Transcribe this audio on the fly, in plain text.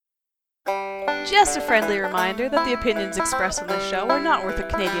Just a friendly reminder that the opinions expressed on this show are not worth a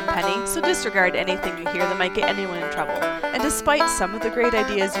Canadian penny, so disregard anything you hear that might get anyone in trouble. And despite some of the great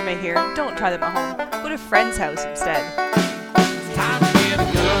ideas you may hear, don't try them at home. Go to a friend's house instead. It's time to get a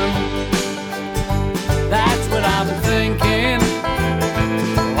gun. That's what I've been thinking.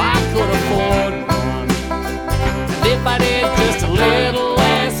 Well, I could afford one. And if I did just a little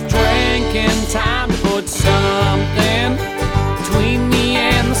less drinking, time to put something between me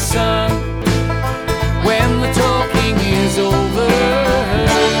and the sun. When the talking is over,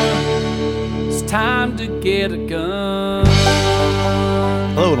 it's time to get a gun.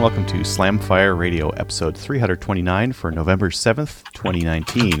 Hello and welcome to Slamfire Radio, episode 329 for November 7th,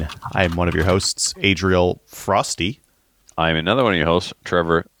 2019. I am one of your hosts, Adriel Frosty. I'm another one of your hosts,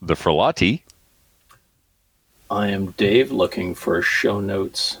 Trevor the Frelati. I am Dave, looking for show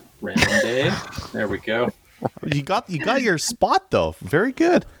notes. Random Dave. There we go. You got your spot, though. Very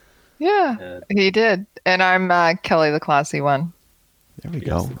good. Yeah, he did. And I'm Kelly, the classy one. There we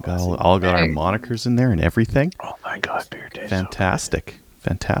go. All got our monikers in there and everything. Oh my God, beer day. Fantastic.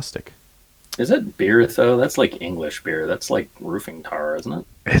 Fantastic. Is it beer, though? That's like English beer. That's like roofing tar, isn't it?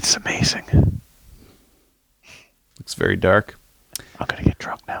 It's amazing. Looks very dark. I'm going to get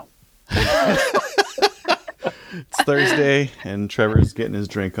drunk now. It's Thursday, and Trevor's getting his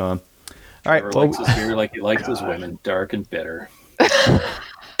drink on. All right. Trevor likes his beer like he likes his women, dark and bitter.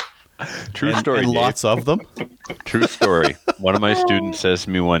 True story, and Dave. lots of them. True story. One of my students says to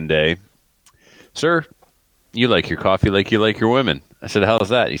me one day, "Sir, you like your coffee like you like your women." I said, "How's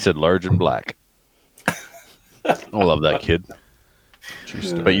that?" He said, "Large and black." I love that kid. True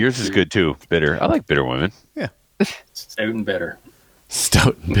story. But yours is good too. Bitter. I like bitter women. Yeah. Stout and bitter.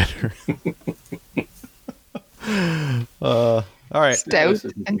 Stout and bitter. All right. Stout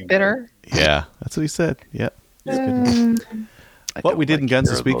and bitter. Yeah, that's what he said. Yeah. What we did in Guns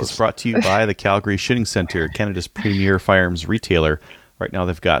this week is brought to you by the Calgary Shooting Centre, Canada's premier firearms retailer. Right now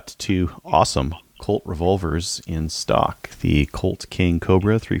they've got two awesome Colt revolvers in stock. The Colt King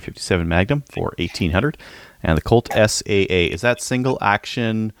Cobra 357 Magnum for $1,800 and the Colt SAA. Is that single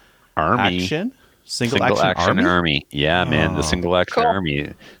action Army. action? Single action army. Yeah, man. The Oh. single action Cool. army.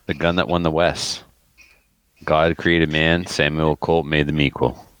 The gun that won the West. God created man. Samuel Colt made them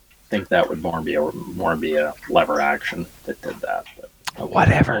equal. I think that would more be a lever action that did that. But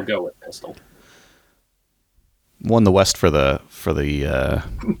Whatever. We'll go with pistol. Won the West for the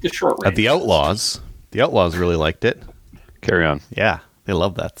The short range. the Outlaws. The Outlaws really liked it. Carry on. Yeah, they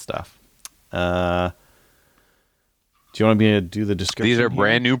love that stuff. Do you want me to do the description? These are here?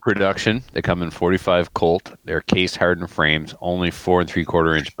 brand new production. They come in 45 Colt. They're case hardened frames. Only 4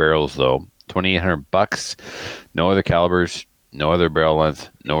 3/4 inch barrels though. $2,800. No other calibers. No other barrel length.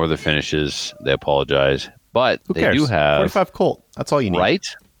 No other finishes. They apologize, but Who they cares? do have 45 Colt. That's all you need. right.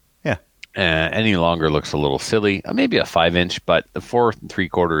 Yeah. Any longer looks a little silly. Maybe a 5-inch, but the 4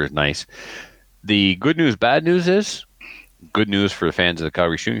 3/4 is nice. The good news, bad news is good news for the fans of the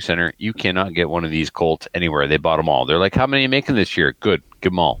Calgary Shooting Center. You cannot get one of these Colts anywhere. They bought them all. They're like, how many are you making this year? Good.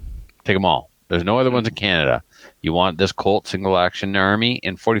 Give them all. Take them all. There's no other ones in Canada. You want this Colt single action army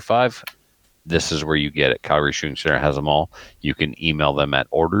in 45? This is where you get it. Calgary Shooting Center has them all. You can email them at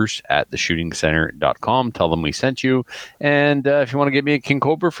orders@theshootingcenter.com. Tell them we sent you. And if you want to get me a King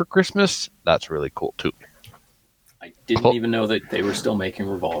Cobra for Christmas, that's really cool too. I didn't even know that they were still making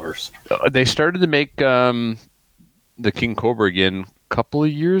revolvers. They started to make the King Cobra again a couple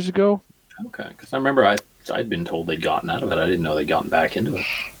of years ago. Okay, because I remember I'd been told they'd gotten out of it. I didn't know they'd gotten back into it.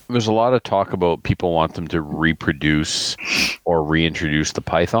 There's a lot of talk about people want them to reproduce or reintroduce the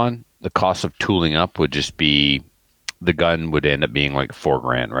Python. The cost of tooling up would just be, the gun would end up being like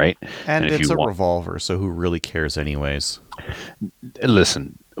 $4,000, right? And if it's you a revolver, so who really cares anyways?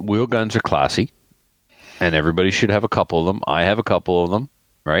 Listen, wheel guns are classy, and everybody should have a couple of them. I have a couple of them,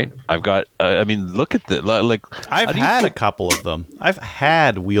 right? I've got, look at the, like, I've had a couple of them. I've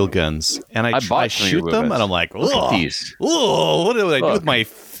had wheel guns, and I bought some of your shoot wheel them, guns. and I'm like, Look at oh, these. what do I do Look. with my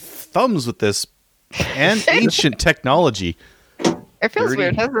thumbs with this and ancient technology? It feels 30.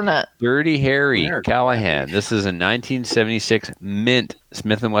 weird, doesn't it? Dirty Harry America. Callahan. This is a 1976 mint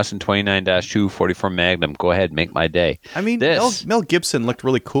Smith & Wesson 29-2 44 Magnum. Go ahead, make my day. I mean, This- Mel Gibson looked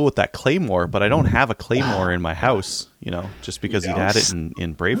really cool with that Claymore, but I don't have a Claymore in my house, just because he'd had it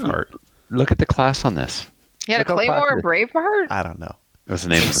in Braveheart. Look at the class on this. He had a Look how Claymore classy. Braveheart? I don't know. That's the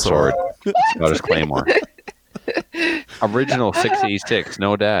name of the sword. Scottish Claymore. Original 686,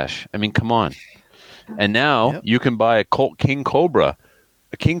 no dash. I mean, come on. And now Yep. you can buy a Colt King Cobra.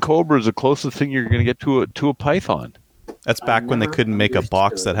 A King Cobra is the closest thing you're going to get to a Python. That's back when they never couldn't make a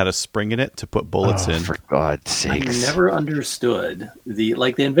box understood. that had a spring in it to put bullets in. For God's I sakes. never understood they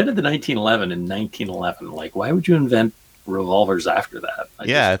invented the 1911 in 1911. Like, why would you invent revolvers after that?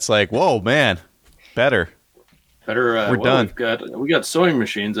 Yeah, it's like, whoa, man, better. Better. We're done. We got sewing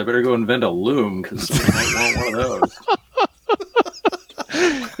machines. I better go invent a loom because somebody might want one of those.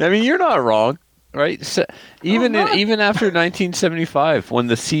 I mean, you're not wrong, right? So, even after 1975, when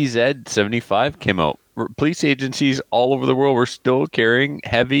the CZ-75 came out, police agencies all over the world were still carrying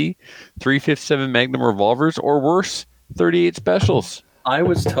heavy 357 Magnum revolvers, or worse, 38 specials. I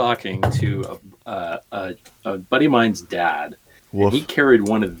was talking to a buddy of mine's dad. Woof. And he carried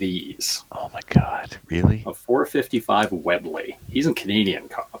one of these, Oh my God, really? a 455 Webley. He's a Canadian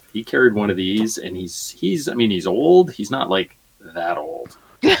cop. He carried one of these, and he's old. He's not like that old.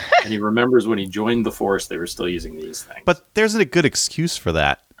 And he remembers when he joined the force, they were still using these things. But there's a good excuse for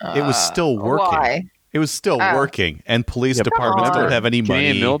that. It was still working. Why? It was still working, and police departments come on. don't have any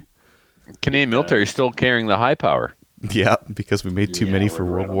money. Canadian military is still carrying the high power. Yeah, because we made too many for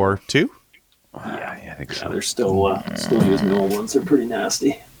we're World right War II. I think so. They're still using the old ones. They're pretty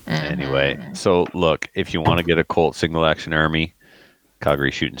nasty. Anyway, so look, if you want to get a Colt single action army,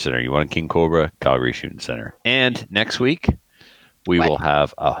 Calgary Shooting Center. You want a King Cobra, Calgary Shooting Center. And next week, we will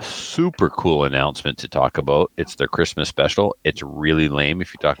have a super cool announcement to talk about. It's their Christmas special. It's really lame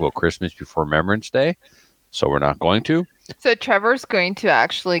if you talk about Christmas before Remembrance Day, so we're not going to. So Trevor's going to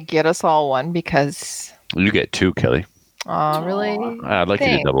actually get us all one because. You get two, Kelly. Oh, really? I'd like you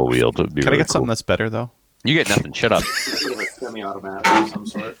to Thanks. double wield. It would be Can I really get something that's better though? You get nothing. Shut up. Semi-automatic of some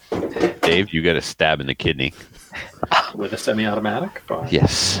sort. Dave, you get a stab in the kidney. With a semi-automatic? Fine.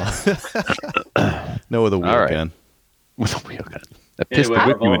 Yes. No, with a wheel All right. gun. With a wheel gun. A pistol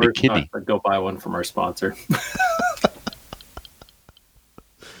Anyway, whip you in the revolvers, kidney. go buy one from our sponsor.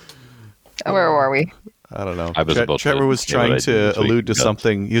 Where were we? I don't know. I was about to Trevor was say what I trying did to this week. allude to Guts.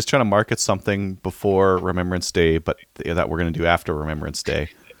 something. He was trying to market something before Remembrance Day, but that we're going to do after Remembrance Day.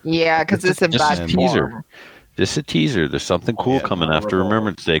 Yeah, because it's in Just bad a teaser. form. Just a teaser. There's something cool yeah, coming not a after revolver.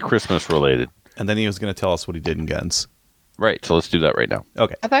 Remembrance Day, Christmas related. And then he was going to tell us what he did in guns. Right. So let's do that right now.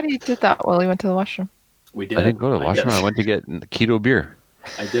 Okay. I thought he did that while he went to the washroom. We did. I didn't go to the washroom. did. I went to get keto beer.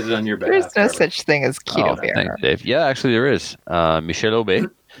 I did it on your There's behalf. no Trevor. such thing as keto beer. Thanks, Dave. Yeah, actually there is. Michel Obey,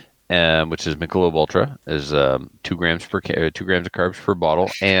 which is Michelob Ultra, is 2 grams of carbs per bottle,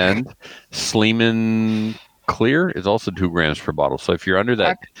 and Sleeman Clear is also 2 grams per bottle. So if you're under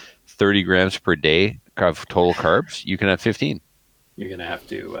that 30 grams per day of total carbs, you can have 15. You're gonna have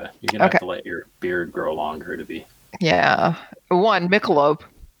to. Have to let your beard grow longer to be. Yeah. One, Michelob.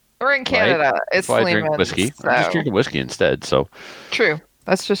 We're in Canada. It's That's why I drink Sleeman's, whiskey. so- I'm just drinking whiskey instead. So True.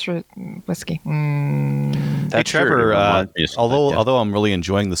 That's just whiskey. Hey, that's Trevor, sure. although I'm really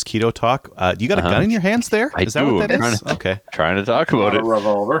enjoying this keto talk, you got a gun in your hands there? I Is that do. what that I'm is? Okay. trying to talk about it. A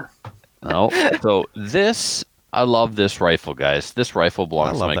revolver. No. So this, I love this rifle, guys. This rifle belongs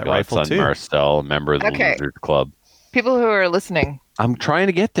I to love my that rifle, godson too. Marcel, a member of the Okay. Losers Club. People who are listening. I'm trying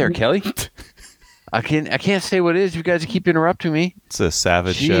to get there, Kelly. I can't say what it is. You guys keep interrupting me. It's a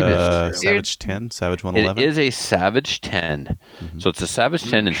Savage Jeebus. Savage 10, Savage It 111. is a Savage 10. So it's a Savage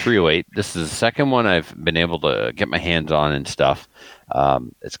 10 in 308. This is the second one I've been able to get my hands on and stuff.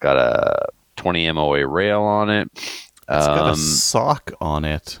 It's got a 20 MOA rail on it. It's got a sock on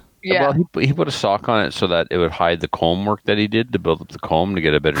it. Yeah. Well, he put a sock on it so that it would hide the comb work that he did to build up the comb to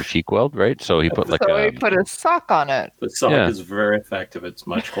get a better cheek weld, right? So he put like so a... he put a sock on it. The sock Yeah. is very effective. It's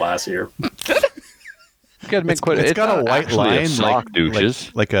much classier. You gotta make It's got a white actually line, sock,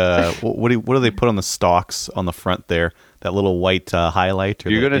 douches. like a what do they put on the stalks on the front there? That little white highlight. Or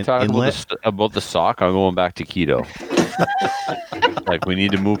You're the going to talk inlet? about the sock. I'm going back to keto. Like we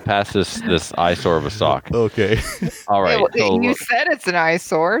need to move past this eyesore of a sock. Okay. All right. Yeah, So you said it's an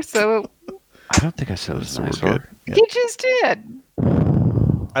eyesore, so I don't think I said it was an eyesore. good. Yeah. you just did.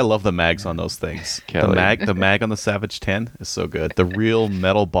 I love the mags on those things. Kelly. The mag on the Savage 10 is so good. The real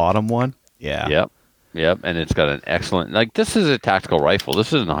metal bottom one. Yeah. Yep. And it's got an excellent. Like this is a tactical rifle.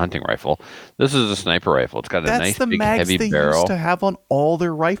 This isn't a hunting rifle. This is a sniper rifle. It's got a That's nice the big mags heavy they barrel. used to have on all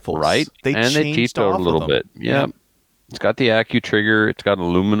their rifles. Right, They and they changed teased out off a of little them. bit. Yeah. It's got the Accu trigger. It's got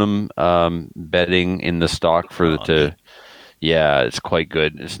aluminum bedding in the stock for Yeah, it's quite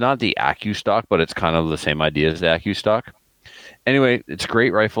good. It's not the Accu stock, but it's kind of the same idea as the Accu stock. Anyway, it's a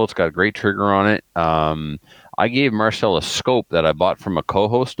great rifle. It's got a great trigger on it. I gave Marcel a scope that I bought from a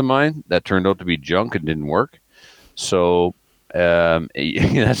co-host of mine that turned out to be junk and didn't work. So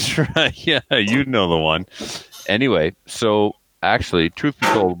that's right. Yeah, you know the one. Anyway, so actually, truth be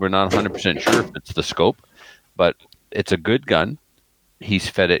told, we're not 100% sure if it's the scope, but it's a good gun. He's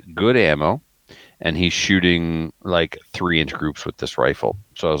fed it good ammo, and he's shooting like 3-inch groups with this rifle.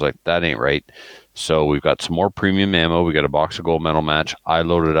 So I was like, that ain't right. So we've got some more premium ammo. We got a box of Gold Medal match. I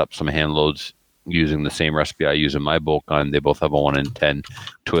loaded up some hand loads using the same recipe I use in my bolt gun. They both have a 1 in 10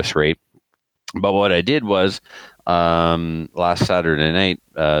 twist rate. But what I did was last Saturday night,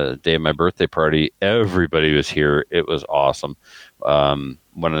 day of my birthday party, everybody was here. It was awesome.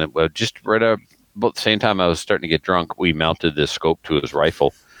 Just right about the same time I was starting to get drunk, we mounted this scope to his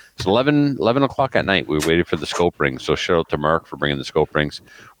rifle. It's 11 o'clock at night. We waited for the scope ring. So shout out to Mark for bringing the scope rings.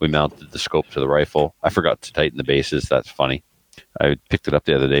 We mounted the scope to the rifle. I forgot to tighten the bases. That's funny. I picked it up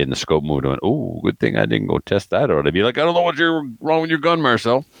the other day and the scope moved and went, oh, good thing I didn't go test that out. I'd be like, I don't know what's wrong with your gun,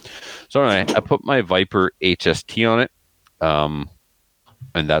 Marcel. So anyway, I put my Viper HST on it.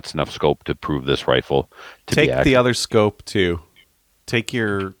 And that's enough scope to prove this rifle to be accurate. Take the other scope too. Take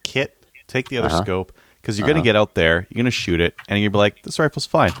your kit, take the other scope, because you're going to get out there, you're going to shoot it, and you're going to be like, this rifle's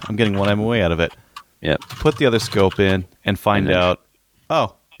fine. I'm getting 1 MOA out of it. Yeah. Put the other scope in and find out,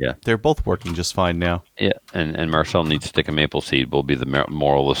 yeah, they're both working just fine now. Yeah, and Marcel needs to stick a maple seed will be the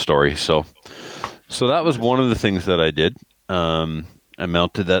moral of the story. So that was one of the things that I did. I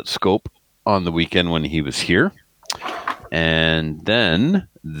mounted that scope on the weekend when he was here. And then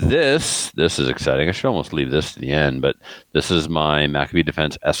this is exciting. I should almost leave this to the end, but this is my Maccabee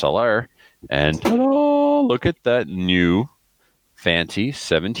Defense SLR. And ta-da, look at that new fancy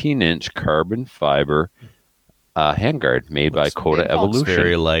 17-inch carbon fiber handguard made by Coda Evolution. It's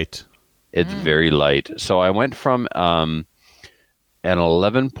very light. It's very light. So I went from an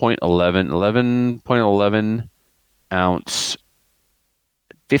 11.11 ounce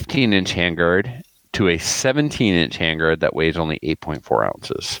 15-inch handguard to a 17-inch handguard that weighs only 8.4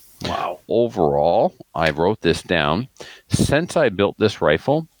 ounces. Wow. Overall, I wrote this down. Since I built this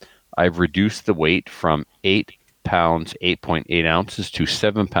rifle, I've reduced the weight from 8 pounds, 8.8 ounces to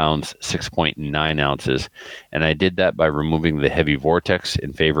 7 pounds, 6.9 ounces. And I did that by removing the heavy vortex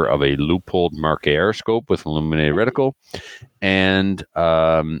in favor of a loopholed Mark AR scope with illuminated reticle and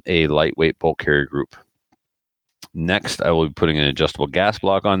a lightweight bolt carrier group. Next, I will be putting an adjustable gas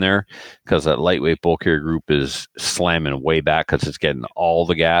block on there because that lightweight bolt carrier group is slamming way back because it's getting all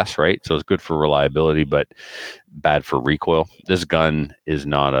the gas, right? So it's good for reliability, but bad for recoil. This gun is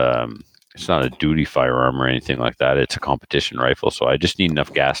not it's not a duty firearm or anything like that. It's a competition rifle, so I just need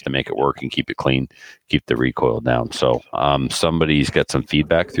enough gas to make it work and keep it clean, keep the recoil down. So somebody's got some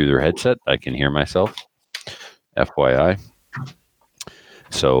feedback through their headset. I can hear myself, FYI.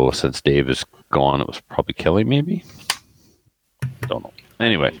 So since Dave is gone, it was probably Kelly, maybe. Don't know.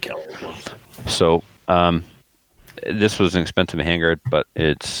 Anyway, so this was an expensive handguard, but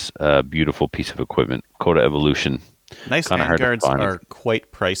it's a beautiful piece of equipment. Coda Evolution. Nice handguards are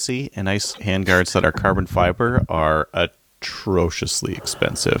quite pricey, and nice handguards that are carbon fiber are atrociously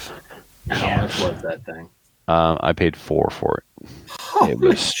expensive. How much was that thing? I paid $4 for it. It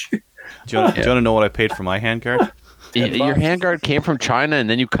was. Do you want to know what I paid for my handguard? Your handguard came from China, and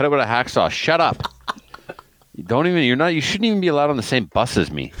then you cut it with a hacksaw. Shut up! You shouldn't even be allowed on the same bus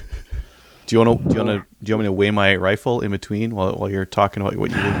as me. Do you want me to weigh my rifle in between while you're talking about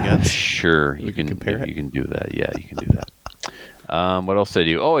what you're looking at? Sure, you can compare it. You can do that. Yeah, you can do that. What else did I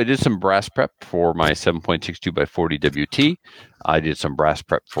do? Oh, I did some brass prep for my 7.62 by 40 WT. I did some brass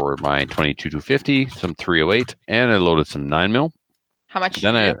prep for my 22-250, some 308, and I loaded some 9mm. How much did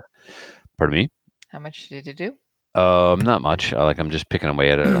you do? Pardon me? How much did you do? Not much. I'm just picking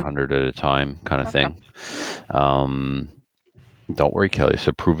away at it 100 at a time kind of thing. Don't worry, Kelly. It's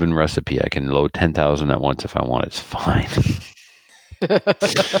a proven recipe. I can load 10,000 at once if I want. It's fine.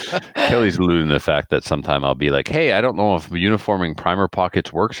 Kelly's alluding to the fact that sometime I'll be like, hey, I don't know if uniforming primer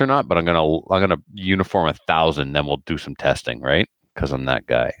pockets works or not, but I'm gonna uniform 1,000, then we'll do some testing, right? Because I'm that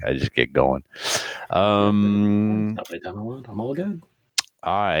guy. I just get going. I'm all good.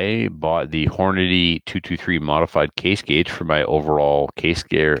 I bought the Hornady 223 modified case gauge for my overall case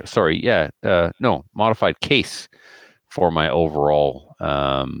gear. Modified case for my overall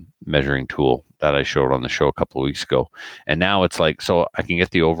measuring tool that I showed on the show a couple of weeks ago. And now it's like, so I can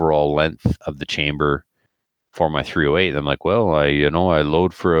get the overall length of the chamber for my 308. And I'm like, well, I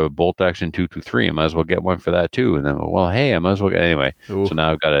load for a bolt action 223. I might as well get one for that too. And then, well, hey, I might as well get, anyway. Ooh. So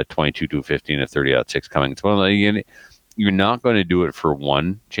now I've got a 22-250 and a 30-06 coming. It's one of the, you're not going to do it for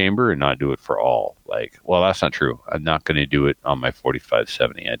one chamber and not do it for all. Like, well, that's not true. I'm not going to do it on my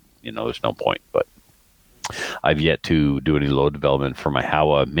 4570. There's no point. But I've yet to do any load development for my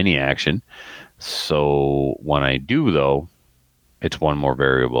Howa mini action. So when I do, though, it's one more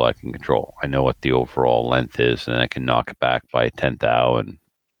variable I can control. I know what the overall length is, and I can knock it back by 10 thou and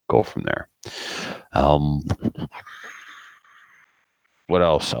go from there. What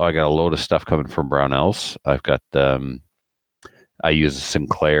else? Oh, I got a load of stuff coming from Brownells. I've got I use a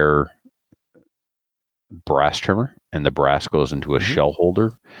Sinclair brass trimmer, and the brass goes into a shell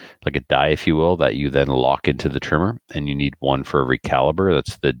holder, like a die, if you will, that you then lock into the trimmer, and you need one for every caliber.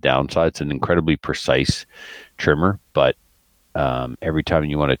 That's the downside. It's an incredibly precise trimmer, but every time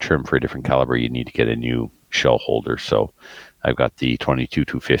you want to trim for a different caliber, you need to get a new shell holder. So I've got the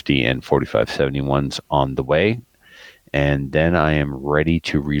 22-250 and 45-70 ones on the way, and then I am ready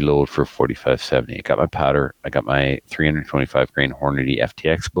to reload for 45-70. I got my powder. I got my 325 grain Hornady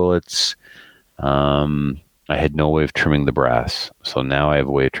FTX bullets. I had no way of trimming the brass, so now I have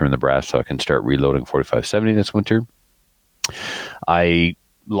a way of trimming the brass so I can start reloading 45-70 this winter. I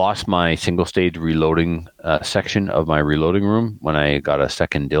lost my single stage reloading section of my reloading room when I got a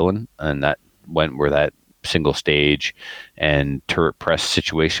second Dillon, and that went where that single stage and turret press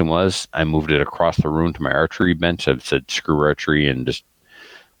situation was. I moved it across the room to my archery bench. I've said screw archery, and just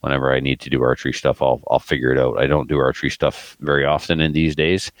whenever I need to do archery stuff, I'll figure it out. I don't do archery stuff very often in these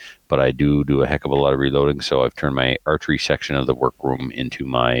days, but I do a heck of a lot of reloading. So I've turned my archery section of the workroom into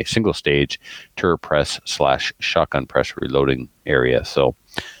my single stage turret press / shotgun press reloading area. So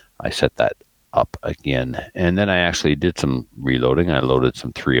I set that up again. And then I actually did some reloading. I loaded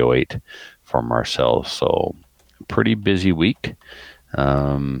some 308 for Marcel. So pretty busy week.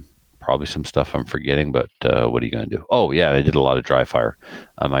 Probably some stuff I'm forgetting, but what are you going to do? Oh, yeah, I did a lot of dry fire.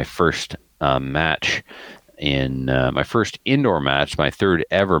 My first match in my first indoor match, my third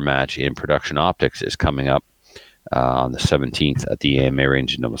ever match in Production Optics is coming up on the 17th at the AMA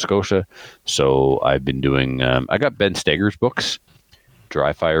range in Nova Scotia. So I've been doing, I got Ben Steger's books,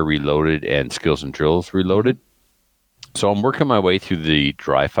 Dry Fire Reloaded and Skills and Drills Reloaded. So I'm working my way through the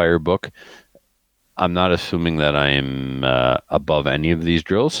dry fire book. I'm not assuming that I'm above any of these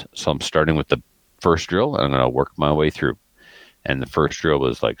drills. So I'm starting with the first drill, and I'm going to work my way through. And the first drill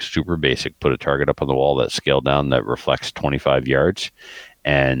was like super basic. Put a target up on the wall that scaled down that reflects 25 yards,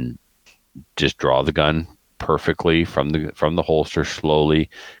 and just draw the gun perfectly from the holster, slowly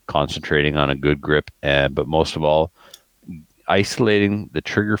concentrating on a good grip. But most of all, isolating the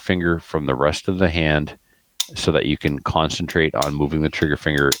trigger finger from the rest of the hand so that you can concentrate on moving the trigger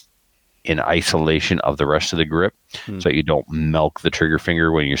finger in isolation of the rest of the grip, so you don't milk the trigger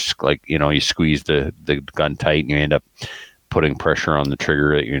finger when you're like, you squeeze the gun tight and you end up putting pressure on the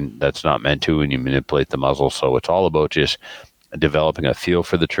trigger that's not meant to, and you manipulate the muzzle. So it's all about just developing a feel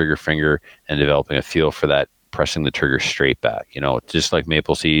for the trigger finger and developing a feel for that pressing the trigger straight back. Just like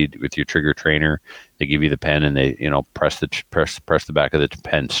Maple Seed with your trigger trainer, they give you the pen and they, press the back of the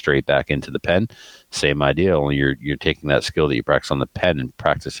pen straight back into the pen. Same idea, only you're taking that skill that you practice on the pen and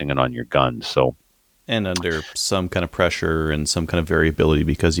practicing it on your gun. So, and under some kind of pressure and some kind of variability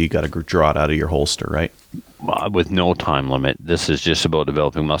because you got to draw it out of your holster, right? With no time limit. This is just about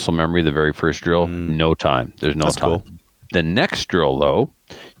developing muscle memory. The very first drill, no time. There's no That's time. Cool. The next drill, though,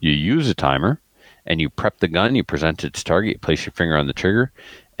 you use a timer and you prep the gun. You present it to target. You place your finger on the trigger,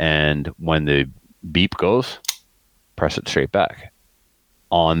 and when the beep goes, press it straight back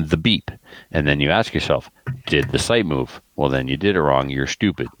on the beep. And then you ask yourself, did the sight move? Well, then you did it wrong. You're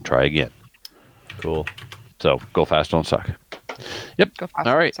stupid. Try again. Cool. So go fast, don't suck. Yep.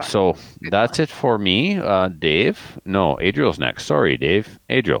 All right. So that's it for me. Dave. No, Adriel's next. Sorry, Dave.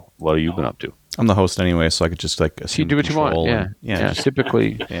 Adriel, what have you been up to? I'm the host anyway, so I could just you do what you want. Yeah. Just,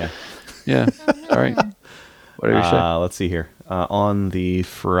 typically. Yeah. Yeah. All right. Whatever you say. Let's see here. On the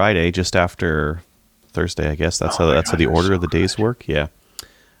Friday, just after Thursday, I guess that's how the order of the days work. Yeah.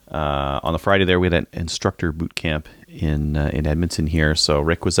 On the Friday there, we had an instructor boot camp in Edmonton here. So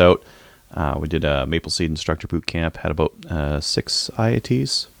Rick was out. We did a Maple Seed instructor boot camp. Had about 6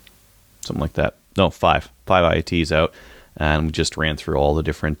 IATs, something like that. No, 5 IATs out, and we just ran through all the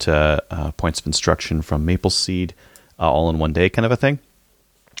different points of instruction from Maple Seed, all in one day, kind of a thing.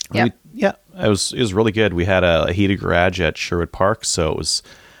 Yeah. It was really good. We had a heated garage at Sherwood Park, so it was,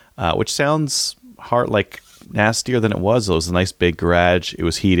 which sounds hard, like nastier than it was. It was a nice big garage. It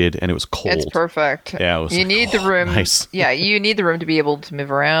was heated and it was cold. It's perfect. Yeah, it was. You need the room. Nice. Yeah, you need the room to be able to move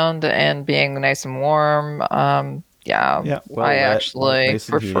around and being nice and warm. Well, I actually nice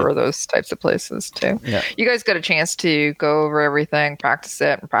and prefer heated. those types of places too. Yeah. You guys got a chance to go over everything, practice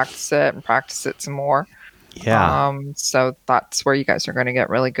it some more. Yeah. So that's where you guys are going to get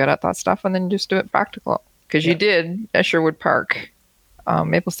really good at that stuff, and then just do it practical, because you did at Sherwood Park,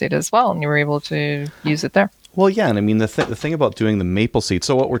 Maple Seed as well, and you were able to use it there. Well, yeah, and I mean the thing about doing the Maple Seed.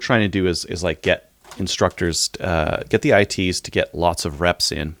 So what we're trying to do is like get instructors, get the ITs to get lots of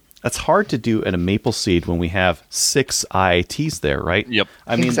reps in. That's hard to do at a Maple Seed when we have 6 IITs there, right? Yep.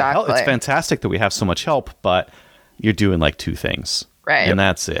 I mean, Exactly. it's fantastic that we have so much help, but you're doing like 2 things. Right. and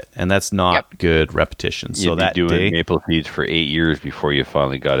that's it. And that's not good repetition. So You'd be that doing day, maple seeds for 8 years before you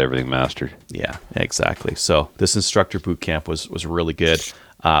finally got everything mastered. yeah, exactly. So this instructor boot camp was really good.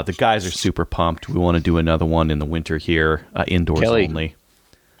 The guys are super pumped. We want to do another one in the winter here, indoors Kelly. only.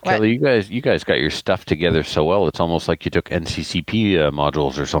 What? Kelly, you guys got your stuff together so well. It's almost like you took NCCP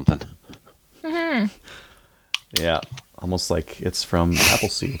modules or something. Yeah, almost like it's from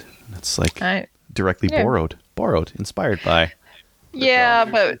Appleseed. It's like I- directly yeah. borrowed, inspired by. yeah,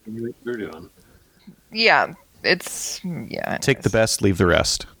 but We're doing. yeah, it's yeah. Take the best, leave the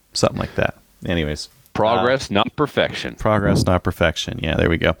rest. Something like that. Anyways, Progress, not perfection. progress, not perfection. Yeah, there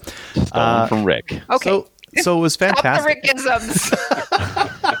we go. Stolen from Rick. Okay. So it was Stop the fantastic. Rickisms.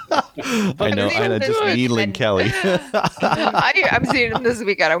 I know, I'm just doing needling it. Kelly. I'm seeing them this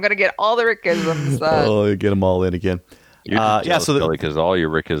weekend. I'm gonna get all the Rickisms. Oh, get them all in again. You're just yeah, so because all your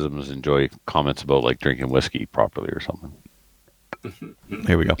Rickisms enjoy comments about like drinking whiskey properly or something.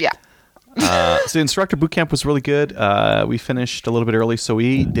 here we go. Yeah. So instructor boot camp was really good. We finished a little bit early, so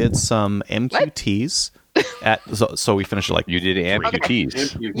we did some MQTs. So we finished at like You did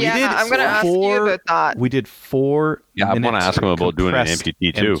amputees. we Yeah, did I'm gonna ask you about that. We did 4 Yeah, I wanna minute ask him about doing an compressed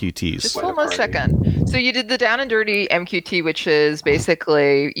MQT too. MQTs. Just hold on a second. So you did the down and dirty MQT, which is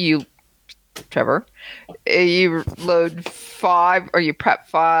basically Trevor, you load 5 or you prep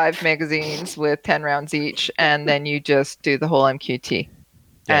 5 magazines with 10 rounds each, and then you just do the whole MQT.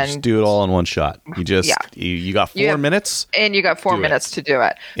 Yeah, just do it all in one shot. You just Yeah. you got 4 You have- minutes. And you got 4 Do it. minutes to do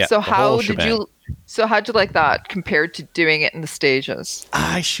it. Yeah, so the whole how'd shebang. you like that compared to doing it in the stages?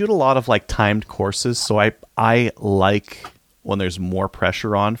 I shoot a lot of like timed courses, so I like when there's more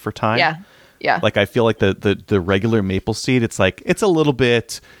pressure on for time. Yeah. Yeah. Like I feel like the regular maple seed, it's like it's a little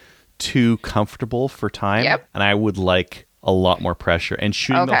bit too comfortable for time, Yep. and I would like a lot more pressure. And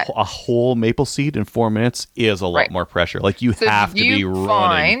shooting Okay. a whole maple seed in 4 minutes is a lot Right. more pressure. Like you So have to be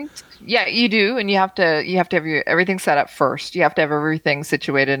running. Yeah, you do, and you have to have everything set up first. You have to have everything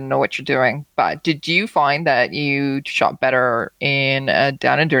situated and know what you're doing. But did you find that you shot better in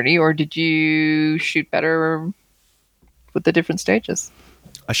down and dirty, or did you shoot better with the different stages?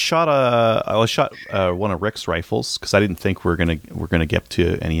 I shot one of Rick's rifles because I didn't think we're gonna get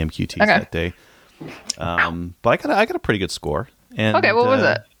to any MQTs Okay. that day. But I got a pretty good score. And, Okay, what was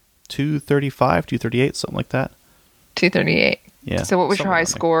it? 235, 238, something like that. 238. Yeah. So what was your somewhere high around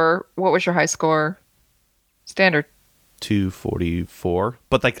there. score? What was your high score? Standard. 244,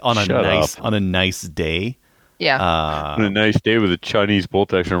 but like on Shut a nice day. Yeah. On a nice day with a Chinese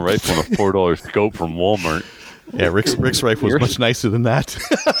bolt action rifle and a $4 scope from Walmart. Yeah, Rick's rifle was much nicer than that.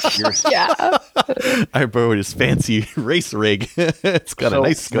 yeah. I borrowed his fancy race rig. It's got a So-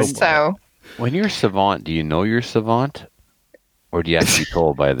 nice scope. So When you're savant, do you know you're savant? Or do you have to be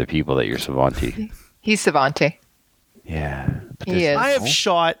told by other people that you're savanti? he's Savante. Yeah. But He is. I have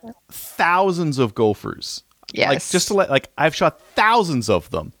shot thousands of gophers. Yes. Like just to I've shot thousands of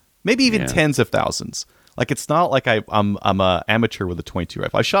them, maybe even Yeah. tens of thousands. Like it's not like I'm a amateur with a 22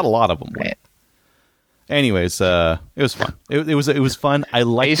 rifle. I shot a lot of them. Right. Anyways, it was fun. It was fun. I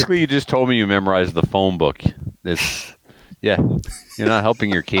liked it. Basically, you just told me you memorized the phone book. Yeah. You're not helping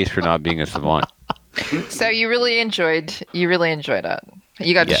your case for not being a savant. So you really enjoyed it. You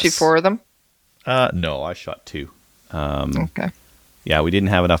got to shoot Yes. 4 of them? No, I shot 2. Okay. Yeah, we didn't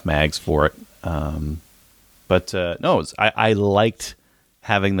have enough mags for it. But no, I liked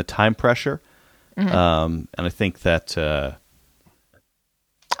having the time pressure. And I think that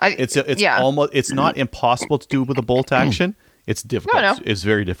it's almost it's not impossible to do with a bolt action. It's difficult. No. It's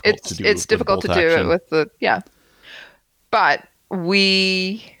very difficult to do. It's difficult to with a do bolt it action. with the But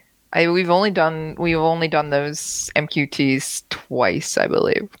we've only done those MQTs twice, I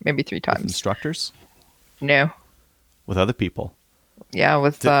believe, maybe 3 With times. instructors, No. with other people. Yeah,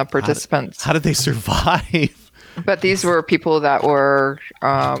 with participants. How did they survive? But these were people that were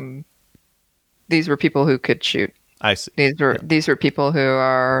these were people who could shoot. I see. These were people who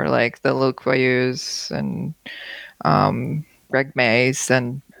are like the Luke Voyous and Greg Mays,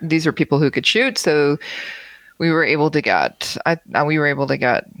 and these are people who could shoot. So we were able to get I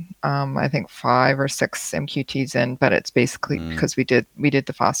think 5 or 6 MQTs in, but it's basically because we did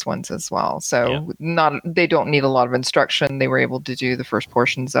the fast ones as well. So they don't need a lot of instruction. They were able to do the first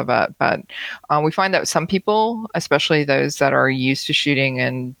portions of it, but we find that some people, especially those that are used to shooting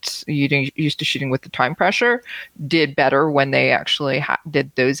with the time pressure, did better when they actually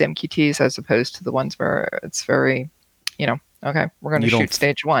did those MQTs as opposed to the ones where it's very, okay, we're going to shoot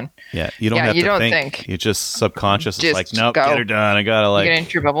stage 1. Yeah, you don't have you to don't think. think. You're just subconscious. Just it's like, nope, go. get her done. I gotta You get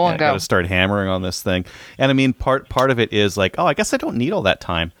into your bubble and I go. gotta start hammering on this thing. And I mean, part of it is like, oh, I guess I don't need all that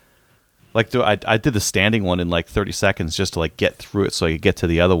time. Like I did the standing one in like 30 seconds just to like get through it so I could get to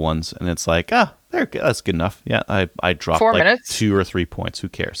the other ones, and it's like that's good enough. Yeah, I dropped 4 like minutes? 2 or 3 points. Who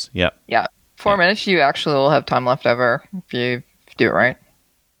cares? Yeah. Yeah, 4 minutes. You actually will have time left over if you do it right.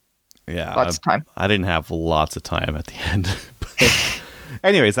 Yeah, Lots of time. I didn't have lots of time at the end. But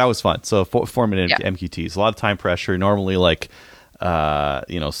anyways, that was fun. So 4-minute MQTs, a lot of time pressure. Normally, like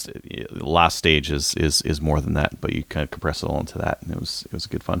last stage is more than that, but you kind of compress it all into that, and it was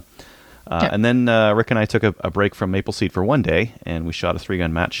good fun. And then Rick and I took a break from Maple Seed for one day, and we shot a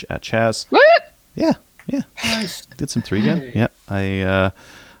 3-gun match at Chaz. What? Yeah. Nice. Did some 3-gun. Yeah,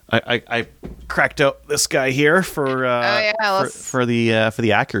 I cracked out this guy here for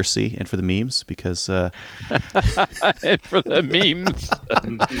the accuracy and for the memes because and for the memes.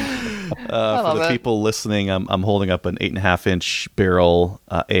 For the people listening, I'm holding up an 8.5-inch barrel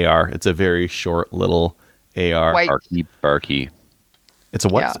AR. It's a very short little AR. White. Barky. It's a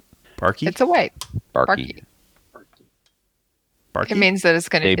what? Yeah. Barky? It's a white. Barky. Barky? It means that it's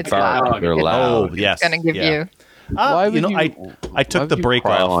gonna. They It's bark. loud. They're loud. Oh, yes. It's gonna give you. Why would I took the break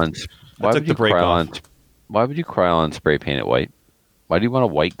off. Why would you crylon spray paint it white? Why do you want a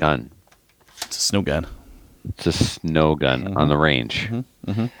white gun? It's a snow gun. It's a snow gun on the range.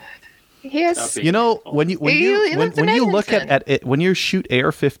 Yes. You know, when you look at it, when you shoot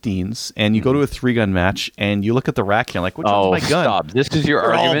AR-15s and you go to a 3-gun match and you look at the rack, and you're like, which one's my gun? Stop! This is your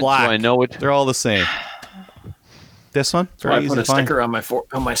They're all argument. black. So I know it. They're all the same. This one, So I put a sticker on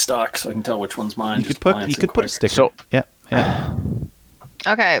my stock so I can tell which one's mine. You could put a sticker. So- yeah.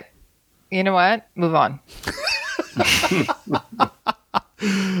 Okay. You know what? Move on.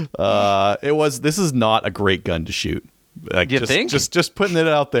 This is not a great gun to shoot. Like, You think? Just putting it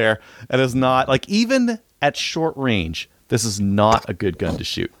out there. It is not, like, even at short range, this is not a good gun to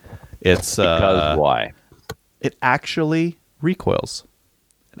shoot. It's Because why? It actually recoils.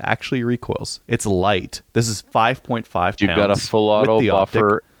 It's light. This is 5.5 pounds. You've got a full auto with the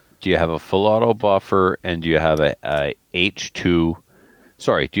buffer. optic. Do you have a full auto buffer? And do you have a H2?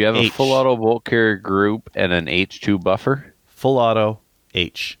 Sorry, do you have a H. full auto bolt carrier group and an H2 buffer? Full auto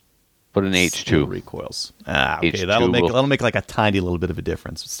H. Put an Still H2. recoils. Okay, H2 that'll make like a tiny little bit of a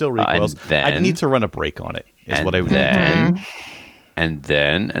difference. It still recoils. I need to run a brake on it. Is what I would do. And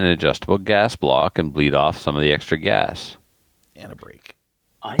then an adjustable gas block and bleed off some of the extra gas. And a brake.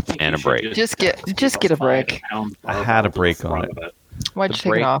 I think And you a should break. Just get a break. I had a break on it. Why'd you take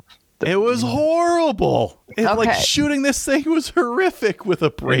break- it off? It was horrible. Like Okay. shooting this thing was horrific with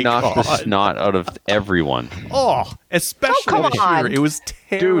a brake Knocked the on. snot out of everyone. Oh, especially come this on. year. It was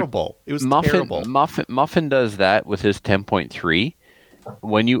terrible. It was terrible. Muffin does that with his 10.3.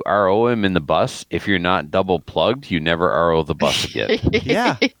 When you RO him in the bus, if you're not double plugged, you never RO the bus again.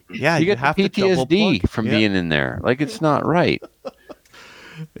 Yeah. You get have the to double PTSD plug. from Yeah. being in there. Like, it's not right.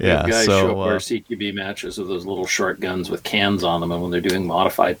 Yeah, Guys show up so our CQB matches with those little short guns with cans on them, and when they're doing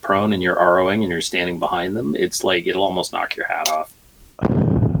modified prone and you're ROing and you're standing behind them, it's like it'll almost knock your hat off.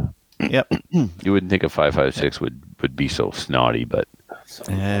 yep. You wouldn't think a 5.56 would be so snotty, but So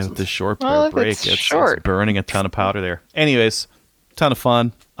Yeah, with the short Well, if break, it's it's short. burning a ton of powder there. Anyways, ton of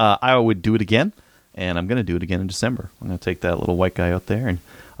fun. I would do it again, and I'm going to do it again in December. I'm going to take that little white guy out there, and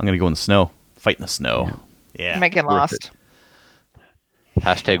I'm going to go in the snow, fight in the snow. Yeah. Make it lost.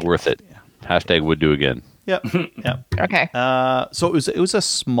 hashtag worth it. Hashtag would do again. Yep. Yep. Okay. So it was a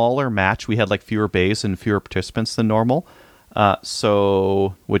smaller match. We had like fewer bays and fewer participants than normal.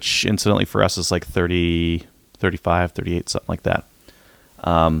 So which incidentally for us is like 30, 35, 38, something like that.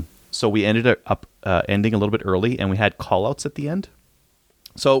 So we ended up ending a little bit early, and we had call-outs at the end.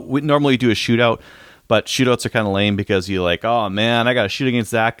 So we normally do a shootout, but shootouts are kind of lame because you're like, oh man, I got to shoot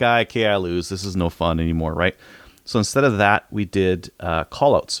against that guy. Okay, I lose. This is no fun anymore, right? So instead of that, we did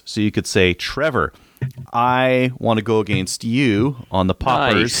call-outs. So you could say, Trevor, I want to go against you on the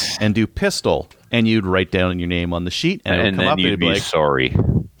poppers Nice. and do pistol. And you'd write down your name on the sheet, and it would And come then up, and you'd it'd be be like, sorry.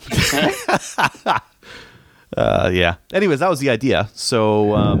 yeah. Anyways, that was the idea.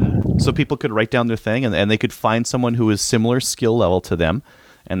 So so people could write down their thing, and they could find someone who is similar skill level to them,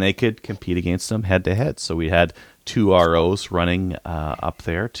 and they could compete against them head to head. So we had 2 ROs running up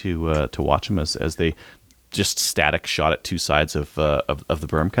there to watch them as they just static shot at 2 sides of the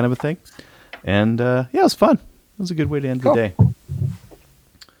berm, kind of a thing. And yeah, it was fun. It was a good way to end the day.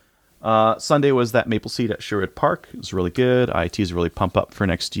 Sunday was that Maple Seed at Sherwood Park. It was really good. IT's really pump up for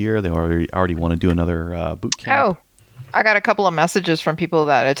next year. They already want to do another boot camp. Oh, I got a couple of messages from people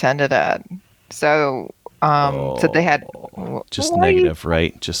that attended it. So, said they had Just What? negative,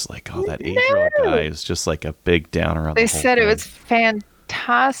 right? Just like, oh, that 8-year-old guy is just like a big downer on They the whole said it thing. was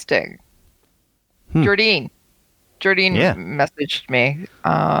fantastic. Jordine. Jordine Yeah. messaged me.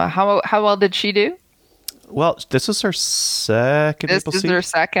 How well did she do? Well, this is her second This maple is seed. her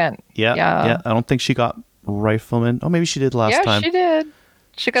second. Yeah. I don't think she got rifleman. Oh, maybe she did last time. Yeah, she did.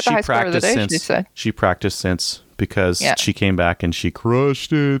 She got the high score of the day, she said. She practiced since because Yeah. she came back and she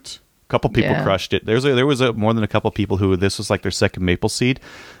crushed it. A couple people Yeah. crushed it. There was more than a couple people who this was like their second maple seed,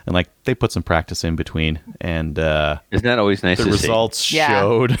 and like they put some practice in between, and Isn't that always nice the to see? results Yeah.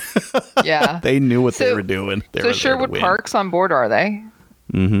 showed Yeah. they knew what they So- were doing. They So were there to Sherwood win. Park's on board, are they?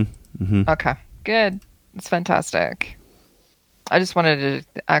 Mm-hmm. Okay, good. It's fantastic. I just wanted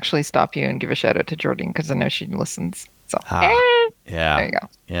to actually stop you and give a shout out to Jordine because I know she listens. So Yeah, there you go.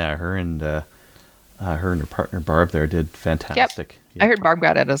 Yeah, her and her partner Barb there did fantastic. I heard Barb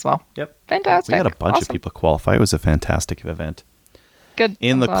got it as well. Yep. Fantastic. We had a bunch of Awesome. people qualify. It was a fantastic event. Good.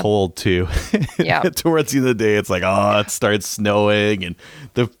 In I'm the glad. cold too. Yeah. Towards the end of the day, it's like, oh, it started snowing, and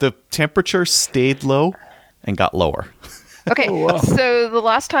the temperature stayed low and got lower. Okay, so the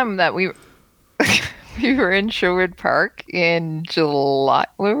last time that we we were in Sherwood Park in July,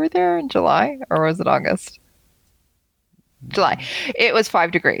 we were there in July, or was it August? July. It was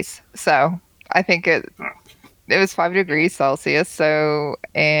 5 degrees, so I think it was 5 degrees Celsius. So,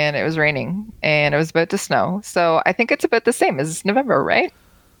 and it was raining, and it was about to snow. So I think it's about the same as November, right?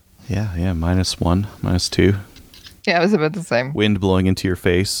 Yeah, -1, -2. Yeah, it was about the same. Wind blowing into your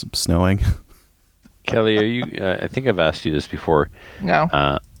face, snowing. Kelly, are you? I think I've asked you this before. No.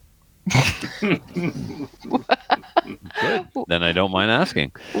 Good. Then I don't mind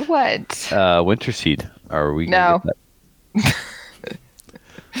asking. What? Winter seed. Are we? No. Get that?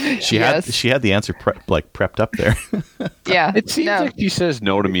 She Yes. had the answer prepped up there. Yeah. It seems no. like she says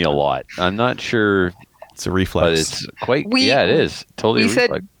no to me a lot. I'm not sure, It's a but reflex. it's quite. We- yeah, it is totally. we a said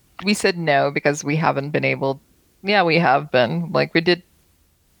reflex. we said no because we haven't been able. Yeah, we have been. Like we did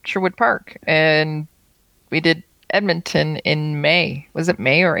Sherwood Park and we did Edmonton in May. Was it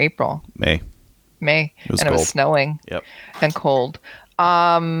May or April? May. May. It was and it cold. was snowing Yep. and cold.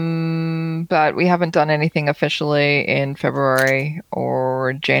 But we haven't done anything officially in February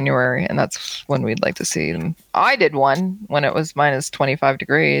or January, and that's when we'd like to see them. I did one when it was minus 25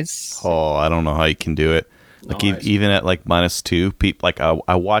 degrees. Oh, I don't know how you can do it. Like Nice. even at like -2,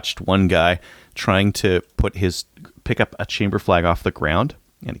 I watched one guy trying to pick up a chamber flag off the ground,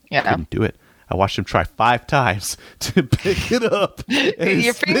 and he Yeah. couldn't do it. I watched him try 5 times to pick it up. And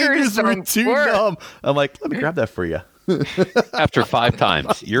Your his fingers were don't too work. numb. I'm like, let me grab that for you. After 5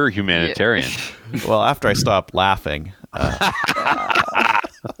 times, you're a humanitarian. Well, after I stopped laughing.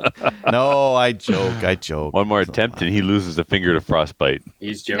 No, I joke. One more attempt, and he loses a finger to frostbite.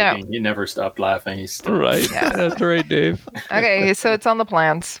 He's joking. He never stopped laughing. He's still Right. That's right, Dave. Okay, so it's on the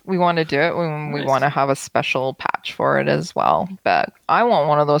plans. We want to do it. We Nice. want to have a special patch for it as well. But I want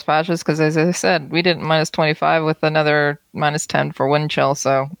one of those patches because, as I said, we did minus 25 with another minus 10 for wind chill.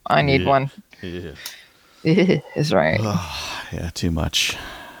 So I need one. Yeah. Is right. Yeah, too much.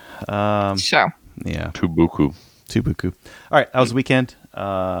 So Yeah. Tubuku. Tubuku. All right, that was the weekend.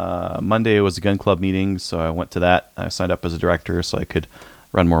 Monday was a gun club meeting, so I went to that. I signed up as a director so I could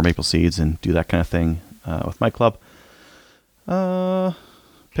run more maple seeds and do that kind of thing with my club.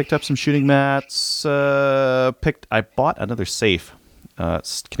 Picked up some shooting mats. I bought another safe.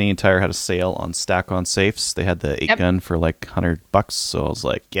 Canadian Tire had a sale on stack-on safes. They had the 8-gun for like $100, so I was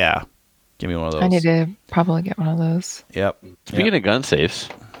like, yeah, give me one of those. I need to probably get one of those. Yep. Speaking of gun safes,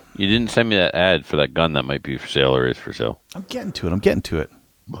 you didn't send me that ad for that gun that might be for sale or is for sale. I'm getting to it.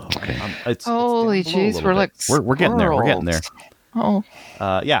 Okay. It's Holy down below a jeez, little we're bit. like we're getting there. We're getting there. Oh,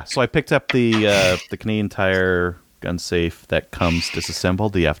 Yeah, so I picked up the Canadian Tire gun safe that comes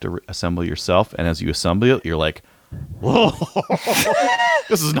disassembled. You have to assemble yourself, and as you assemble it, you're like, whoa,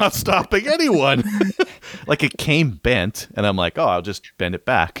 this is not stopping anyone. Like it came bent, and I'm like, oh, I'll just bend it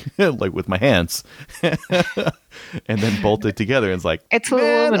back, like with my hands, and then bolt it together. And it's like, it's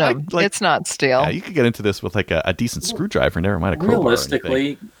man, aluminum. It's not steel. Yeah, you could get into this with like a decent screwdriver, never mind a crowbar. or anything.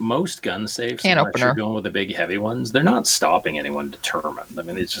 Realistically, most gun safes, Can unless you're opener. going with the big heavy ones, they're not stopping anyone determined. I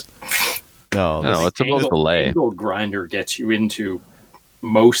mean, it's just No, No, it's about the lay. angle grinder gets you into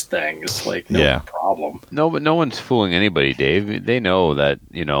most things, like no Yeah. problem. No, but no one's fooling anybody, Dave. They know that,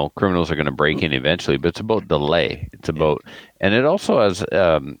 criminals are going to break in eventually, but it's about delay. It's about, and it also has,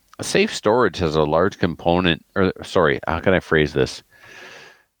 safe storage has a large component, how can I phrase this?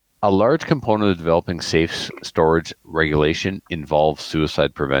 A large component of developing safe storage regulation involves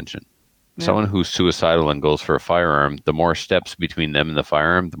suicide prevention. Someone who's suicidal and goes for a firearm, the more steps between them and the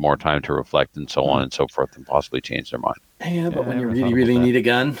firearm, the more time to reflect and so on and so forth and possibly change their mind. Yeah, but when I you never really, thought really about need a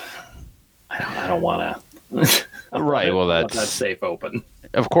gun, I don't want to. Right, well, that that's- safe open.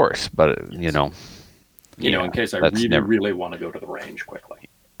 Of course, but, You know, in case I that's really want to go to the range quickly.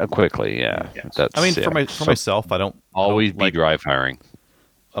 Quickly, yeah. Yes. That's, I mean, yeah. for myself, I don't Always I don't be like, dry firing.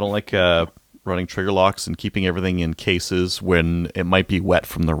 I don't like running trigger locks and keeping everything in cases when it might be wet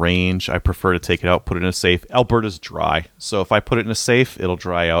from the range. I prefer to take it out, put it in a safe. Alberta's dry, so if I put it in a safe, it'll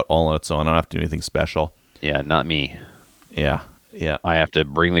dry out all on its own. I don't have to do anything special. Yeah, not me. Yeah. I have to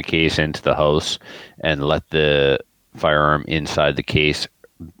bring the case into the house and let the firearm inside the case,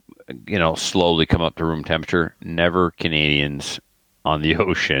 slowly come up to room temperature. Never Canadians on the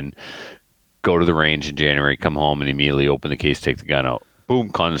ocean go to the range in January, come home, and immediately open the case, take the gun out. Boom,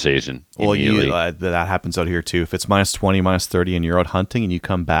 condensation. Well, that happens out here too. If it's minus 20, minus 30, and you're out hunting and you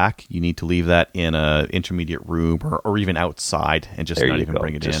come back, you need to leave that in a intermediate room or even outside and just not even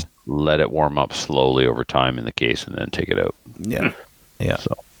bring it in. Let it warm up slowly over time in the case and then take it out. Yeah. Yeah.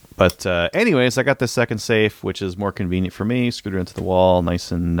 So. But anyways, I got this second safe, which is more convenient for me. Screwed it into the wall,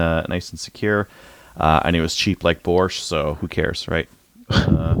 nice and secure. And it was cheap like Borscht, so who cares, right?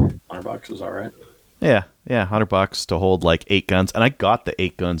 $100 is all right. Yeah, $100 to hold like 8 guns, and I got the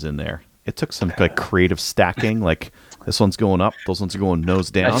 8 guns in there. It took some like creative stacking, like this one's going up, those ones are going nose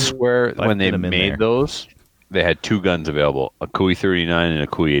down. I swear, when they made those, they had 2 guns available: a Kui 39 and a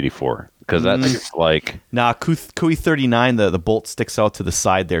Kui 84. Because that's like Kui 39, the bolt sticks out to the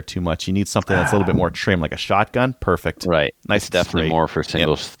side there too much. You need something that's a little bit more trim, like a shotgun. Perfect, right? Nice, it's definitely more for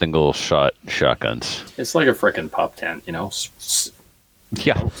single shot shotguns. It's like a frickin' pop tent,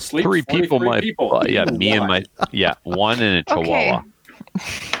 Yeah, sleep 3 people. people. Me and my one and a chihuahua.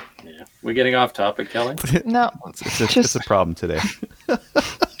 Yeah. We getting off topic, Kelly? No, it's a problem today.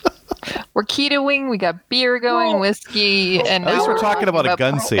 We're ketoing. We got beer going, whiskey, and At least now we're talking about a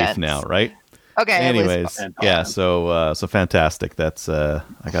gun guns. safe now, right? Okay. Anyways, yeah. So fantastic. That's I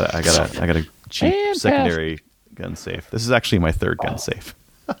got a cheap secondary gun safe. This is actually my 3rd gun safe.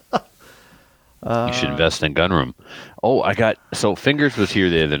 You should invest in Gunroom. So Fingers was here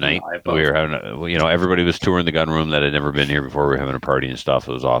the other night. We were having, everybody was touring the Gunroom that had never been here before. We were having a party and stuff.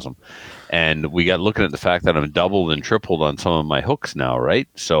 It was awesome. And we got looking at the fact that I'm doubled and tripled on some of my hooks now, right?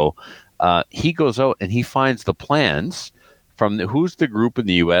 So he goes out and he finds the plans from who's the group in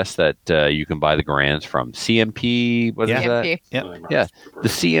the U.S. that you can buy the Garands from? CMP? What is that? Yeah. The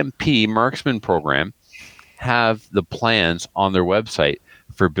CMP Marksman program have the plans on their website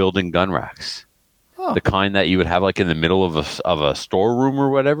for building gun racks. The kind that you would have like in the middle of a storeroom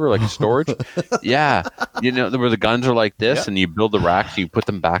or whatever, like a storage. Yeah. Where the guns are like this and you build the racks, you put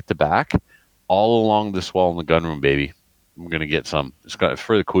them back to back all along this wall in the gunroom, baby. I'm going to get some. It's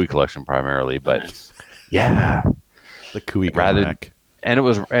for the Kui collection primarily, but yeah. The Kui gun rack.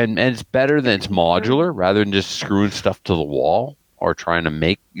 And it's better than it's modular rather than just screwing stuff to the wall or trying to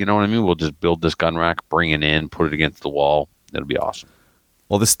make, you know what I mean? We'll just build this gun rack, bring it in, put it against the wall. It'll be awesome.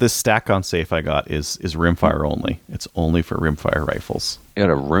 Well, this stack-on safe I got is rimfire only. It's only for rimfire rifles. You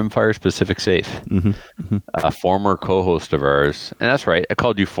got a rimfire specific safe. Mm-hmm. Mm-hmm. A former co-host of ours, and that's right, I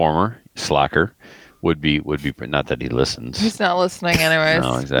called you former slacker. Would be not that he listens. He's not listening anyways.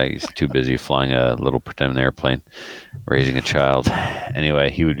 No, exactly. He's too busy flying a little pretend airplane, raising a child.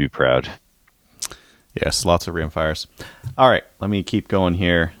 Anyway, he would be proud. Yes, lots of rimfires. All right, let me keep going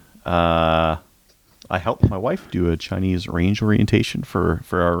here. I helped my wife do a Chinese range orientation for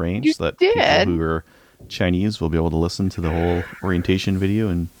our range. So that people who are Chinese will be able to listen to the whole orientation video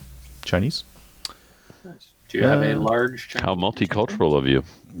in Chinese. Do you have a large Chinese? How multicultural of you.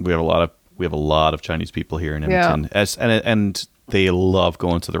 We have a lot of Chinese people here in Edmonton. Yeah. And they love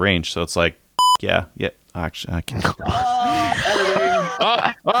going to the range. So it's like, yeah. Actually, I can't.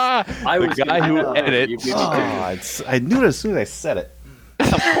 I was the guy who edits. I knew it as soon as I said it.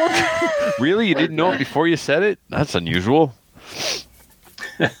 Really? You didn't know it before you said it? That's unusual.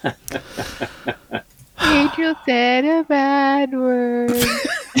 Angel said a bad word.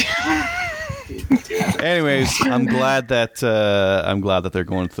 Anyways, I'm glad that they're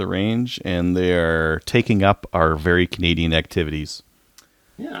going to the range and they are taking up our very Canadian activities.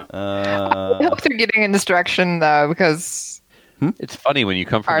 Yeah. I hope they're getting instruction though, because it's funny when you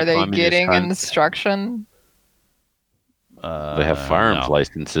come from. Are they getting instruction? They have firearms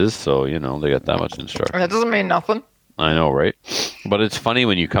licenses, so they got that much instruction. That doesn't mean nothing. I know, right? But it's funny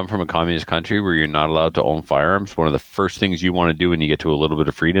when you come from a communist country where you're not allowed to own firearms. One of the first things you want to do when you get to a little bit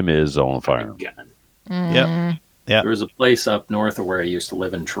of freedom is own a firearm. Yeah. There was a place up north of where I used to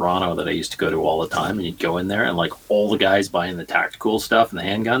live in Toronto that I used to go to all the time, and you'd go in there and like all the guys buying the tactical stuff and the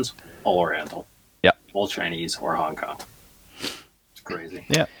handguns, all Oriental. Yeah. All Chinese or Hong Kong. It's crazy.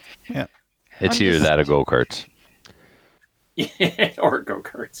 Yeah. It's either that or go-karts. Or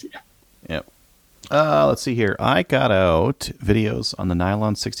go-karts, yeah. Yep. Let's see here. I got out videos on the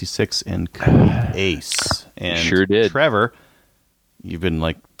Nylon 66 and Koei Ace. And Sure did. Trevor, you've been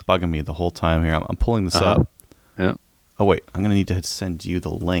like bugging me the whole time here. I'm pulling this up. Yeah. Oh, wait. I'm going to need to send you the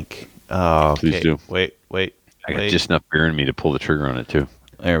link. Oh, Please okay. do. Wait. I got just enough beer in me to pull the trigger on it, too.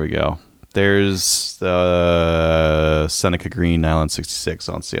 There we go. There's the Seneca Green Nylon 66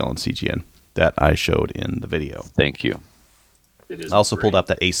 on sale on CGN that I showed in the video. Thank you. It is I also great. pulled up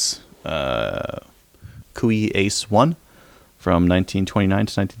that Ace, Koei Ace 1 from 1929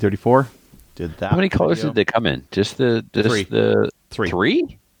 to 1934. Did that. How many colors video. did they come in? Just the Three.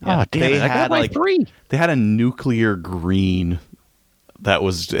 three? Yeah, Oh, damn they it. I had, got my like- 3. They had a nuclear green that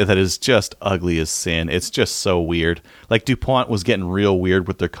is just ugly as sin. It's just so weird. Like DuPont was getting real weird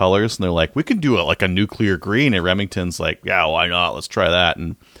with their colors, and they're like, "We can do it like a nuclear green." And Remington's like, "Yeah, why not? Let's try that."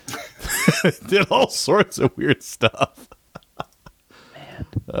 And did all sorts of weird stuff.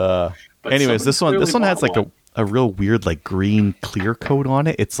 But Anyways, this one somebody has like clearly a real weird like green clear coat on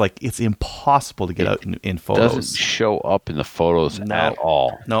it. It's like it's impossible to get out in photos. Doesn't show up in the photos No. at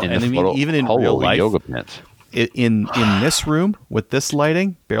all. No, in and the I mean, even in real life- yoga pants. In this room with this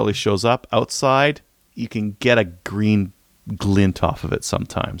lighting, barely shows up. Outside, you can get a green glint off of it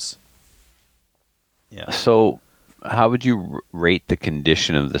sometimes. Yeah, So, how would you rate the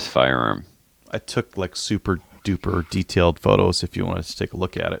condition of this firearm? I took like super duper detailed photos if you wanted to take a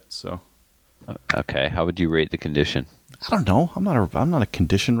look at it. So Okay, how would you rate the condition? I don't know. I'm not a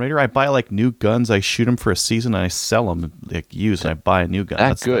condition rater. I buy like new guns. I shoot them for a season and I sell them like used. And I buy a new gun.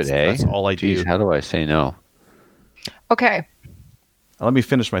 That good, eh? That's all I Jeez, do. how do I say no? Okay. Let me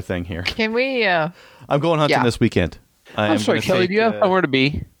finish my thing here. Can we? I'm going hunting Yeah. this weekend. I'm sorry, gonna Kelly, take, do you have somewhere to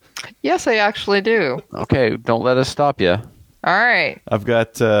be? Yes, I actually do. Okay, don't let us stop you. All right. I've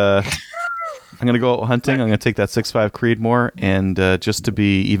got. I'm going to go out hunting. I'm going to take that 6.5 Creedmoor, and just to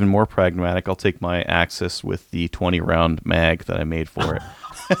be even more pragmatic, I'll take my Axis with the 20 round mag that I made for it,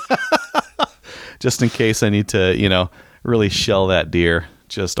 just in case I need to, really shell that deer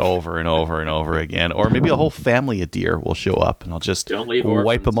just over and over and over again, or maybe a whole family of deer will show up, and I'll just Don't leave wipe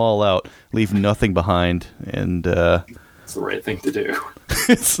orphans. them all out, leave nothing behind, and It's the right thing to do.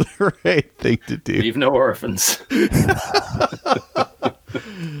 it's the right thing to do. Leave no orphans.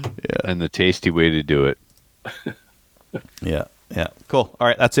 And the tasty way to do it. Yeah, cool. All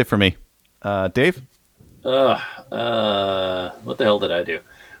right, that's it for me. Dave. What the hell did I do?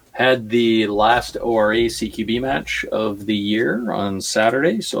 Had the last ORA CQB match of the year on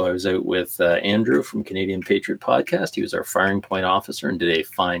Saturday. So I was out with Andrew from Canadian Patriot Podcast. He was our firing point officer and did a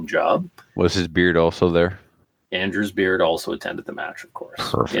fine job. Was his beard also there? Andrew's beard also attended the match, of course.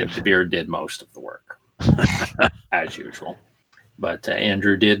 Perfect. Yeah, the beard did most of the work, as usual. But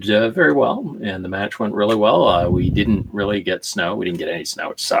Andrew did very well, and the match went really well. We didn't really get snow. We didn't get any snow.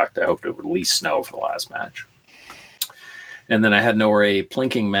 It sucked. I hoped it would at least snow for the last match. And then I had an ORA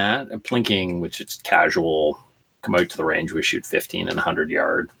plinking, which is casual, come out to the range. We shoot 15 and 100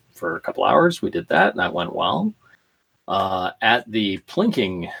 yard for a couple hours. We did that, and that went well. At the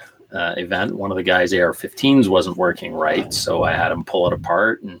plinking event, one of the guys' AR-15s wasn't working right, so I had him pull it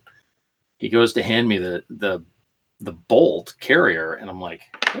apart, and he goes to hand me the bolt carrier, and I'm like,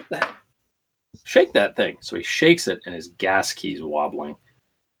 what the heck? Shake that thing. So he shakes it, and his gas key's wobbling. I'm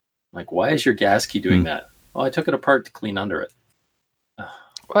like, why is your gas key doing that? Oh, I took it apart to clean under it.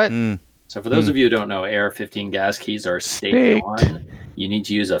 What? So for those of you who don't know, AR-15 gas keys are staked on. You need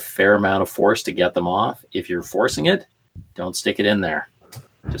to use a fair amount of force to get them off. If you're forcing it, don't stick it in there.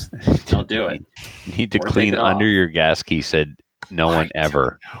 Just don't do it. Need to Or clean take it under off. your gas key, said no one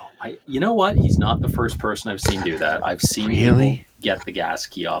ever. You know what? He's not the first person I've seen do that. I've seen Really? people get the gas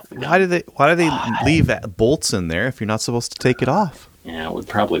key off the gun. Why do they leave bolts in there if you're not supposed to take it off? Yeah, it would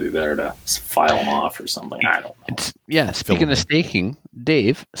probably be better to file them off or something. I don't know. Speaking of staking,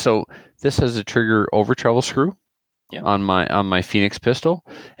 Dave, so this has a trigger over travel screw on my Phoenix pistol,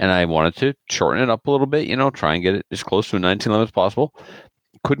 and I wanted to shorten it up a little bit, try and get it as close to a 1911 as possible.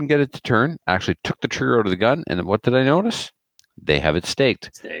 Couldn't get it to turn. Actually took the trigger out of the gun, and what did I notice? They have it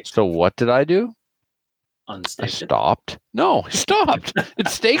staked. So what did I do? Unstaked I it. stopped. No, I stopped.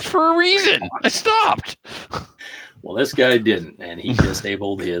 It's staked for a reason. I stopped. Well, this guy didn't, and he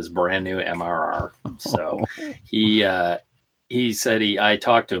disabled his brand new MRR. So he said I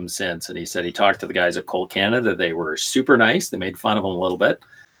talked to him since, and he said he talked to the guys at Colt Canada. They were super nice. They made fun of him a little bit,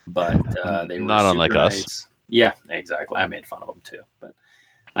 but they were Not super unlike nice. us. Yeah, exactly. I made fun of him too, but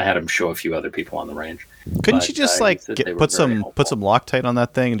I had him show a few other people on the range. Couldn't But, you just he said they were put very some helpful. Loctite on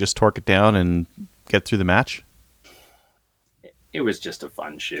that thing and just torque it down and get through the match? it was just a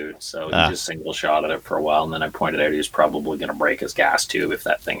fun shoot. So he just single shot at it for a while, and then I pointed out he was probably going to break his gas tube if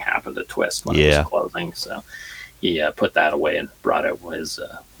that thing happened to twist when it was closing. So he put that away and brought out his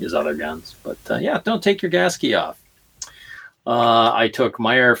other guns. But yeah, don't take your gas key off. I took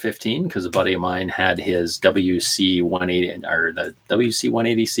my AR-15 because a buddy of mine had his WC-180 or the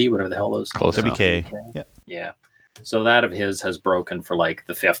WC-180C, whatever the hell those. Close WK. Yeah. So that of his has broken for like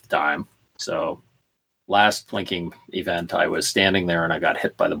the 5th time. So last plinking event, I was standing there and I got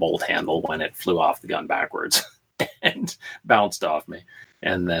hit by the bolt handle when it flew off the gun backwards and bounced off me.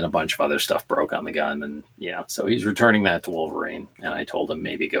 And then a bunch of other stuff broke on the gun. And yeah, so he's returning that to Wolverine. And I told him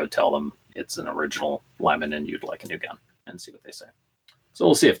maybe go tell them it's an original Lemon and you'd like a new gun and see what they say. So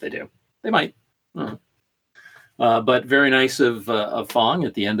we'll see if they do. They might. But very nice of Fong.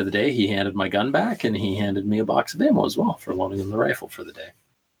 At the end of the day, he handed my gun back and he handed me a box of ammo as well for loaning him the rifle for the day.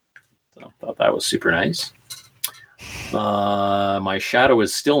 So I thought that was super nice. My Shadow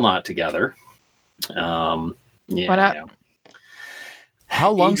is still not together. Yeah.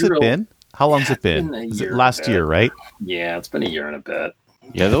 How long's it been? How long's it been? Is it last year, right? Yeah, it's been a year and a bit.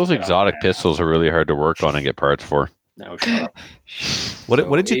 Yeah, those exotic pistols are really hard to work on and get parts for. No, shut up.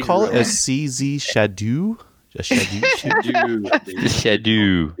 What did you call it? A CZ Shadow? A Shadow?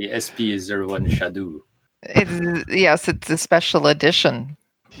 Shadow. The SP-01 Shadow. Yes, it's a special edition.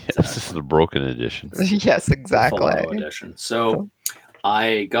 Yes, this is the broken edition. Yes, exactly. Edition. So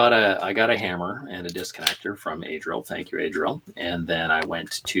I got a hammer and a disconnector from Adriel. Thank you, Adriel. And then I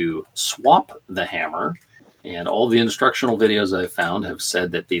went to swap the hammer. And all the instructional videos I've found have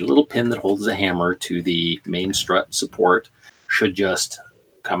said that the little pin that holds the hammer to the main strut support should just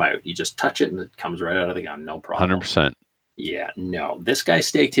come out. You just touch it and it comes right out of the gun. No problem. 100%. Yeah, no. This guy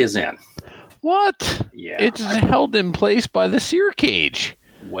staked his in. What? Yeah. It's held in place by the sear cage.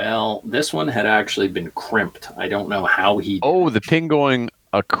 Well, this one had actually been crimped. I don't know how he... Oh, the pin going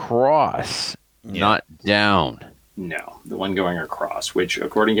across, not down. No, the one going across, which,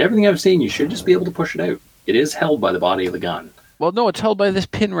 according to everything I've seen, you should just be able to push it out. It is held by the body of the gun. Well, no, it's held by this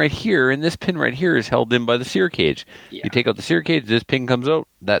pin right here, and this pin right here is held in by the sear cage. Yeah. You take out the sear cage, this pin comes out,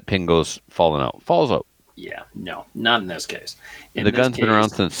 that pin falls out. Yeah, no, not in this case. The gun's been around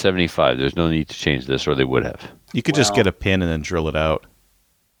since 75. There's no need to change this, or they would have. You could just get a pin and then drill it out.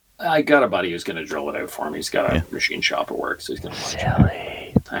 I got a buddy who's going to drill it out for me. He's got a machine shop at work, so he's going to watch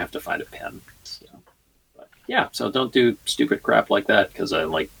it. I have to find a pin. So. But yeah, so don't do stupid crap like that, because a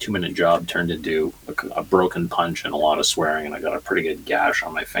 2-minute job turned into a broken punch and a lot of swearing, and I got a pretty good gash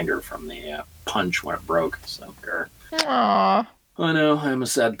on my finger from the punch when it broke. So, Aww. I know, I'm a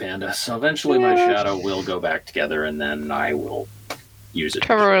sad panda. So eventually my Shadow will go back together, and then I will use it.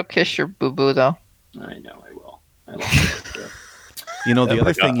 Trevor will kiss your boo-boo, though. I know I will. I love it. You know, the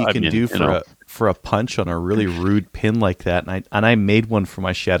other thing you can do for a punch on a really rude pin like that, and I made one for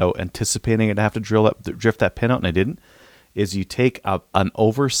my Shadow anticipating I'd have to drift that pin out, and I didn't, is you take an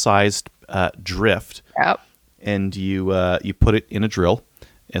oversized drift, and you put it in a drill,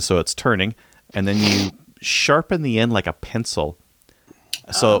 and so it's turning, and then you sharpen the end like a pencil.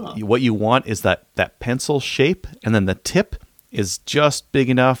 So what you want is that pencil shape, and then the tip is just big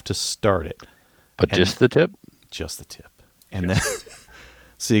enough to start it. But just the tip? Just the tip. And then,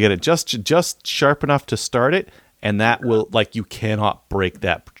 so you get it just sharp enough to start it, and that will, you cannot break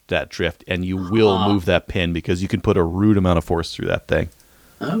that drift, and you will move that pin because you can put a rude amount of force through that thing.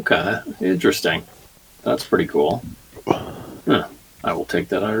 Okay, interesting. That's pretty cool. I will take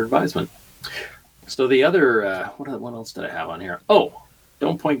that under advisement. So the other, what else did I have on here? Oh,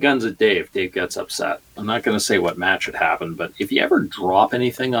 don't point guns at Dave. Dave gets upset. I'm not going to say what match it happened, but if you ever drop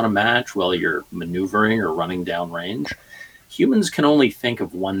anything on a match while you're maneuvering or running down range, humans can only think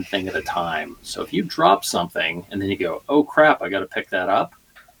of one thing at a time. So if you drop something and then you go, oh crap, I got to pick that up,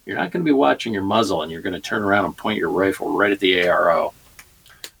 you're not going to be watching your muzzle, and you're going to turn around and point your rifle right at the ARO.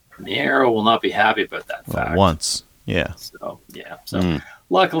 And the ARO will not be happy about that fact. Once. Yeah. So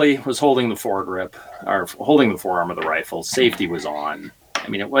luckily was holding the foregrip, or holding the forearm of the rifle. Safety was on. I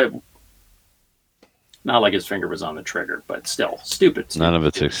mean, it not like his finger was on the trigger, but still, stupid. None of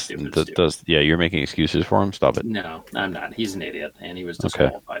it's you're making excuses for him. Stop it. No, I'm not. He's an idiot, and he was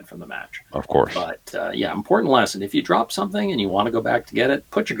disqualified from the match. Of course. But important lesson: if you drop something and you want to go back to get it,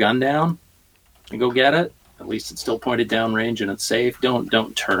 put your gun down and go get it. At least it's still pointed down range and it's safe.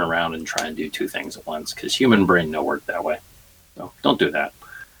 Don't turn around and try and do two things at once, because human brain don't work that way. So don't do that.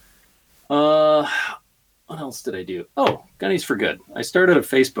 What else did I do? Oh, Gunnies for Good. I started a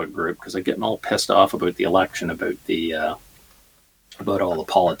Facebook group because I'm getting all pissed off about the election, about all the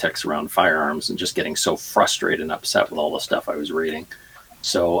politics around firearms, and just getting so frustrated and upset with all the stuff I was reading.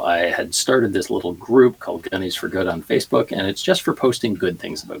 So I had started this little group called Gunnies for Good on Facebook, and it's just for posting good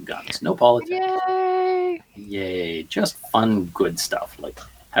things about guns. No politics. Yay! Yay. Just fun, good stuff, like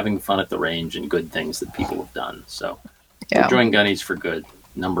having fun at the range and good things that people have done. So join Gunnies for Good,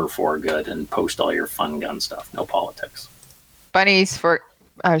 number 4 good, and post all your fun gun stuff. No politics. Bunnies for...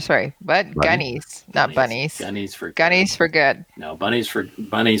 Oh, sorry. What? Gunnies, not bunnies. Gunnies for Good. Gunnies for Good. No, Bunnies for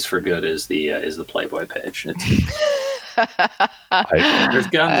Good is the Playboy page. There's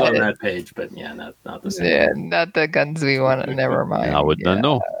guns on that page, but yeah, not the same. Yeah, not the guns we want. Never mind. I would not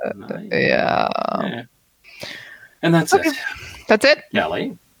know. Yeah. And that's it. That's it?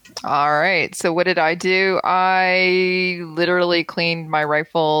 Kelly. All right. So what did I do? I literally cleaned my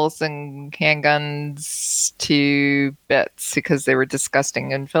rifles and handguns to bits because they were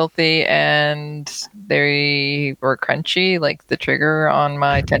disgusting and filthy, and they were crunchy. Like the trigger on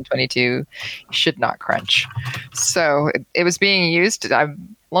my 1022 should not crunch. So it was being used. I've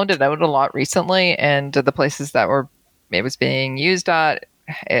loaned it out a lot recently, and the places that it was being used at,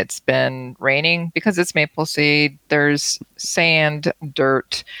 it's been raining because it's maple seed. There's sand,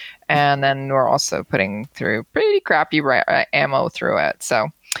 dirt, and then we're also putting through pretty crappy ammo through it. So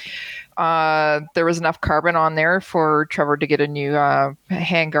there was enough carbon on there for Trevor to get a new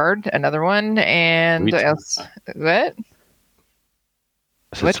handguard, another one, and what?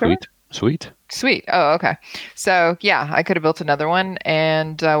 Sweet. Oh, okay. So yeah, I could have built another one,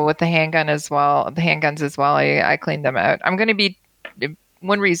 and with the handguns as well, I cleaned them out. I'm going to be.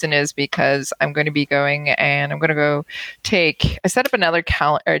 One reason is because I'm going to be going and I'm going to go I set up another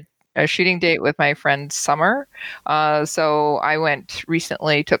a shooting date with my friend Summer. So I went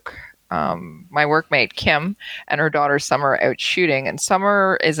recently, took my workmate Kim and her daughter Summer out shooting. And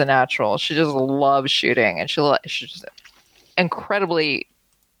Summer is a natural. She just loves shooting, and she's just incredibly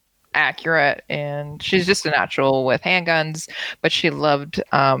accurate, and she's just a natural with handguns, but she loved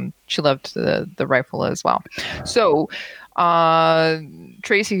the rifle as well. So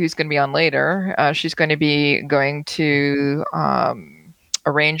Tracy, who's going to be on later, she's going to be going to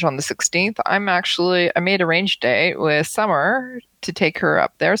arrange on the 16th. I made a range date with Summer to take her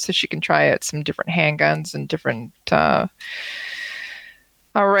up there so she can try out some different handguns and different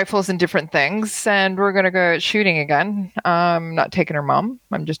rifles and different things. And we're going to go shooting again. I'm not taking her mom.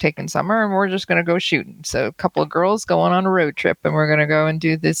 I'm just taking Summer, and we're just going to go shooting. So a couple of girls going on a road trip, and we're going to go and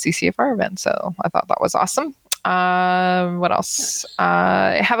do the CCFR event. So I thought that was awesome. What else?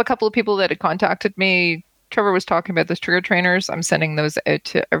 I have a couple of people that had contacted me. Trevor was talking about those trigger trainers. I'm sending those out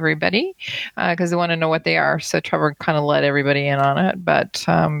to everybody because they want to know what they are. So Trevor kind of let everybody in on it. But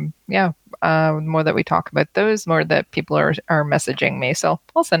the more that we talk about those, more that people are messaging me. So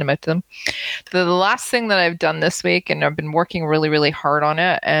I'll send them out to them. The last thing that I've done this week, and I've been working really, really hard on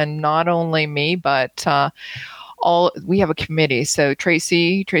it, and not only me, but we have a committee. So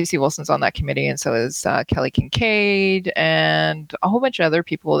Tracy Wilson's on that committee, and so is Kelly Kincaid and a whole bunch of other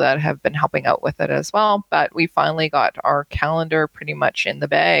people that have been helping out with it as well. But we finally got our calendar pretty much in the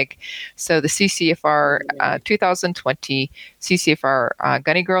bag. So the CCFR 2020 CCFR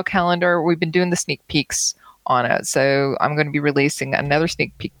Gunny Girl calendar, we've been doing the sneak peeks on it. So I'm going to be releasing another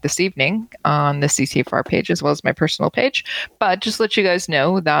sneak peek this evening on the CCFR page as well as my personal page. But just let you guys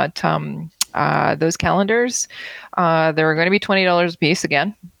know that those calendars, they're going to be $20 a piece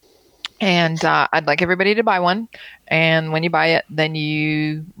again. And I'd like everybody to buy one. And when you buy it, then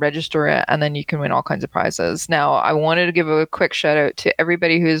you register it, and then you can win all kinds of prizes. Now, I wanted to give a quick shout out to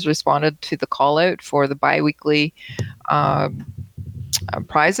everybody who's responded to the call out for the bi-weekly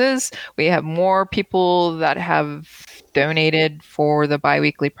prizes. We have more people that have donated for the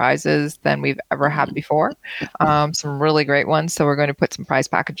bi-weekly prizes than we've ever had before. Some really great ones. So we're going to put some prize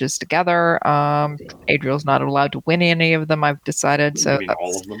packages together. Adriel's not allowed to win any of them, I've decided. So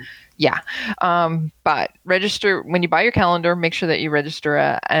all of them? Yeah. But register when you buy your calendar, make sure that you register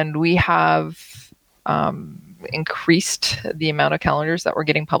it. And we have increased the amount of calendars that we're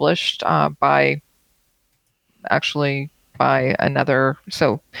getting published by another.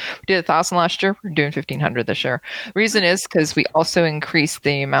 So we did 1,000 last year. We're doing 1,500 this year. Reason is because we also increased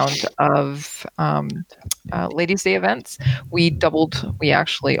the amount of Ladies' Day events. We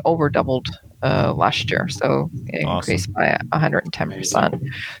actually over doubled last year. So it increased by 110%.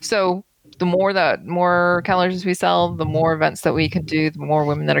 So the more calendars we sell, the more events that we can do, the more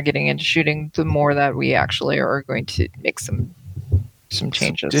women that are getting into shooting, the more that we actually are going to make some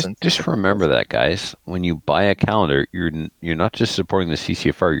changes. Just remember that, guys. When you buy a calendar, you're not just supporting the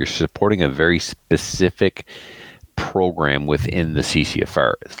CCFR. You're supporting a very specific program within the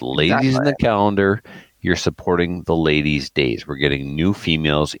CCFR. It's ladies in the calendar. you're supporting the ladies' days. We're getting new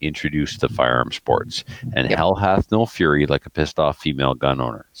females introduced to firearm sports. And hell hath no fury like a pissed off female gun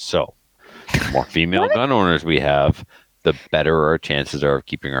owner. So, the more female gun owners we have, the better our chances are of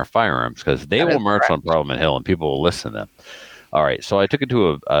keeping our firearms, because they will march on Parliament Hill and people will listen to them. All right, so I took it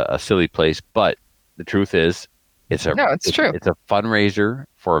to a silly place, but the truth is, it's true. It's a fundraiser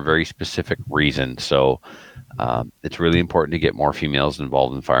for a very specific reason. So it's really important to get more females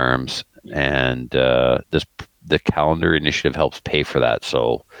involved in firearms, and the calendar initiative helps pay for that.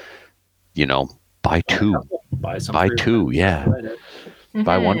 So, buy two. Buy two, yeah. Mm-hmm.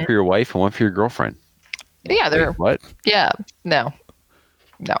 Buy one for your wife and one for your girlfriend. Yeah, they're what? Yeah, no.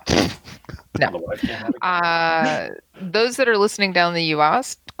 Those that are listening down in the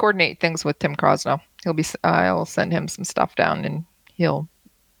U.S., coordinate things with Tim Crosno. I'll send him some stuff down, and he'll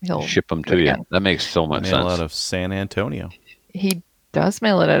ship them to you. That makes so much sense. Mail out of San Antonio. He does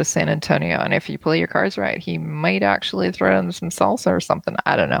mail it out of San Antonio, and if you play your cards right, he might actually throw in some salsa or something.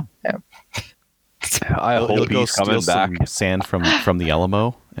 I don't know. Yeah. I hope he's coming back. Some sand from the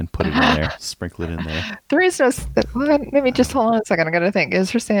Alamo and put it in there, sprinkle it in there. There is no. Let me just hold on a second. I gotta think.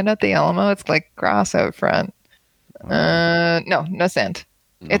 Is there sand at the Alamo? It's like grass out front. No sand.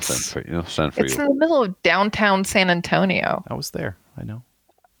 No sand for it's in the middle of downtown San Antonio. I was there. I know.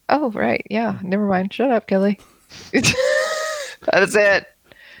 Oh right, yeah. Never mind. Shut up, Kelly. That's it.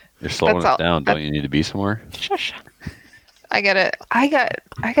 You're slowing it down. Don't you need to be somewhere? Shush. I gotta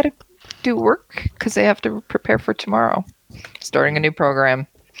do work because they have to prepare for tomorrow. Starting a new program.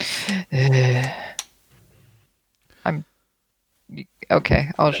 I'm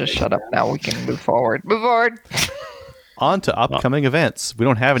okay. I'll just shut up now. We can move forward. On to upcoming events. We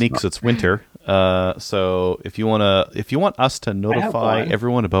don't have any because it's winter. So if you want us to notify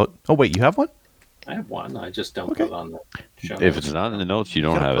everyone about. Oh wait, you have one? I have one. I just don't put it on the show. If it's not in the notes, you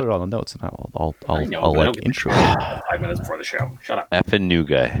don't have put it on the notes, and I'll intro it 5 minutes before the show. Shut up. Effing new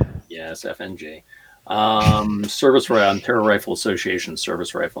guy. Yes, FNJ. Ontario Rifle Association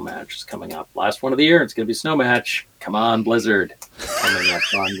Service Rifle Match is coming up. Last one of the year. It's going to be snow match. Come on, Blizzard. Coming up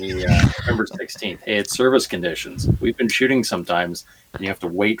on the November 16th. Hey, it's service conditions. We've been shooting sometimes, and you have to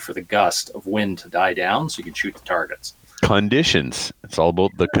wait for the gust of wind to die down so you can shoot the targets. Conditions. It's all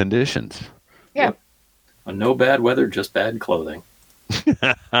about the conditions. Yeah. No bad weather, just bad clothing.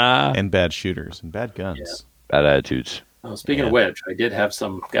 And bad shooters and bad guns. Yeah. Bad attitudes. Speaking of which, I did have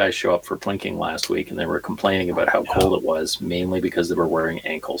some guys show up for plinking last week, and they were complaining about how cold it was, mainly because they were wearing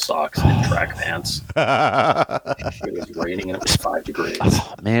ankle socks and track pants. It was raining, and it was 5 degrees.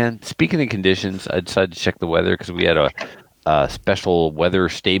 Oh, man, speaking of conditions, I decided to check the weather because we had a special weather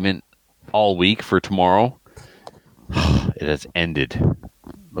statement all week for tomorrow. It has ended.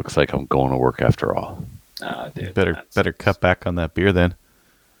 Looks like I'm going to work after all. Dude, better cut back on that beer then.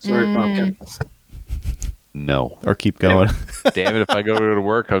 Sorry, Pumpkin. No. Or keep going. Damn it, if I go to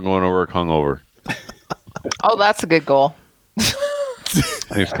work, I'm going to work hungover. Oh, that's a good goal.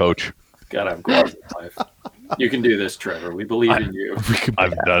 Thanks, Coach. Gotta have goals in life. You can do this, Trevor. We believe in you.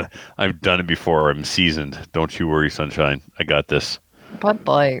 I've done it before. I'm seasoned. Don't you worry, sunshine. I got this. Bud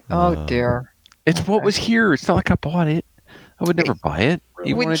Light. Oh, dear. It's what was here. It's not like I bought it. I would never buy it.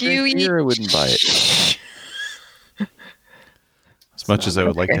 Even when I drink beer, I wouldn't buy it. As much as I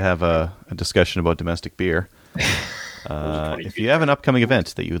would like to have a discussion about domestic beer, if you have an upcoming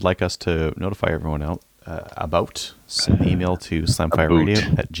event that you would like us to notify everyone about, send an email to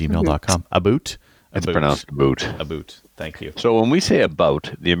slamfireradio@gmail.com. About? It's pronounced boot. About. Thank you. So when we say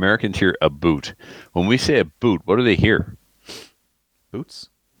about, the Americans hear a boot. When we say a boot, what do they hear? Boots?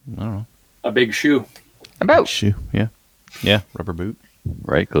 I don't know. A big shoe. A boot. Shoe, yeah. Yeah, rubber boot.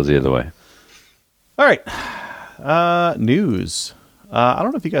 Right, goes the other way. All right. News. I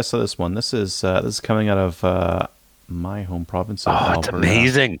don't know if you guys saw this one. This is coming out of my home province of Alberta. It's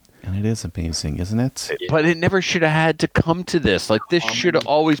amazing. And it is amazing, isn't it? But it never should have had to come to this. Like, this should have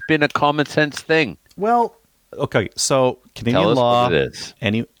always been a common sense thing. Well, okay, so Canadian Tell us law, what it is.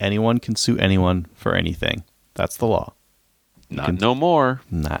 Anyone can sue anyone for anything. That's the law. Not no more.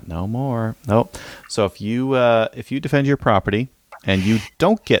 Not no more. Nope. So if you defend your property and you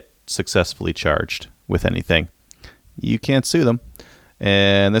don't get successfully charged with anything, you can't sue them.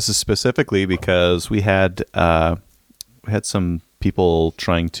 And this is specifically because we had some people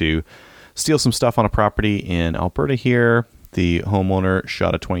trying to steal some stuff on a property in Alberta here. The homeowner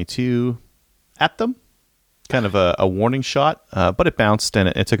shot a .22 at them, kind of a warning shot, but it bounced and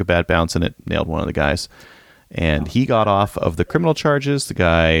it took a bad bounce and it nailed one of the guys. And he got off of the criminal charges. The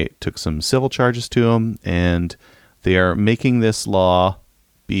guy took some civil charges to him, and they are making this law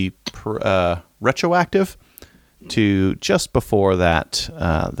be retroactive to just before that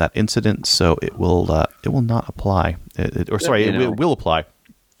that incident, so it will not apply. It will apply.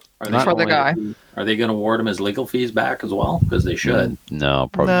 Are Not for the guy. Are they going to award him his legal fees back as well? Because they should. No,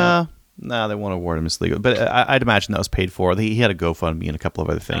 probably not. No, they won't award him his legal. But I'd imagine that was paid for. He had a GoFundMe and a couple of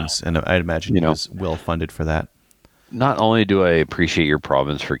other things, and I'd imagine he was well funded for that. Not only do I appreciate your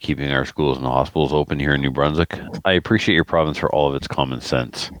province for keeping our schools and hospitals open here in New Brunswick, I appreciate your province for all of its common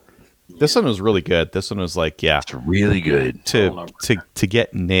sense. This one was really good. This one was like, It's really good. to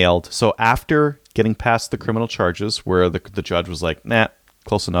get nailed. So after getting past the criminal charges, where the judge was like, "Nah,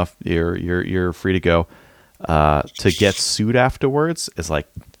 close enough. You're free to go." To get sued afterwards is like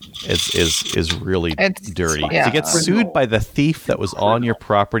is really dirty. Yeah. To get sued by the thief that was on your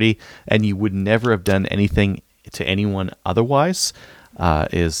property and you would never have done anything to anyone otherwise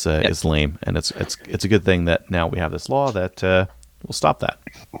is lame. And it's a good thing that now we have this law that will stop that.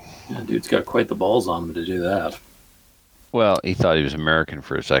 Yeah, dude's got quite the balls on him to do that. Well, he thought he was American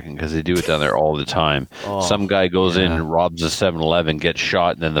for a second because they do it down there all the time. Some guy goes in and robs a 7-Eleven, gets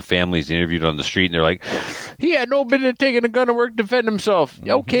shot, and then the family's interviewed on the street, and they're like, he had no business taking a gun to work to defend himself.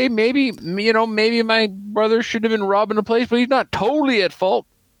 Mm-hmm. Okay, maybe my brother should have been robbing a place, but he's not totally at fault.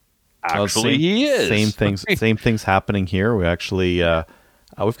 Actually, he is. Same things happening here. We actually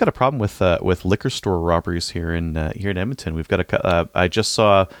we've got a problem with liquor store robberies here in Edmonton. We've got I just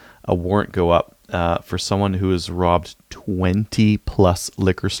saw a warrant go up for someone who has robbed 20 plus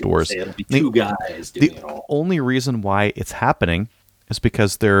liquor stores. It'll be two guys doing it all. The only reason why it's happening is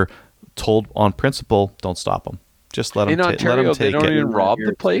because they're told on principle, don't stop them. Just let them take it. In Ontario, they don't even rob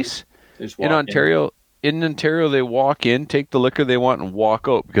the place. In Ontario, they walk in, take the liquor they want, and walk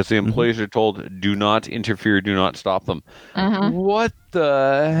out because the employees are told, do not interfere, do not stop them. Mm-hmm. What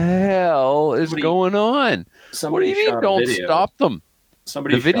the hell is going on? What do you mean, don't stop them?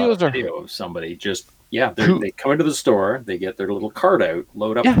 Somebody shot a video of somebody they come into the store, they get their little cart out,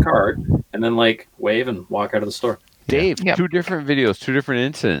 load up the cart, and then wave and walk out of the store. Dave, two different videos, two different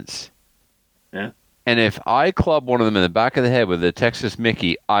incidents. Yeah. And if I club one of them in the back of the head with a Texas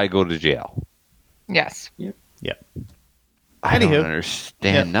Mickey, I go to jail. Yes. Yeah. I don't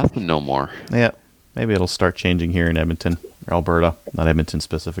understand nothing no more. Yeah. Maybe it'll start changing here in Edmonton or Alberta, not Edmonton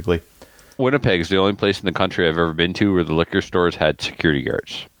specifically. Winnipeg is the only place in the country I've ever been to where the liquor stores had security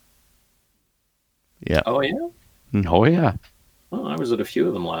guards. Yeah. Oh, yeah? Oh, yeah. Well, I was at a few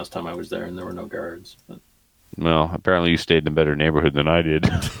of them last time I was there, and there were no guards. But... Well, apparently you stayed in a better neighborhood than I did.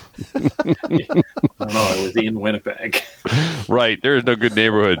 I don't know. I was in Winnipeg. Right. There's no good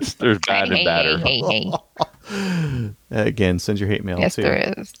neighborhoods. There's bad and badder. Again, send your hate mail. Yes, too.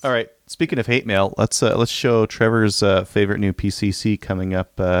 there is. All right. Speaking of hate mail, let's show Trevor's favorite new PCC coming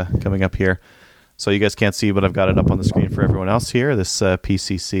up here. So you guys can't see, but I've got it up on the screen for everyone else here. This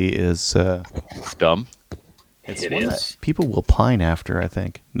PCC is dumb. It's one that people will pine after, I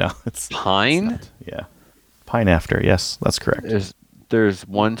think. No, it's pine. Yeah, pine after. Yes, that's correct. There's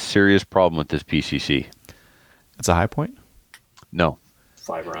one serious problem with this PCC. It's a high point. No.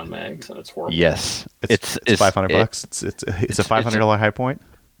 5-round mags, and it's horrible. Yes, it's $500. It's a $500 high point.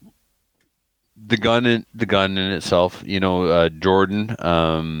 The gun in itself, Jordan,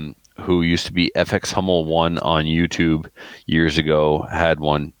 who used to be FX Hummel 1 on YouTube years ago, had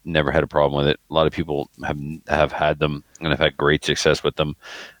one, never had a problem with it. A lot of people have had them and have had great success with them.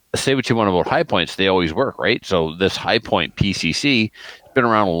 Say what you want about high points, they always work, right? So this high point PCC has been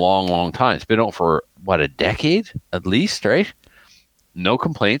around a long, long time. It's been out for, a decade at least, right? No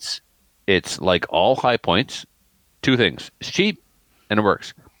complaints. It's like all high points. Two things. It's cheap and it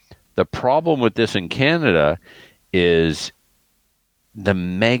works. The problem with this in Canada is the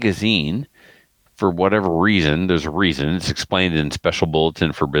magazine, for whatever reason, there's a reason. It's explained in Special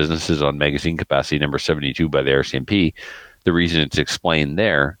Bulletin for Businesses on Magazine Capacity number 72 by the RCMP. The reason it's explained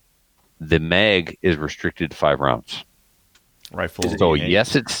there, the mag is restricted to 5 rounds. Rifle. So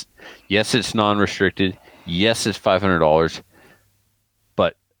yes, it's non-restricted. Yes, it's $500.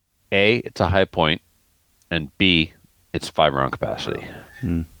 But A, it's a high point, and B, it's 5-round capacity.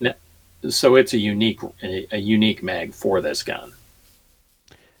 Now, so it's a unique mag for this gun.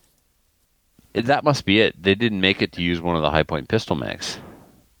 That must be it. They didn't make it to use one of the high point pistol mags.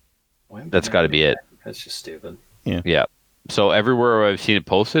 That's got to be it. That's just stupid. Yeah. So everywhere I've seen it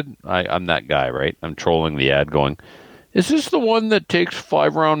posted, I'm that guy, right? I'm trolling the ad going, is this the one that takes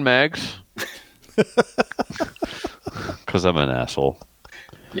 5-round mags? Because I'm an asshole.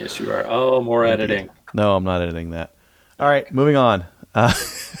 Yes, you are. Oh, more editing. No, I'm not editing that. All right, moving on.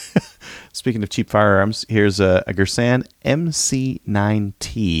 Speaking of cheap firearms, here's a Girsan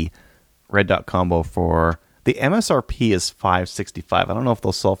MC9T red dot combo for the MSRP is $565. I don't know if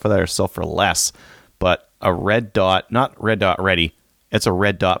they'll sell for that or sell for less, but a red dot, not red dot ready. It's a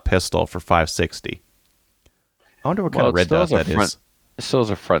red dot pistol for $560. I wonder what kind of red dot that is. It still has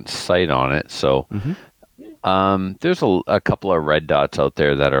a front sight on it, so there's a couple of red dots out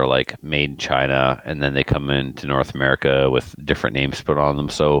there that are like made in China, and then they come into North America with different names put on them.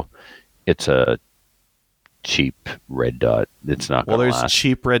 So it's a cheap red dot. It's not. Well, there's last.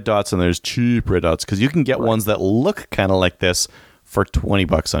 cheap red dots and there's cheap red dots because you can get ones that look kind of like this for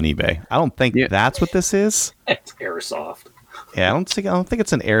 $20 on eBay. I don't think that's what this is. It's airsoft. Yeah, I don't think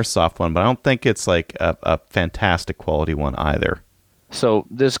it's an airsoft one, but I don't think it's like a fantastic quality one either. So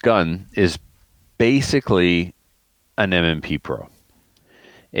this gun is basically an M&P Pro.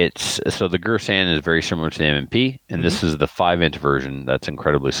 So the Girsan is very similar to the M&P, and this is the 5-inch version that's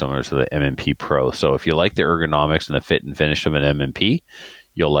incredibly similar to the M&P Pro. So if you like the ergonomics and the fit and finish of an M&P,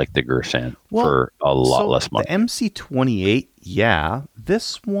 you'll like the Girsan for a lot less money. The MC28, yeah,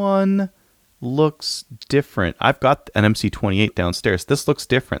 this one looks different. I've got an MC28 downstairs. This looks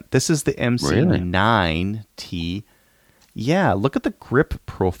different. This is the MC9T. Yeah, look at the grip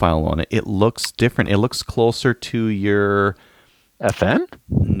profile on it. It looks different. It looks closer to your FN?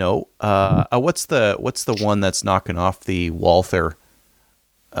 No. What's the one that's knocking off the Walther?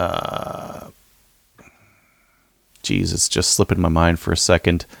 Geez, it's just slipping my mind for a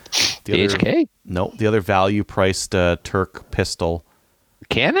second. The HK? No, the other value-priced Turk pistol.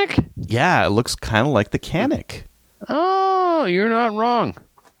 Canik? Yeah, it looks kind of like the Canik. Oh, you're not wrong.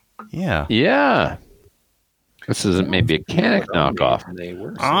 Yeah. Yeah. This isn't maybe a Canik knockoff. They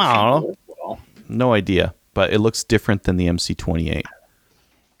were. I don't know. Well, No idea, but it looks different than the MC28.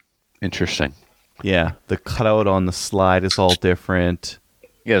 Interesting. Yeah, the cutout on the slide is all different.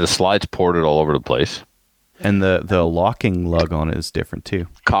 Yeah, the slide's ported all over the place. And the locking lug on it is different too.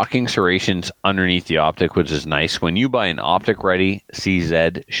 Cocking serrations underneath the optic, which is nice. When you buy an optic ready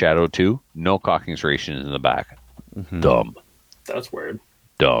CZ Shadow 2, no cocking serrations in the back. Dumb. that's weird.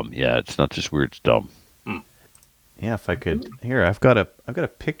 Dumb. Yeah, it's not just weird, it's dumb. Yeah, if I could. Here, I've got a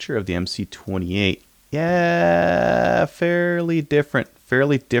picture of the MC28. Yeah, fairly different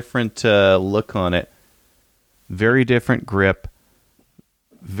look on it. Very different grip.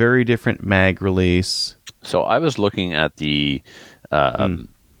 Very different mag release. So I was looking at the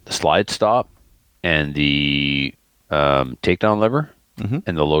slide stop and the takedown lever and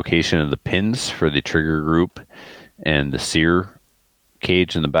the location of the pins for the trigger group and the sear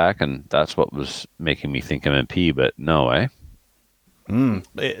cage in the back, and that's what was making me think M&P, but no, eh?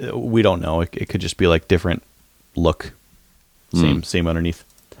 We don't know. It could just be like different look. Same underneath.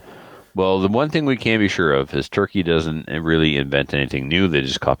 Well, the one thing we can be sure of is Turkey doesn't really invent anything new. They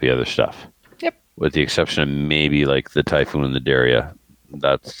just copy other stuff. Yep. With the exception of maybe like the Typhoon and the Daria.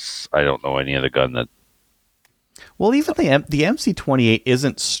 I don't know any other gun that. Well, even the MC28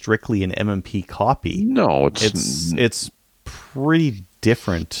 isn't strictly an M&P copy. No, it's pretty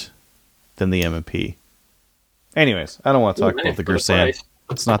different than the M&P. Anyways, I don't want to talk about the Girsan.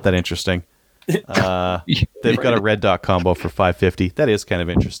 It's not that interesting. They've got a red dot combo for $550. That is kind of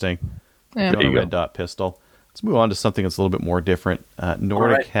interesting. Yeah. A red dot pistol. Let's move on to something that's a little bit more different.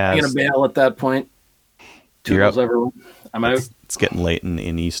 Nordic has. I'm gonna bail at that point. You're Toodles, everyone. I'm out. It's getting late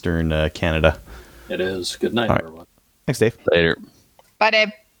in eastern Canada. It is. Good night, All right. everyone. Thanks, Dave. Later.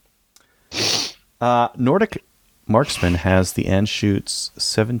 Bye, Dave. Nordic Marksman has the Anschutz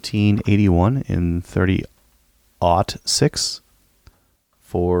 1781 in 30-06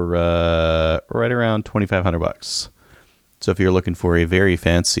 for right around $2,500. So if you're looking for a very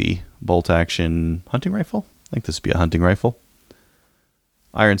fancy bolt-action hunting rifle, I think this would be a hunting rifle.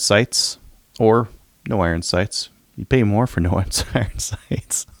 Iron sights or no iron sights. You pay more for no iron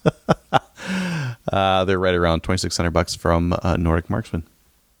sights. They're right around $2,600 from Nordic Marksman.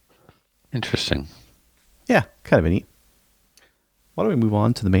 Interesting. Yeah, kind of neat. Why don't we move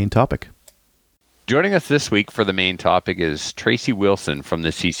on to the main topic? Joining us this week for the main topic is Tracy Wilson from the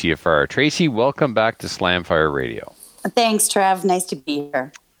CCFR. Tracy, welcome back to Slamfire Radio. Thanks, Trev. Nice to be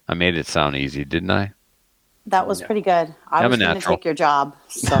here. I made it sound easy, didn't I? That was pretty good. I I'm was a going to natural. take your job,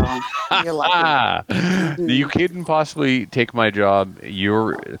 so you're lucky. You couldn't possibly take my job.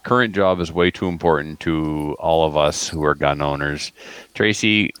 Your current job is way too important to all of us who are gun owners.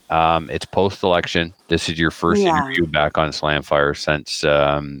 Tracy, it's post-election. This is your first interview back on Slamfire since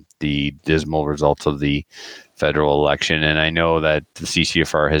the dismal results of the federal election. And I know that the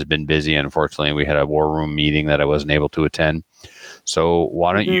CCFR has been busy. Unfortunately, we had a war room meeting that I wasn't able to attend. So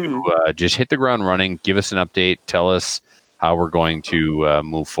why don't you just hit the ground running, give us an update, tell us how we're going to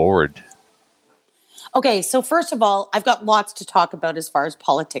move forward. Okay, so first of all, I've got lots to talk about as far as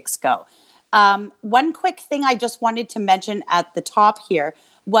politics go. One quick thing I just wanted to mention at the top here.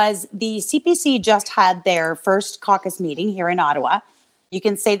 was the CPC just had their first caucus meeting here in Ottawa. You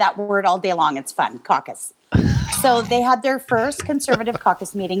can say that word all day long. It's fun, caucus. So they had their first Conservative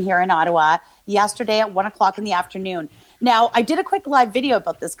caucus meeting here in Ottawa yesterday at 1:00 in the afternoon. Now, I did a quick live video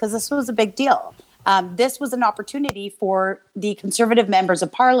about this because this was a big deal. This was an opportunity for the Conservative members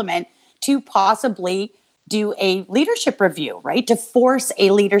of Parliament to possibly do a leadership review, right? To force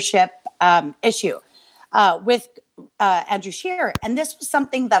a leadership issue with Andrew Scheer. And this was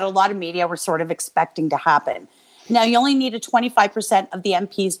something that a lot of media were sort of expecting to happen. Now, you only needed 25% of the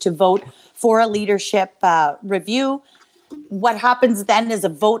MPs to vote for a leadership review. What happens then is a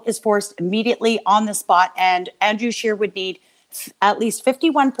vote is forced immediately on the spot, and Andrew Scheer would need at least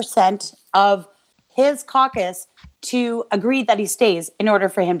 51% of his caucus to agree that he stays in order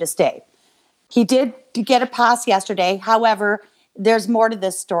for him to stay. He did get a pass yesterday. However, there's more to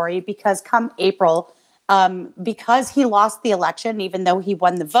this story because come April, because he lost the election, even though he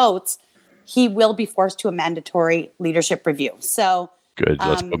won the votes, he will be forced to a mandatory leadership review. So Good.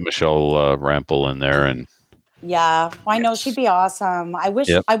 Let's put Michelle Rampel in there. And yeah, I know she'd be awesome. I wish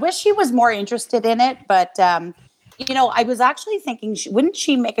she was more interested in it, but I was actually thinking, wouldn't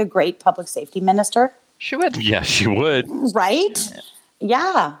she make a great public safety minister? She would. yeah, she would. Right?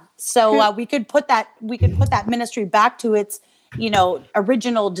 Yeah. So we could put that ministry back to its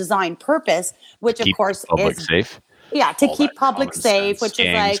original design purpose, which Keep of course public is safe. Yeah, to All keep that public common safe, sense. which is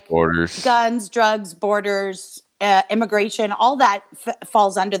Gangs, like borders. guns, drugs, borders, immigration, all that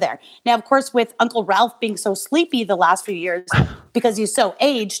falls under there. Now, of course, with Uncle Ralph being so sleepy the last few years because he's so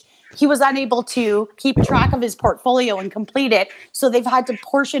aged, he was unable to keep track of his portfolio and complete it. So they've had to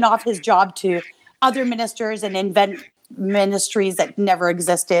portion off his job to other ministers and invent ministries that never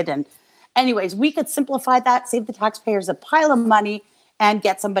existed. And anyways, we could simplify that, save the taxpayers a pile of money, and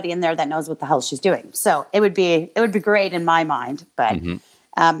get somebody in there that knows what the hell she's doing. So it would be great in my mind. But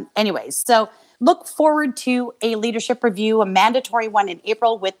anyways, so look forward to a leadership review, a mandatory one in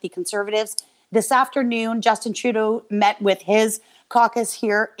April with the Conservatives. This afternoon, Justin Trudeau met with his caucus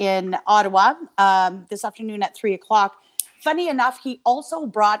here in Ottawa this afternoon at 3:00. Funny enough, he also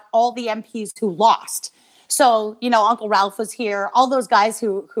brought all the MPs who lost. So, Uncle Ralph was here, all those guys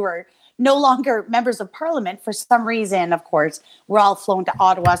who are no longer members of Parliament for some reason, of course, were all flown to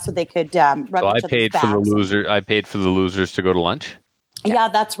Ottawa so they could rub So I each other's paid for the backs. loser. I paid for the losers to go to lunch. Yeah,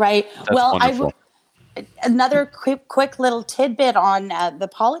 that's right. That's wonderful. Another quick little tidbit on the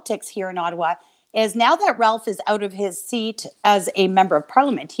politics here in Ottawa is now that Ralph is out of his seat as a member of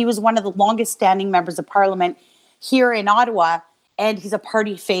Parliament, he was one of the longest standing members of Parliament here in Ottawa, and he's a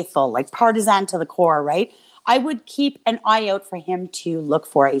party faithful, like partisan to the core, right? I would keep an eye out for him to look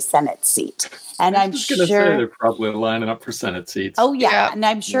for a Senate seat. And I'm just gonna say sure they're probably lining up for Senate seats. Oh, yeah. Yeah. And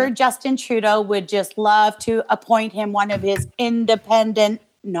I'm sure Justin Trudeau would just love to appoint him one of his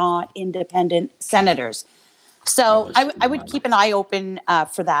not independent senators. So I would keep an eye open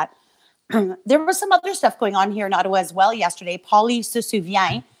for that. There was some other stuff going on here in Ottawa as well yesterday. Paulie Se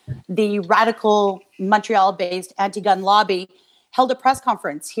Souvient, the radical Montreal-based anti-gun lobby, held a press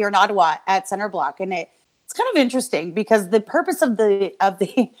conference here in Ottawa at Centre Block. And it's kind of interesting because the purpose of the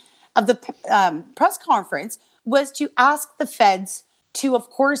press conference was to ask the feds to, of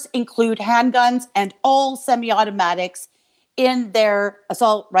course, include handguns and all semi-automatics in their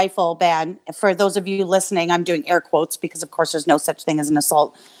assault rifle ban. For those of you listening, I'm doing air quotes because, of course, there's no such thing as an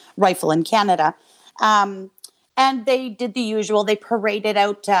assault rifle in Canada. And they did the usual. They paraded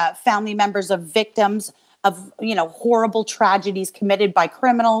out family members of victims of, horrible tragedies committed by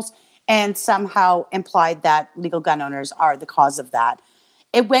criminals and somehow implied that legal gun owners are the cause of that.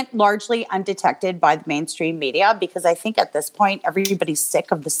 It went largely undetected by the mainstream media because I think at this point, everybody's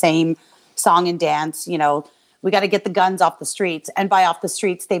sick of the same song and dance. We got to get the guns off the streets. And by off the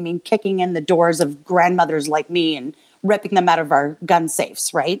streets, they mean kicking in the doors of grandmothers like me and ripping them out of our gun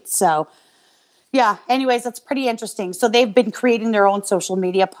safes, right? So, yeah, anyways, that's pretty interesting. So they've been creating their own social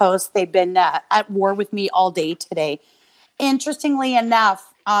media posts. They've been at war with me all day today. Interestingly enough,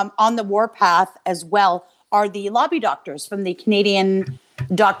 on the warpath as well are the lobby doctors from the Canadian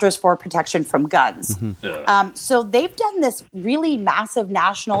Doctors for Protection from Guns. So they've done this really massive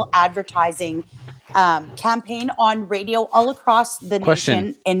national advertising campaign on radio all across the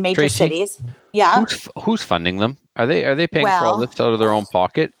nation in major Tracy, cities. Yeah. Who's funding them? Are they paying for all this out of their own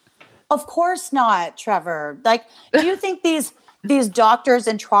pocket? Of course not, Trevor. Like, do you think these doctors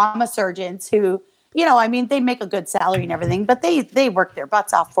and trauma surgeons who, they make a good salary and everything, but they work their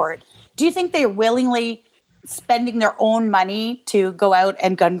butts off for it. Do you think they're willingly spending their own money to go out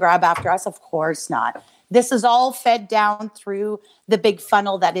and gun grab after us? Of course not. This is all fed down through the big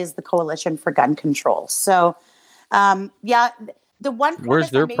funnel that is the Coalition for Gun Control. So, The one Where's promise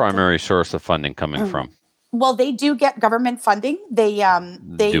I their made to- primary source of funding coming from? Well, they do get government funding. They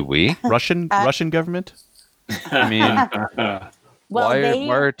Do we? Russian government? I mean, well why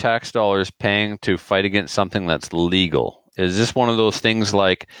are tax dollars paying to fight against something that's legal? Is this one of those things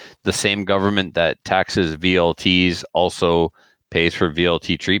like the same government that taxes VLTs also pays for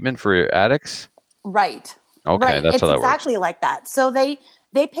VLT treatment for addicts? right. Okay, right. that's It's how that exactly like that. So they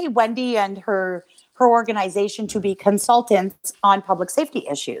pay Wendy and her organization to be consultants on public safety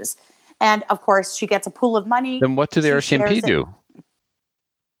issues. And of course, she gets a pool of money. Then what do the She RCMP shares it. do?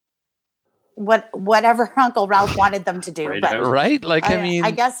 Whatever Uncle Ralph wanted them to do. Right But out. Right? Like, I mean,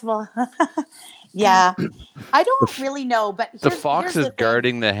 I guess we'll. Yeah, I don't really know, but the here's fox the is thing.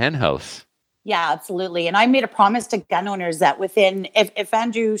 guarding the hen house. Yeah, absolutely. And I made a promise to gun owners that within, if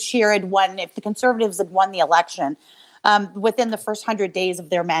Andrew Scheer had won, if the Conservatives had won the election, within the first 100 days of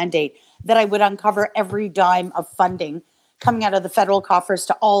their mandate, that I would uncover every dime of funding coming out of the federal coffers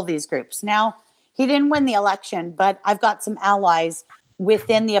to all these groups. Now, he didn't win the election, but I've got some allies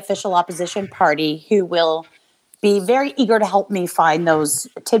within the official opposition party who will be very eager to help me find those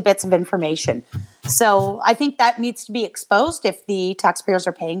tidbits of information. So I think that needs to be exposed if the taxpayers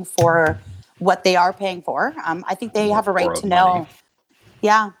are paying for what they are paying for. I think they have a right to know. Money.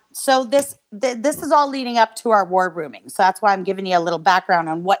 Yeah. So this is all leading up to our war rooming. So that's why I'm giving you a little background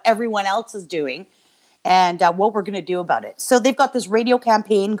on what everyone else is doing and what we're going to do about it. So they've got this radio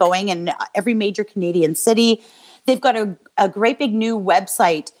campaign going in every major Canadian city. They've got a great big new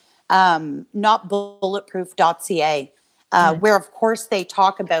website, notbulletproof.ca, where, of course, they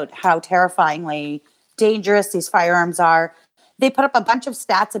talk about how terrifyingly dangerous these firearms are. They put up a bunch of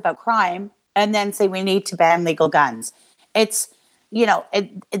stats about crime and then say we need to ban legal guns. It's,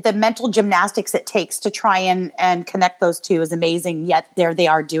 the mental gymnastics it takes to try and connect those two is amazing, yet there they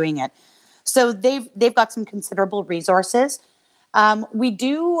are doing it. So they've got some considerable resources. I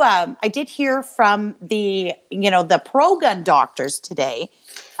did hear from the pro-gun doctors today.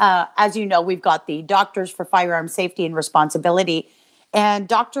 As you know, we've got the Doctors for Firearm Safety and Responsibility, and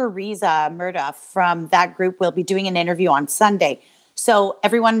Dr. Riza Murda from that group will be doing an interview on Sunday. So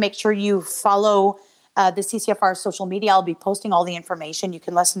everyone make sure you follow the CCFR social media. I'll be posting all the information. You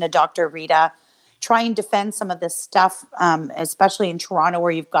can listen to Dr. Rita try and defend some of this stuff, especially in Toronto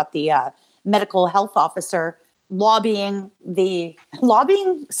where you've got the medical health officer lobbying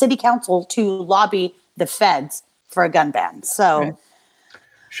city council to lobby the feds for a gun ban. So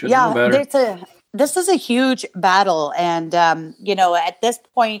Should know better. this is a huge battle. And, at this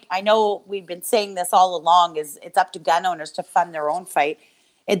point, I know we've been saying this all along, is it's up to gun owners to fund their own fight.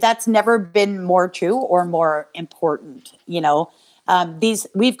 That's never been more true or more important.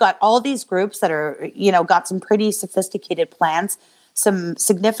 We've got all these groups that are, got some pretty sophisticated plans, some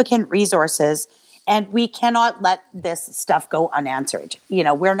significant resources, and we cannot let this stuff go unanswered.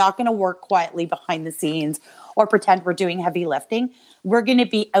 We're not going to work quietly behind the scenes or pretend we're doing heavy lifting. We're going to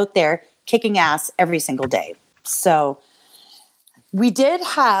be out there kicking ass every single day. So we did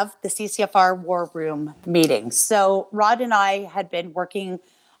have the CCFR War Room meeting. So Rod and I had been working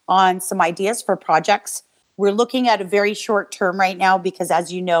on some ideas for projects. We're looking at a very short term right now because,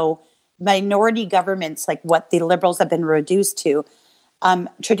 as you know, minority governments, like what the Liberals have been reduced to,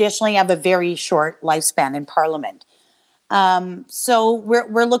 traditionally have a very short lifespan in Parliament. So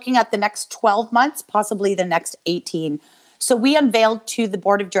we're looking at the next 12 months, possibly the next 18. So we unveiled to the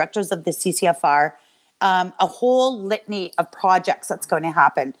board of directors of the CCFR a whole litany of projects that's going to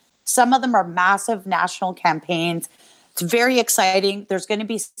happen. Some of them are massive national campaigns. It's very exciting. There's going to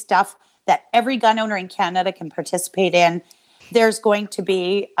be stuff that every gun owner in Canada can participate in. There's going to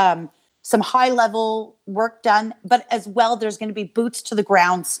be some high-level work done, but as well, there's going to be boots to the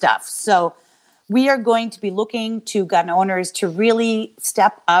ground stuff. So we are going to be looking to gun owners to really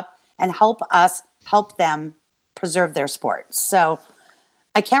step up and help us help them preserve their sport. So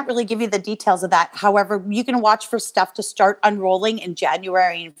I can't really give you the details of that. However, you can watch for stuff to start unrolling in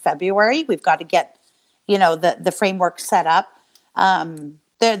January and February. We've got to get, the framework set up.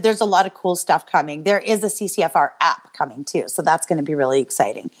 There's a lot of cool stuff coming. There is a CCFR app coming too. So that's going to be really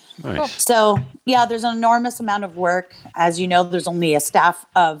exciting. Nice. So yeah, there's an enormous amount of work. As you know, there's only a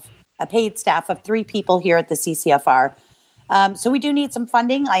paid staff of 3 people here at the CCFR. So we do need some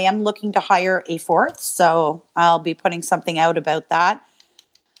funding. I am looking to hire a 4th. So I'll be putting something out about that.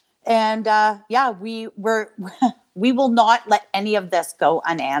 And we will not let any of this go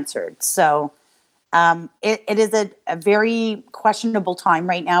unanswered. So it is a very questionable time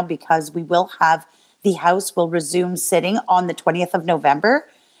right now because we will have the House will resume sitting on the 20th of November.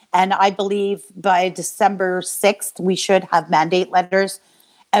 And I believe by December 6th, we should have mandate letters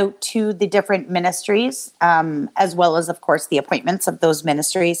out to the different ministries, as well as, of course, the appointments of those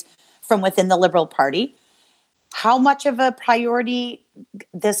ministries from within the Liberal Party. How much of a priority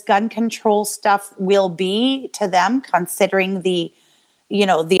this gun control stuff will be to them, considering the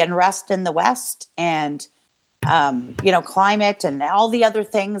unrest in the West and, climate and all the other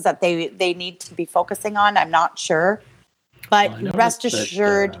things that they need to be focusing on, I'm not sure. But rest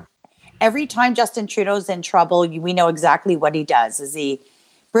assured, every time Justin Trudeau's in trouble, we know exactly what he does, is he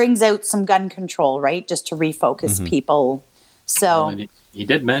brings out some gun control, right? Just to refocus people. So he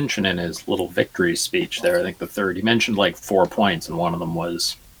did mention in his little victory speech there, I think the third, he mentioned like 4 points, and one of them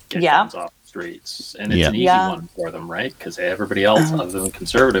was get guns off the streets. And it's an easy one for them, right? Because everybody else, other than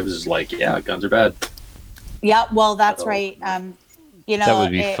conservatives, is like, guns are bad. Yeah, well, that's right. That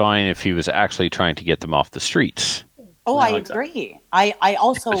would be fine if he was actually trying to get them off the streets. Oh, I agree. I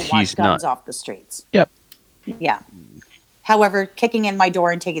also want guns off the streets. Yep. Yeah. However, kicking in my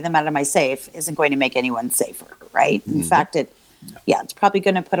door and taking them out of my safe isn't going to make anyone safer, right? In fact, it's probably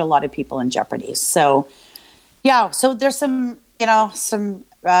going to put a lot of people in jeopardy. So, so there's some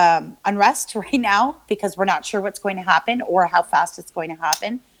unrest right now because we're not sure what's going to happen or how fast it's going to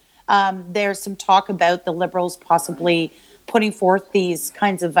happen. There's some talk about the Liberals possibly putting forth these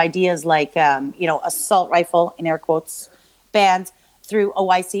kinds of ideas like, assault rifle, in air quotes, bans through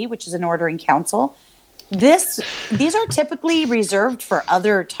OIC, which is an ordering council. These are typically reserved for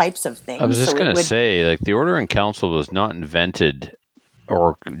other types of things. I was just going to say, like, the ordering council was not invented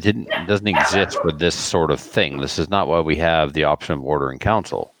or doesn't exist for this sort of thing. This is not why we have the option of ordering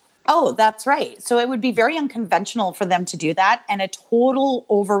council. Oh, that's right. So it would be very unconventional for them to do that and a total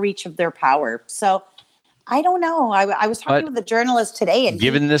overreach of their power. So I don't know. I was talking with a journalist today. And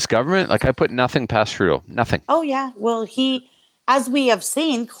given this government, I put nothing past Trudeau. Nothing. Oh, yeah. Well, as we have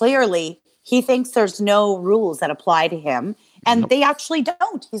seen clearly, he thinks there's no rules that apply to him. And they actually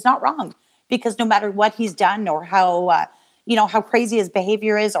don't. He's not wrong. Because no matter what he's done or how crazy his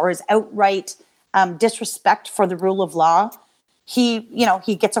behavior is or his outright disrespect for the rule of law, he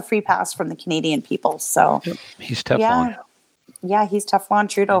gets a free pass from the Canadian people. So he's Teflon. Yeah, he's Teflon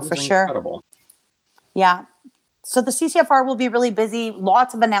Trudeau for sure. Incredible. Yeah. So the CCFR will be really busy.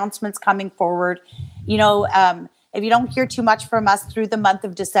 Lots of announcements coming forward. If you don't hear too much from us through the month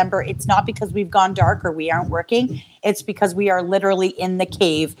of December, it's not because we've gone dark or we aren't working. It's because we are literally in the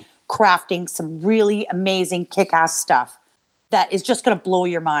cave crafting some really amazing kick-ass stuff that is just going to blow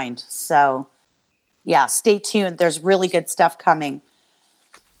your mind. So, stay tuned. There's really good stuff coming.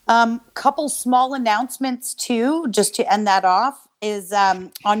 Couple small announcements, too, just to end that off, is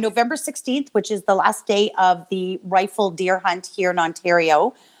on November 16th, which is the last day of the rifle deer hunt here in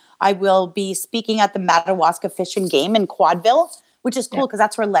Ontario, I will be speaking at the Madawaska Fish and Game in Quadville, which is cool because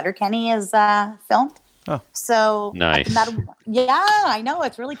that's where Letterkenny is filmed. Oh, so nice. I know.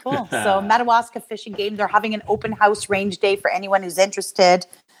 It's really cool. So Madawaska Fish and Game, they're having an open house range day for anyone who's interested.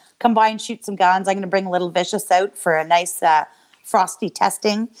 Come by and shoot some guns. I'm going to bring Little Vicious out for a nice frosty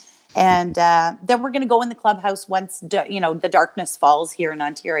testing. And then we're going to go in the clubhouse once, the darkness falls here in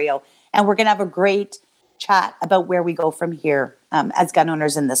Ontario. And we're going to have a great chat about where we go from here as gun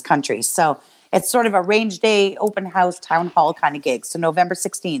owners in this country. So it's sort of a range day, open house, town hall kind of gig. So November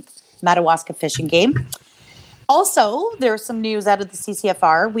 16th, Madawaska Fish and Game. Also, there's some news out of the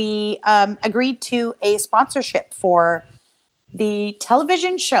CCFR. We agreed to a sponsorship for the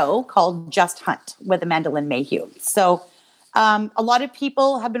television show called Just Hunt with Amanda Lynn Mayhew. So a lot of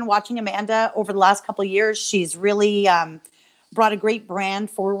people have been watching Amanda over the last couple of years. She's really brought a great brand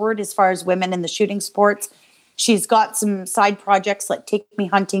forward as far as women in the shooting sports. She's got some side projects like Take Me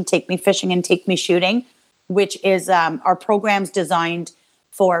Hunting, Take Me Fishing, and Take Me Shooting, which is our programs designed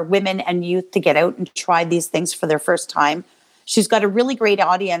for women and youth to get out and try these things for their first time. She's got a really great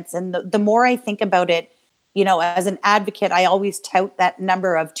audience. And the more I think about it, as an advocate, I always tout that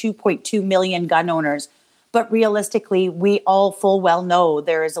number of 2.2 million gun owners. But realistically, we all full well know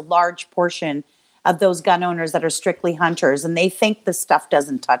there is a large portion of those gun owners that are strictly hunters, and they think the stuff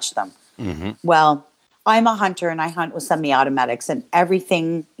doesn't touch them. Mm-hmm. Well, I'm a hunter, and I hunt with semi-automatics, and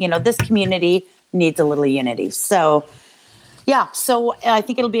everything, this community needs a little unity. So, so I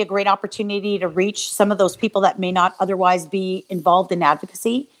think it'll be a great opportunity to reach some of those people that may not otherwise be involved in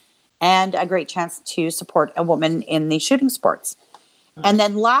advocacy, and a great chance to support a woman in the shooting sports. And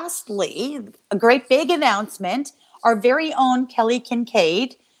then lastly, a great big announcement, our very own Kelly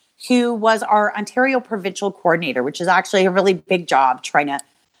Kincaid, who was our Ontario provincial coordinator, which is actually a really big job trying to,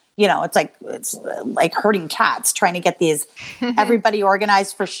 it's like herding cats, trying to get everybody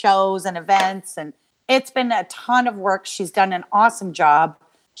organized for shows and events. And it's been a ton of work. She's done an awesome job.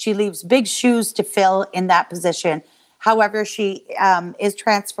 She leaves big shoes to fill in that position. However, she is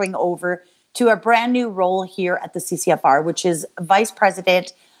transferring over to a brand new role here at the CCFR, which is Vice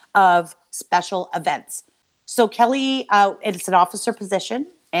President of Special Events. So Kelly, it's an officer position,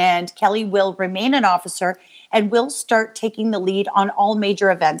 and Kelly will remain an officer and will start taking the lead on all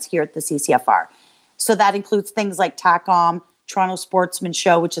major events here at the CCFR. So that includes things like TACOM, Toronto Sportsman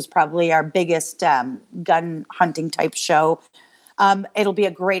Show, which is probably our biggest gun hunting type show. It'll be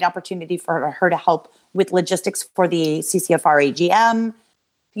a great opportunity for her to help with logistics for the CCFR AGM.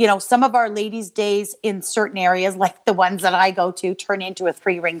 You know, some of our ladies' days in certain areas, like the ones that I go to, turn into a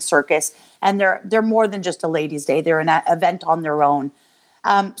 3-ring circus, and they're more than just a ladies' day. They're an event on their own.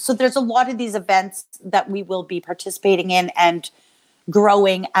 So there's a lot of these events that we will be participating in and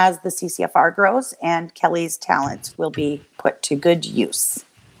growing as the CCFR grows, and Kelly's talents will be put to good use,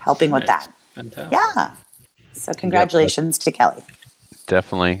 helping with that. Fantastic. Yeah. So congratulations to Kelly.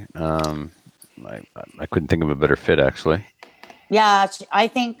 Definitely. I couldn't think of a better fit, actually. Yeah, I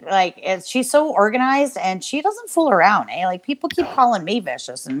think she's so organized and she doesn't fool around. Like people keep calling me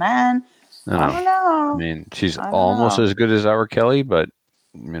vicious, and man, I don't know. I mean, she's almost as good as our Kelly, but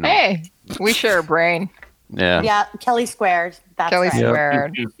you know. Hey, we share a brain. Yeah. Yeah, Kelly squared. That's Kelly right.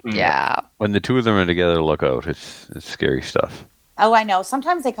 squared. Yeah. When the two of them are together, look out. It's scary stuff. Oh, I know.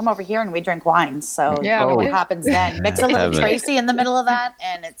 Sometimes they come over here and we drink wine. So Yeah, what we do. happens then? Mix a little Heaven. Tracy in the middle of that,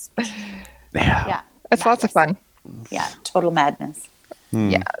 and it's Yeah. It's lots of fun. Yeah, total madness.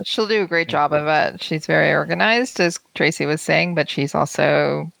 Yeah, she'll do a great job of it. She's very organized, as Tracy was saying, but she's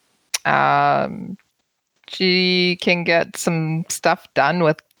also, she can get some stuff done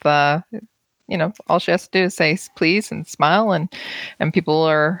with all she has to do is say please and smile, and people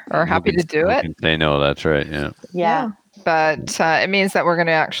are happy to do it. They know that's right. Yeah. Yeah. But it means that we're going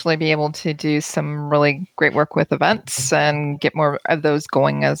to actually be able to do some really great work with events and get more of those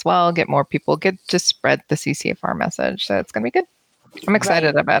going as well. Get more people, just spread the CCFR message. So it's going to be good. I'm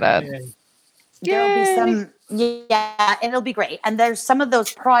excited about it. There'll be some, it'll be great. And there's some of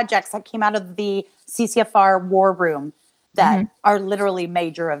those projects that came out of the CCFR War Room that are literally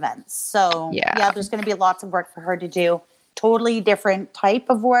major events. So there's going to be lots of work for her to do. Totally different type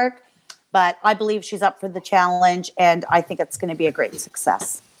of work. But I believe she's up for the challenge, and I think it's going to be a great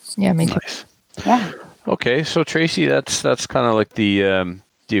success. Yeah, me too. Nice. Yeah. Okay, so Tracy, that's kind of like the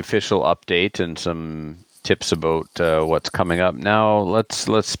official update and some tips about what's coming up. Now let's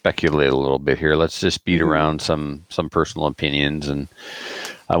speculate a little bit here. Let's just beat around some personal opinions, and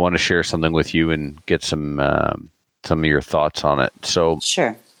I want to share something with you and get some of your thoughts on it. So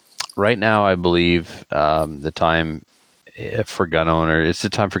Sure. Right now, I believe the time for gun owners, it's the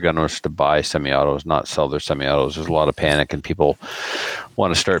time for gun owners to buy semi-autos, not sell their semi-autos. There's a lot of panic, and people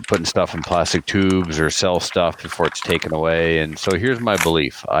want to start putting stuff in plastic tubes or sell stuff before it's taken away. And so here's my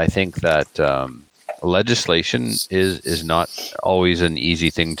belief. I think that legislation is not always an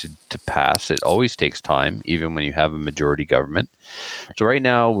easy thing to pass. It always takes time, even when you have a majority government. So right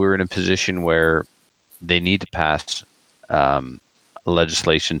now, we're in a position where they need to pass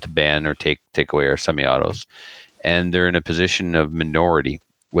legislation to ban or take away our semi-autos. And they're in a position of minority,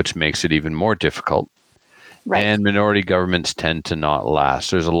 which makes it even more difficult. Right. And minority governments tend to not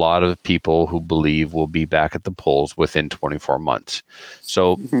last. There's a lot of people who believe we'll be back at the polls within 24 months.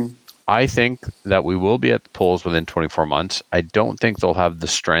 So I think that we will be at the polls within 24 months. I don't think they'll have the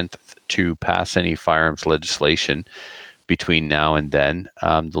strength to pass any firearms legislation between now and then.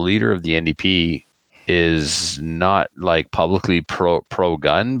 The leader of the NDP is not like publicly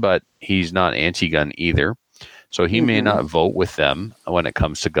pro-gun, but he's not anti-gun either. So he may not vote with them when it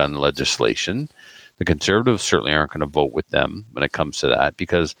comes to gun legislation. The Conservatives certainly aren't going to vote with them when it comes to that,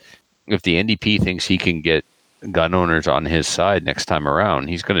 because if the NDP thinks he can get gun owners on his side next time around,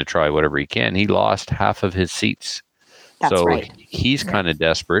 he's going to try whatever he can. He lost half of his seats. That's right. He's kind of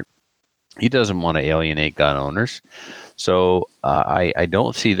desperate. He doesn't want to alienate gun owners. So I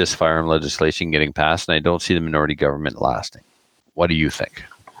don't see this firearm legislation getting passed, and I don't see the minority government lasting. What do you think?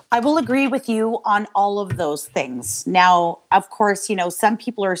 I will agree with you on all of those things. Now, of course, some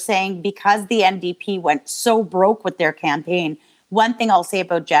people are saying because the NDP went so broke with their campaign, one thing I'll say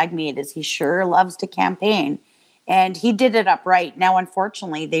about Jagmeet is he sure loves to campaign, and he did it upright. Now,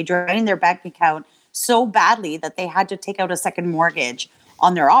 unfortunately, they drained their bank account so badly that they had to take out a second mortgage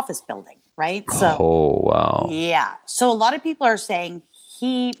on their office building, right? So, oh, wow. Yeah. So a lot of people are saying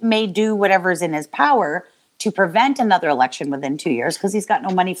he may do whatever's in his power to prevent another election within 2 years because he's got no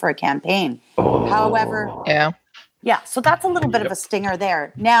money for a campaign. However, so that's a little bit of a stinger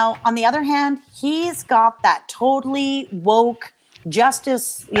there. Now, on the other hand, he's got that totally woke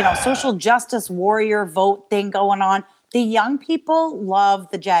justice, social justice warrior vote thing going on. the young people love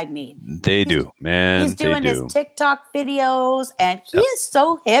the Jagmeet. They do, man. He's doing they his do. TikTok videos, and he is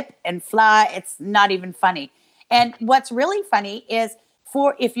so hip and fly. It's not even funny. And what's really funny is,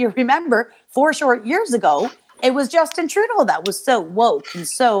 if you remember, 4 short years ago, it was Justin Trudeau that was so woke and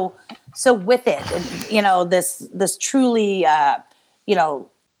so with it, and this truly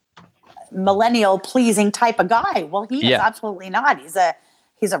millennial pleasing type of guy. Well, he is absolutely not. He's a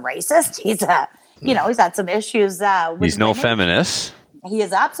racist. He's had some issues. He's no feminist. He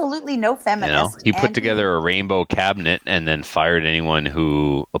is absolutely no feminist. He put together a rainbow cabinet and then fired anyone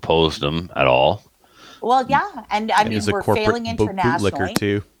who opposed him at all. Well, yeah, and I mean, we're failing internationally. Bootlicker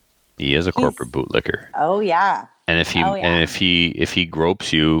too. He is a corporate bootlicker. Oh yeah. And if he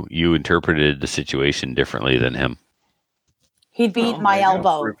gropes you, you interpreted the situation differently than him. He'd beat my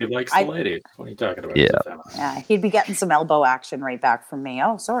elbow. If he likes the lady. What are you talking about? Yeah, he'd be getting some elbow action right back from me.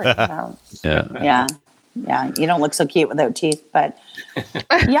 Oh, sorry. Yeah. You don't look so cute without teeth, but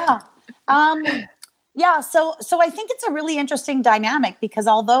yeah. So I think it's a really interesting dynamic, because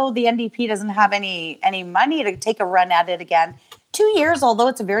although the NDP doesn't have any money to take a run at it again, 2 years, although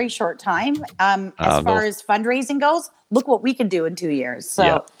it's a very short time, as far as fundraising goes, look what we can do in 2 years.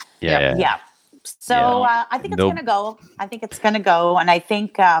 So yeah. So I think it's going to go. I think it's going to go, and I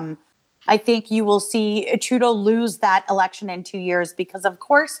think you will see Trudeau lose that election in 2 years, because of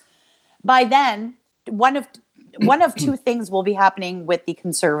course by then one of two things will be happening with the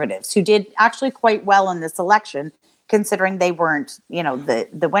Conservatives, who did actually quite well in this election, considering they weren't,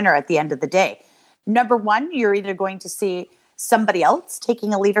 the winner at the end of the day. Number one, you're either going to see somebody else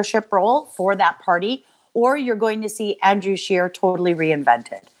taking a leadership role for that party, or you're going to see Andrew Scheer totally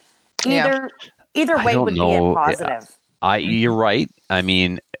reinvented. Either way would be a positive. You're right. I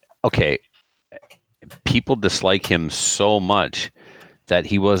mean, okay, people dislike him so much that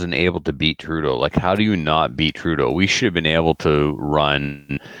he wasn't able to beat Trudeau. Like, how do you not beat Trudeau? We should have been able to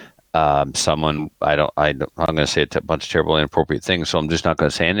run someone. I'm going to say a bunch of terrible, inappropriate things, so I'm just not going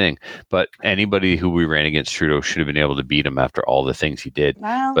to say anything. But anybody who we ran against Trudeau should have been able to beat him after all the things he did.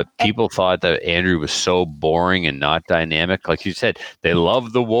 Well, but people thought that Andrew was so boring and not dynamic. Like you said, they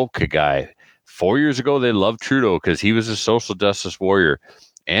love the woke guy. 4 years ago, they loved Trudeau because he was a social justice warrior.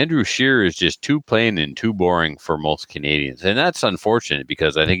 Andrew Scheer is just too plain and too boring for most Canadians. And that's unfortunate,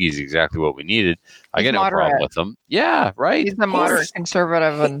 because I think he's exactly what we needed. I got no problem with him. Yeah, right. He's a moderate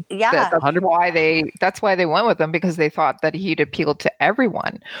conservative, and that's why they went with him, because they thought that he'd appeal to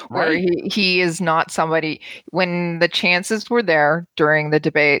everyone. Where he is not somebody, when the chances were there during the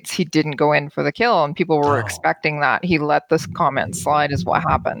debates, he didn't go in for the kill, and people were expecting that. He let this comment slide is what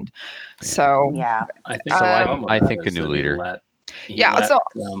happened. So I think a new leader.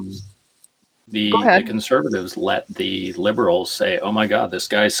 The Conservatives let the Liberals say, "Oh my God, this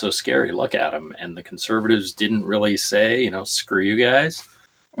guy's so scary. Look at him." And the Conservatives didn't really say, "Screw you guys.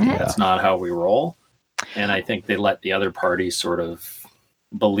 That's not how we roll." And I think they let the other parties sort of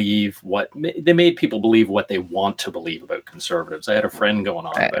believe they made people believe what they want to believe about Conservatives. I had a friend going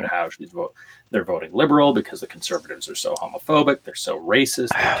on about how they're voting Liberal because the Conservatives are so homophobic, they're so racist.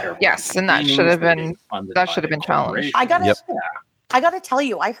 They're yes, and that should have been challenged. I got to tell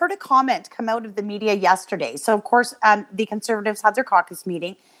you, I heard a comment come out of the media yesterday. So, of course, the Conservatives had their caucus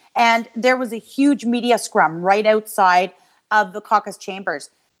meeting, and there was a huge media scrum right outside of the caucus chambers.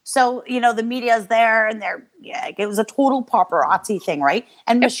 So, the media is there, and it was a total paparazzi thing, right?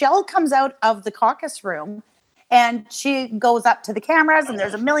 And Michelle comes out of the caucus room, and she goes up to the cameras, and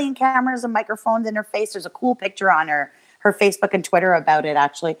there's a million cameras and microphones in her face. There's a cool picture on her Facebook and Twitter about it,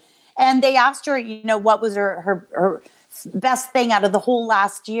 actually. And they asked her, what was her best thing out of the whole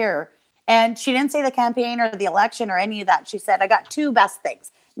last year. And she didn't say the campaign or the election or any of that. She said, I got two best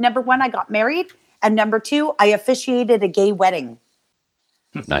things. Number one, I got married. And number two, I officiated a gay wedding.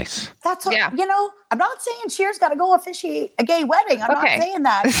 Nice. That's what, I'm not saying Scheer's got to go officiate a gay wedding. I'm not saying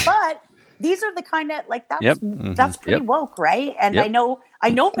that. But these are the kind of, that's pretty woke, right? And I know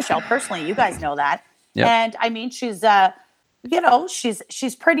Michelle personally. You guys know that. Yep. And I mean, she's,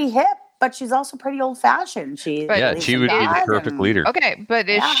 she's pretty hip, but she's also pretty old fashioned. She would be the perfect leader. Okay, but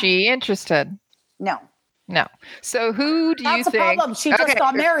is she interested? No. So who do you think? That's the problem. She just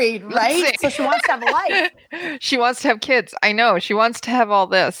got married, right? So she wants to have a life. She wants to have kids. I know. She wants to have all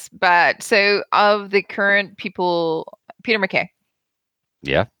this. But so of the current people, Peter MacKay.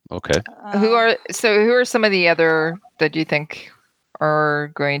 Yeah. Okay. Who are some of the other that you think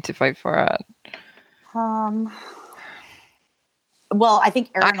are going to fight for it? Well, I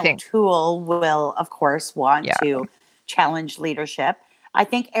think Erin O'Toole will, of course, want to challenge leadership. I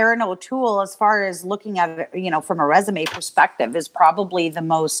think Erin O'Toole, as far as looking at it, from a resume perspective, is probably the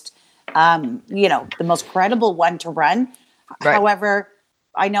most the most credible one to run. Right. However,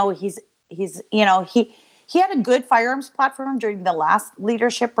 I know he had a good firearms platform during the last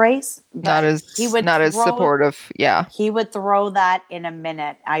leadership race. Not as supportive. Yeah. He would throw that in a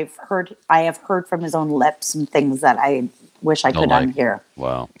minute. I have heard from his own lips some things that I wish I could unhear.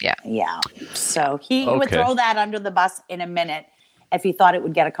 Wow. Yeah. Yeah. So he would throw that under the bus in a minute if he thought it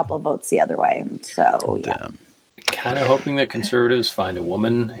would get a couple of votes the other way. So, yeah. Kind of hoping that conservatives find a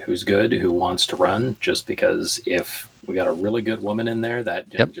woman who's good, who wants to run, just because if we got a really good woman in there, that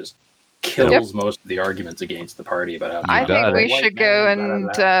just kills most of the arguments against the party about how I think we should go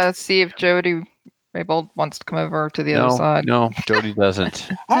and see if Jody Raybould wants to come over to the other side. No, Jody doesn't.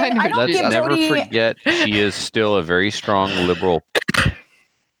 I don't Let's give never Jody- forget she is still a very strong liberal.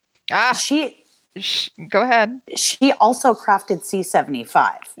 Go ahead. She also crafted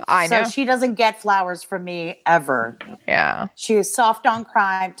C-75. I know. So she doesn't get flowers from me ever. Yeah. She is soft on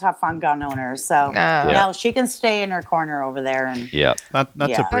crime, tough on gun owners. So no, she can stay in her corner over there. And Yeah. Not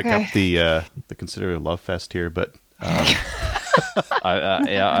to break up the conservative love fest here, but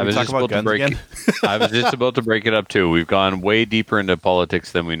I was talk just about about to guns break. again? I was just about to break it up too. We've gone way deeper into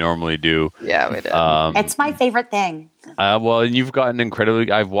politics than we normally do. Yeah, we did. it's my favorite thing. Well, and you've gotten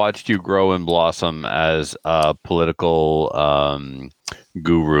incredibly. I've watched you grow and blossom as a political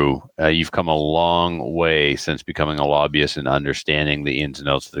guru. You've come a long way since becoming a lobbyist and understanding the ins and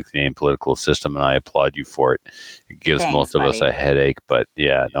outs of the Canadian political system, and I applaud you for it. It gives Thanks, most of us buddy. a headache, but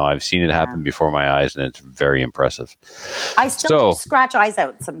I've seen it happen before my eyes, and it's very impressive. I still scratch eyes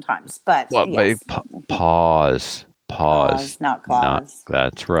out sometimes, but yes. Pause. Not claws.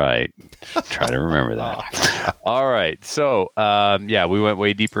 That's right. Try to remember that. All right. So, we went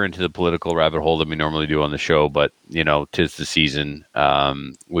way deeper into the political rabbit hole than we normally do on the show, but, 'tis the season.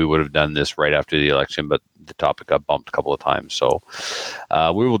 We would have done this right after the election, but the topic got bumped a couple of times. So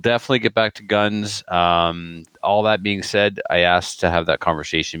we will definitely get back to guns. All that being said, I asked to have that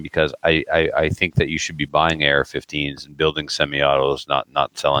conversation because I think that you should be buying AR-15s and building semi-autos,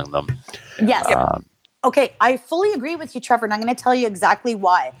 not selling them. Yes. Okay, I fully agree with you, Trevor, and I'm going to tell you exactly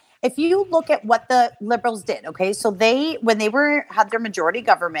why. If you look at what the Liberals did, okay, so when they had their majority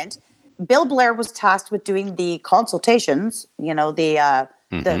government, Bill Blair was tasked with doing the consultations,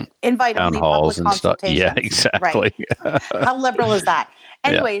 the invite-only public and stuff. consultations. Yeah, exactly. Right. How liberal is that?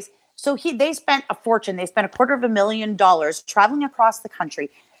 Anyways, so they spent a fortune. They spent $250,000 traveling across the country,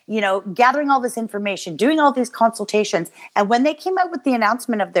 gathering all this information, doing all these consultations. And when they came out with the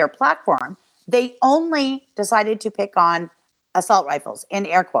announcement of their platform, they only decided to pick on assault rifles in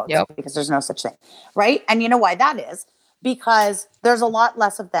air quotes because there's no such thing, right? And you know why that is? Because there's a lot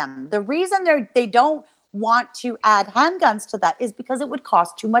less of them. The reason they don't want to add handguns to that is because it would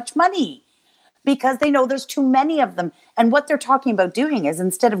cost too much money, because they know there's too many of them. And what they're talking about doing is,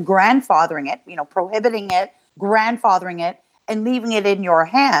 instead of grandfathering it, prohibiting it, grandfathering it, and leaving it in your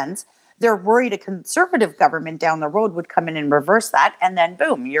hands, they're worried a conservative government down the road would come in and reverse that, and then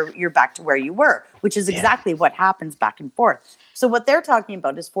boom, you're back to where you were, which is exactly what happens back and forth. So what they're talking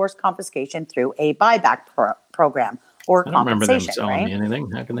about is forced confiscation through a buyback program or I don't remember them compensation. selling me anything.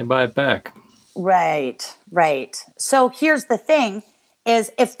 How can they buy it back? Right. So here's the thing: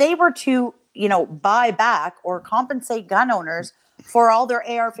 is if they were to buy back or compensate gun owners for all their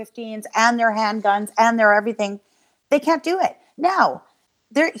AR-15s and their handguns and their everything, they can't do it now.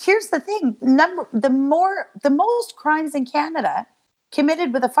 Here's the thing: the most crimes in Canada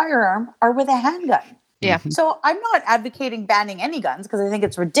committed with a firearm are with a handgun. Yeah. So I'm not advocating banning any guns because I think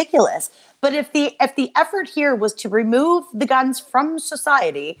it's ridiculous. But if the effort here was to remove the guns from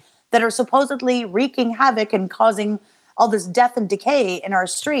society that are supposedly wreaking havoc and causing all this death and decay in our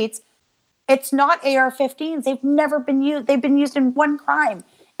streets, it's not AR-15s. They've never been used. They've been used in one crime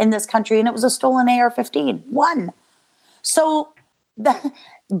in this country, and it was a stolen AR-15. One. So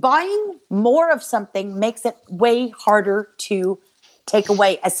buying more of something makes it way harder to take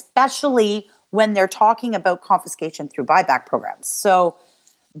away, especially when they're talking about confiscation through buyback programs. So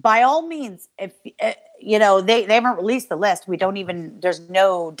by all means, if they haven't released the list, there's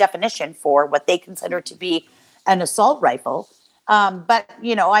no definition for what they consider to be an assault rifle. But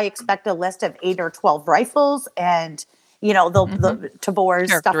I expect a list of 8 or 12 rifles and the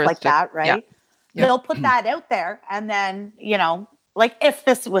Tavors, stuff like that, right? Yeah. They'll put that out there, and then if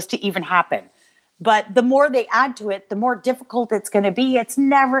this was to even happen. But the more they add to it, the more difficult it's going to be.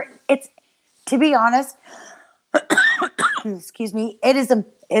 To be honest, excuse me,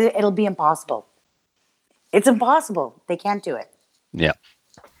 it'll be impossible. It's impossible. They can't do it. Yeah.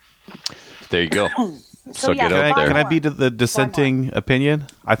 There you go. So get can out there. Can I be the dissenting opinion?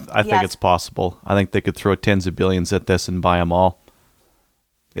 I think it's possible. I think they could throw tens of billions at this and buy them all.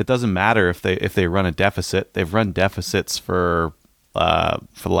 It doesn't matter if they run a deficit. They've run deficits for the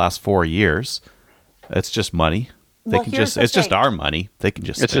last 4 years. It's just money. It's just our money. They can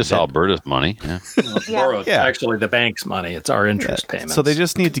just. It's just Alberta's money. Yeah. Borrowed. Actually, the bank's money. It's our interest payments. So they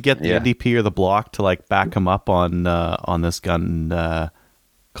just need to get the NDP or the Bloc to like back them up on this gun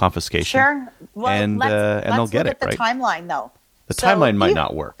confiscation. Sure. Well, and they'll get it, right? The timeline, though. The timeline might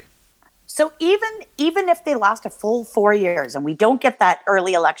not work. So even if they last a full 4 years and we don't get that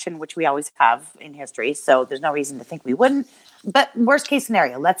early election, which we always have in history, so there's no reason to think we wouldn't. But worst case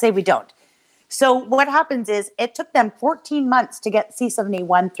scenario, let's say we don't. So what happens is it took them 14 months to get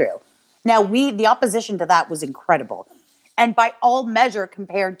C-71 through. Now the opposition to that was incredible. And by all measure,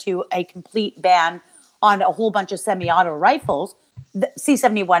 compared to a complete ban on a whole bunch of semi-auto rifles, the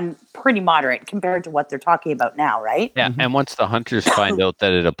C-71 pretty moderate compared to what they're talking about now, right? Yeah, and once the hunters find out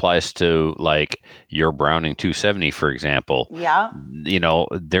that it applies to like your Browning 270, for example,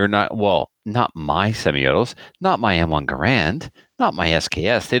 they're not my semi-autos, not my M1 Garand, not my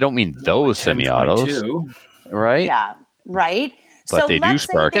SKS. They don't mean those semi-autos, right? Yeah, right. But so they do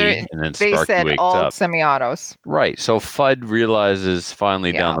Sparky, and then Sparky said wakes all up. Semi-autos, right? So Fudd realizes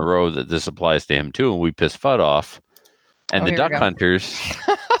finally down the road that this applies to him too, and we piss Fudd off. And the duck hunters.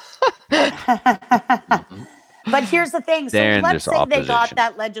 But here's the thing. So let's say they got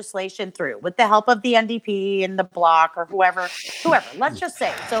that legislation through with the help of the NDP and the Bloc or whoever. Let's just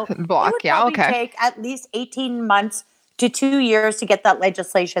say. So Bloc, it would probably take at least 18 months to 2 years to get that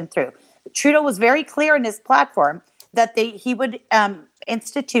legislation through. Trudeau was very clear in his platform that he would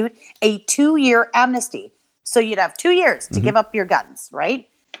institute a 2-year amnesty. So you'd have 2 years to give up your guns, right?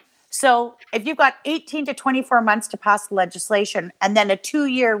 So if you've got 18 to 24 months to pass the legislation and then a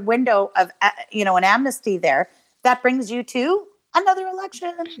 2-year window of, an amnesty there, that brings you to another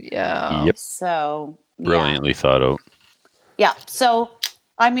election. Yeah. Yep. So brilliantly thought out. Yeah. So,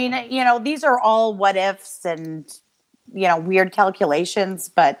 I mean, these are all what ifs and, weird calculations,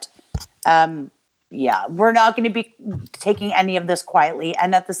 but, we're not going to be taking any of this quietly.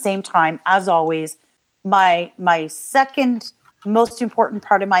 And at the same time, as always, my second most important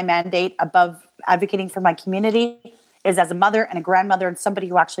part of my mandate above advocating for my community is as a mother and a grandmother and somebody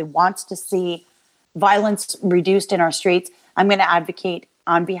who actually wants to see violence reduced in our streets. I'm going to advocate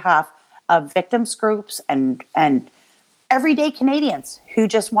on behalf of victims groups and everyday Canadians who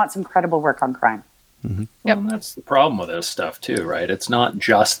just want some credible work on crime. Mm-hmm. Yep. Well, that's the problem with this stuff too, right? It's not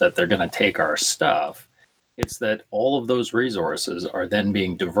just that they're going to take our stuff. It's that all of those resources are then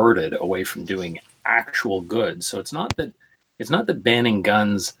being diverted away from doing actual good. So it's not that banning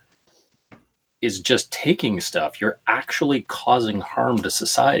guns is just taking stuff. You're actually causing harm to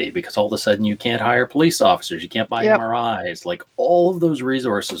society because all of a sudden you can't hire police officers. You can't buy MRIs. Like all of those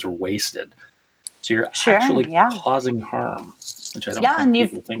resources are wasted. So you're actually causing harm, which I don't think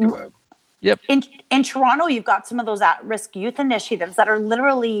people think about. Yep. In Toronto, you've got some of those at-risk youth initiatives that are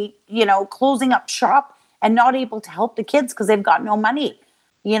literally, closing up shop and not able to help the kids because they've got no money.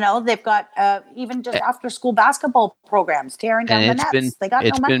 They've got even just after-school basketball programs tearing down the nets. They got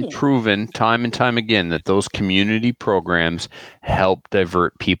no money. It's been proven time and time again that those community programs help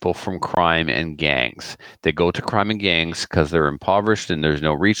divert people from crime and gangs. They go to crime and gangs because they're impoverished and there's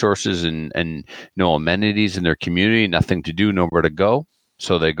no resources and no amenities in their community, nothing to do, nowhere to go.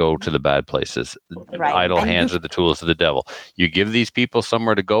 So they go to the bad places. Right. Idle hands are the tools of the devil. You give these people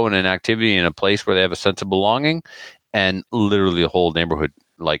somewhere to go in an activity in a place where they have a sense of belonging, and literally the whole neighborhood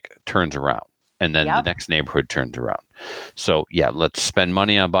turns around, and then the next neighborhood turns around. So let's spend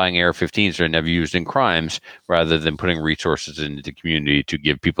money on buying AR-15s that are never used in crimes rather than putting resources into the community to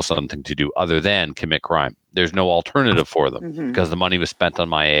give people something to do other than commit crime. There's no alternative for them because the money was spent on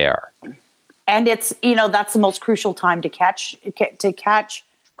my AR. And it's, that's the most crucial time to catch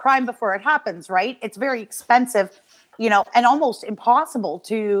crime before it happens, right? It's very expensive, and almost impossible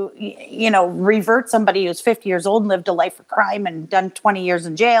to, revert somebody who's 50 years old and lived a life of crime and done 20 years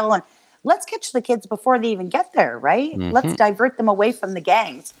in jail. And let's catch the kids before they even get there, right? Mm-hmm. Let's divert them away from the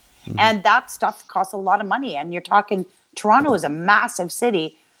gangs. Mm-hmm. And that stuff costs a lot of money. And you're talking, Toronto is a massive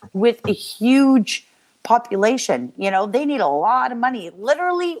city with a huge population. They need a lot of money.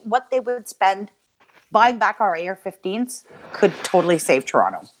 Literally what they would spend buying back our AR-15s could totally save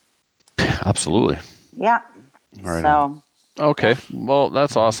Toronto. Absolutely. Yeah. Right. So okay. Well,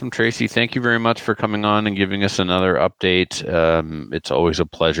 that's awesome, Tracy. Thank you very much for coming on and giving us another update. It's always a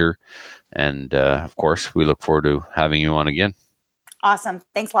pleasure. And of course, we look forward to having you on again. Awesome.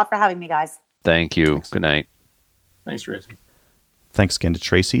 Thanks a lot for having me, guys. Thank you. Thanks. Good night. Thanks, Tracy. Thanks again to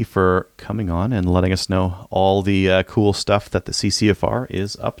Tracy for coming on and letting us know all the cool stuff that the CCFR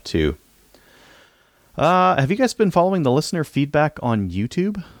is up to. Have you guys been following the listener feedback on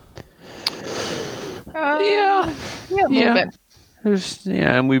YouTube? Yeah, a little bit.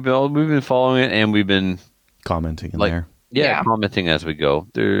 And we've been following it, and we've been Commenting in Like- there. commenting as we go.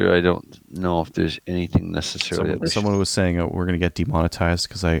 I don't know if there's anything necessarily. Someone was saying we're going to get demonetized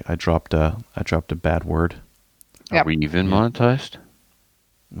because I dropped a bad word. Are we even monetized?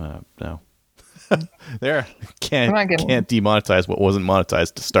 No. There. We're not getting- Can't demonetize what wasn't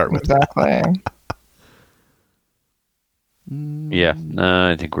monetized to start with. Exactly. Yeah,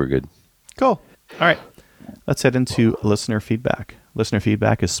 I think we're good. Cool. All right. Let's head into listener feedback. Listener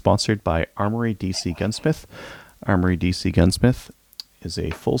feedback is sponsored by Armory DC Gunsmith. Armory DC Gunsmith is a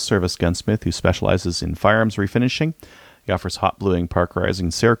full-service gunsmith who specializes in firearms refinishing. He offers hot bluing, parkerizing,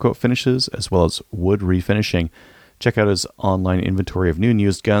 Cerakote finishes, as well as wood refinishing. Check out his online inventory of new and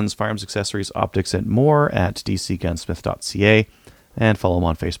used guns, firearms, accessories, optics, and more at dcgunsmith.ca, and follow him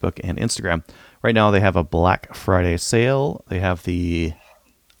on Facebook and Instagram. Right now, they have a Black Friday sale. They have the,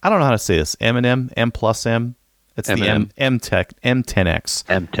 I don't know how to say this, M&M, M plus M. It's M&M. the M10X.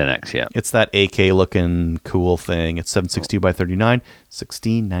 M10X, yeah. It's that AK looking cool thing. It's 762 by 39,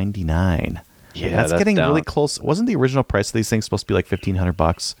 $16.99. Yeah, that's getting down. really close. Wasn't the original price of these things supposed to be like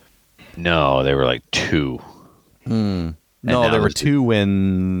 $1,500? No, they were like $2. No, now there were it's- two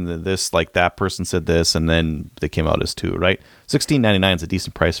when this, like that person said this, and then they came out as two, right? $16.99 is a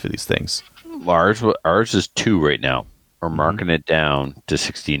decent price for these things. Ours is $2 right now. We're marking it down to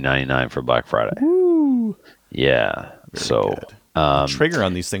 $16.99 for Black Friday. Woo! Yeah. So, The trigger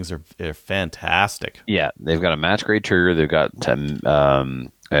on these things are fantastic. yeah, they've got a match grade trigger. They've got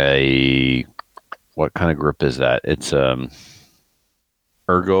a what kind of grip is that? It's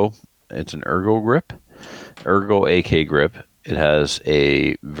ergo. It's an ergo grip, ergo AK grip. It has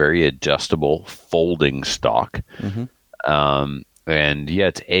a very adjustable folding stock. And yeah,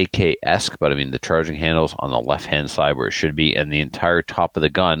 it's AK-esque, but I mean the charging handle's on the left-hand side where it should be, and the entire top of the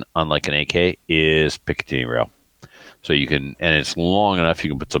gun, unlike an AK, is Picatinny rail. So you can, and it's long enough,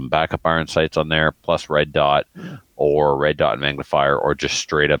 you can put some backup iron sights on there, plus red dot, or red dot magnifier, or just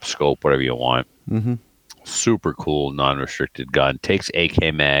straight up scope, whatever you want. Super cool, non-restricted gun. Takes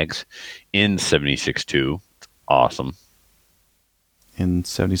AK mags in 76.2. Awesome. In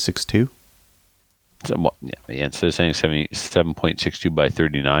 76.2? So, yeah, instead of saying 77.62 by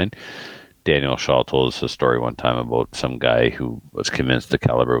 39, Daniel Shaw told us a story one time about some guy who was convinced the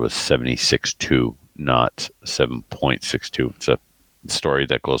caliber was 76.2, not 7.62. It's a story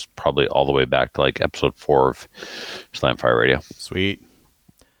that goes probably all the way back to like episode 4 of Slamfire Radio. Sweet.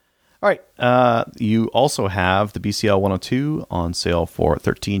 All right. You also have the BCL 102 on sale for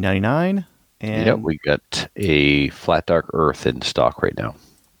 $13.99. And Yeah, we got a Flat Dark Earth in stock right now.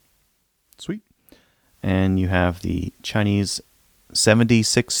 Sweet. And you have the Chinese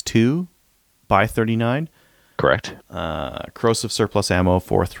 76.2 by 39. Correct. Corrosive surplus ammo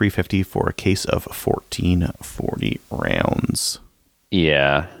for $350 for a case of 1440 rounds.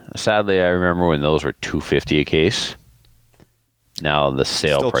 Yeah. Sadly, I remember when those were $250 a case. Now the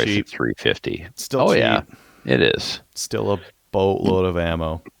sale Still price cheap. is $350. Still oh cheap. yeah, it is. Still a boatload of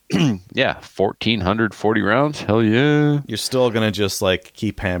ammo. Yeah, 1,440 rounds. Hell yeah. You're still going to just like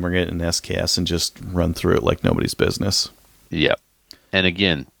keep hammering it in SKS and just run through it like nobody's business. Yep. And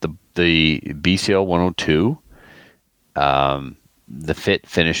again, the BCL 102, the fit,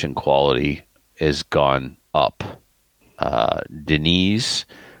 finish, and quality has gone up. Denise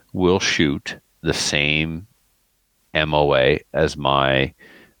will shoot the same MOA as my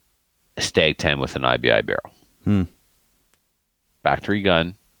Stag 10 with an IBI barrel. Factory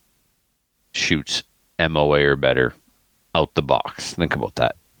gun, shoots MOA or better out the box. Think about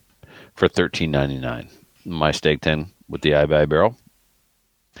that. For $13.99. My Stag 10 with the IBI barrel,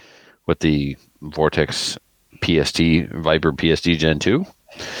 with the Vortex PST, Viper PST Gen 2,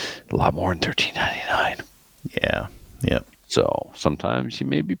 a lot more than $13.99. Yeah. Yep. So sometimes you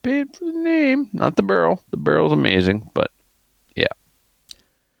may be paying for the name, not the barrel. The barrel's amazing, but yeah.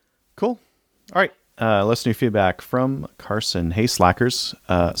 Cool. All right. Listener feedback from Carson. Hey, Slackers.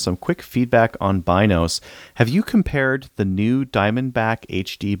 Some quick feedback on binos. Have you compared the new Diamondback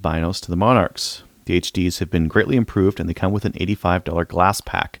HD binos to the Monarchs? The HDs have been greatly improved, and they come with an $85 glass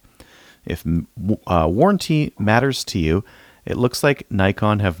pack. If warranty matters to you, it looks like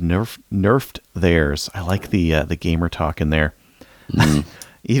Nikon have nerfed theirs. I like the gamer talk in there.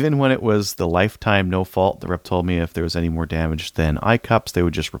 Even when it was the lifetime no fault, the rep told me if there was any more damage than eye cups, they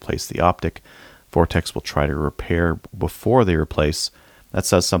would just replace the optic. Vortex will try to repair before they replace. That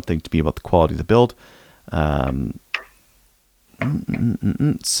says something to me about the quality of the build.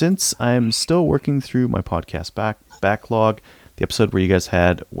 Since I'm still working through my podcast backlog, the episode where you guys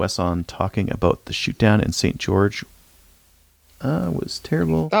had Wes on talking about the shoot down in St. George was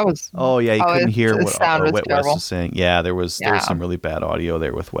terrible. That was. Oh yeah, you couldn't hear the what sound was Wes terrible. was saying. Yeah, there was some really bad audio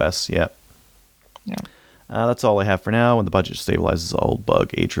there with Wes. Yeah. Yeah. That's all I have for now. When the budget stabilizes, I'll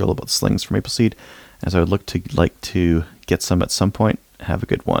bug Adriel about slings for Mapleseed, as I would like to get some at some point. Have a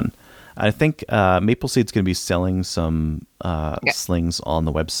good one. I think Mapleseed's going to be selling some slings on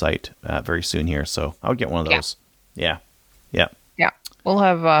the website very soon here, so I would get one of those. Yeah. We'll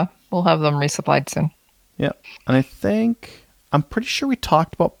have them resupplied soon. Yeah, and I'm pretty sure we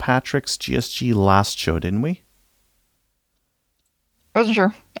talked about Patrick's GSG last show, didn't we? I wasn't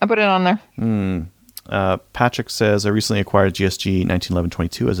sure. I put it on there. Patrick says, I recently acquired GSG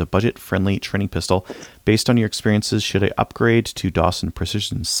 1911-22 as a budget-friendly training pistol. Based on your experiences, should I upgrade to Dawson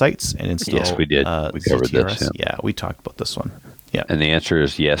Precision sights and install? Yes, we did. We covered ZTRS? this. Yeah, we talked about this one. Yeah. And the answer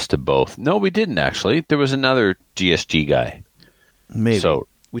is yes to both. No, we didn't actually. There was another GSG guy. Maybe. So,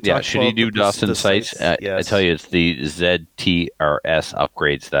 should you do Dawson sights? Yes. I tell you, it's the ZTRS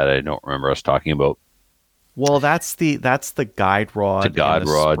upgrades that I don't remember us talking about. Well, that's the guide rod, The guide and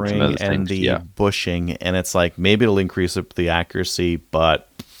the rod, spring some other and things, the yeah. bushing, and it's like maybe it'll increase the accuracy, but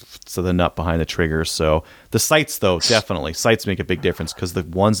so the nut behind the trigger. So the sights, though, definitely sights make a big difference because the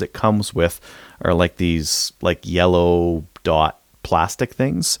ones it comes with are like these like yellow dot plastic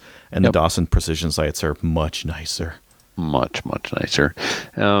things, and the Dawson Precision sights are much nicer. Much nicer.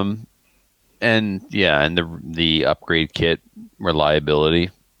 And the upgrade kit reliability.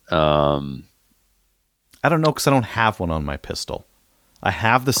 I don't know because I don't have one on my pistol. I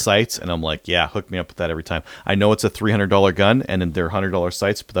have the sights, and I'm like, yeah, hook me up with that every time. I know it's a $300 gun, and they're $100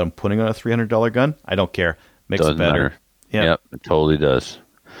 sights, but I'm putting on a $300 gun. I don't care. Makes Doesn't it better. matter. Yeah. Yep, it totally does.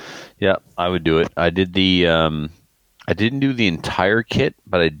 Yeah, I would do it. I did I didn't do the entire kit,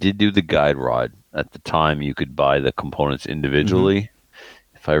 but I did do the guide rod. At the time, you could buy the components individually,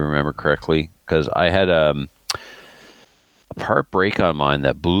 if I remember correctly, because I had a part break on mine.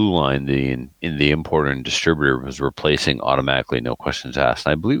 That blue line, in the importer and distributor, was replacing automatically, no questions asked.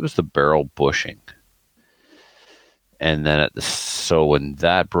 And I believe it was the barrel bushing. And then so when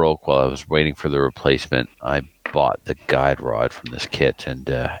that broke while I was waiting for the replacement, I bought the guide rod from this kit. And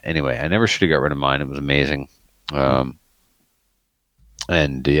anyway, I never should have got rid of mine. It was amazing. Ever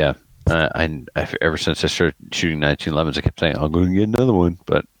since I started shooting 1911s, I kept saying, I'm going to get another one,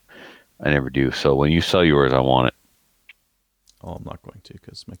 but I never do. So when you sell yours, I want it. Oh, I'm not going to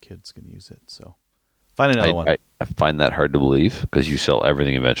because my kid's going to use it. So find another one. I find that hard to believe because you sell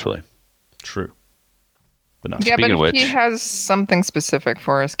everything eventually. True. But not. Yeah, Speaking but of which, he has something specific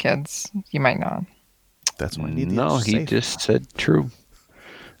for his kids. You might not. That's what I need. No, he just said true.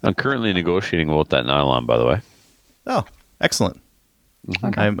 I'm currently negotiating about that nylon, by the way. Oh, excellent.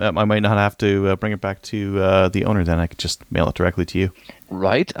 Okay. I might not have to bring it back to the owner then. I could just mail it directly to you.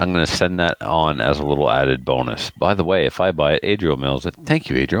 Right? I'm going to send that on as a little added bonus. By the way, if I buy it, Adriel mails it. Thank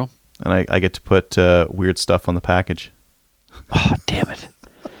you, Adriel. And I get to put weird stuff on the package. Oh, damn it.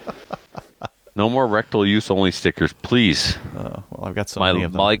 No more rectal use only stickers, please. Well, I've got so many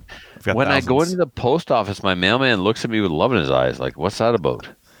of them. Like, I've got when thousands. I go into the post office, my mailman looks at me with love in his eyes. Like, what's that about?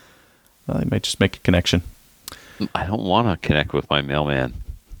 Well, I might just make a connection. I don't want to connect with my mailman.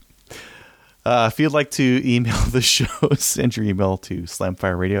 If you'd like to email the show, send your email to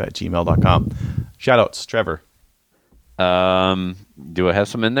slamfireradio@gmail.com. Shoutouts, Trevor. Do I have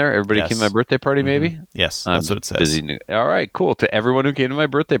some in there? Everybody Yes. came to my birthday party, maybe? Yes, I'm that's what it says. busy. All right, cool. To everyone who came to my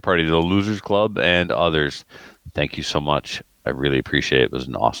birthday party, to the Losers Club and others, thank you so much. I really appreciate it. It was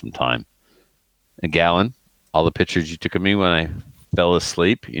an awesome time. And Gallon, all the pictures you took of me when I fell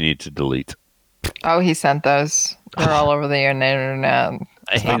asleep, you need to delete. Oh, he sent those. They're all over the internet.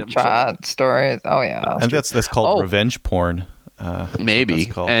 I hate 'em so Snapchat stories. Oh yeah. And that's called Oh. revenge porn. Maybe.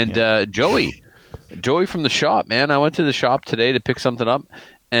 That's called, And yeah. Joey from the shop, man. I went to the shop today to pick something up,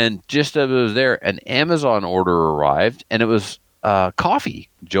 and just as I was there, an Amazon order arrived, and it was coffee.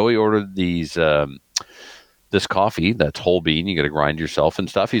 Joey ordered this coffee that's whole bean. You got to grind yourself and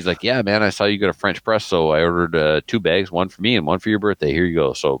stuff. He's like, yeah, man, I saw you got a French press, so I ordered 2 bags, one for me and one for your birthday. Here you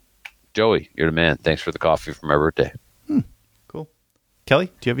go. So, Joey, you're the man. Thanks for the coffee for my birthday. Cool. Kelly,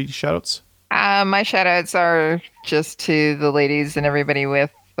 do you have any shoutouts? My shout outs are just to the ladies and everybody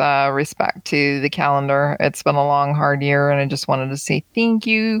with respect to the calendar. It's been a long, hard year, and I just wanted to say thank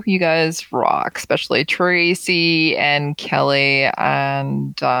you. You guys rock, especially Tracy and Kelly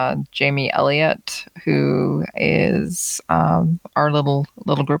and Jamie Elliott, who is our little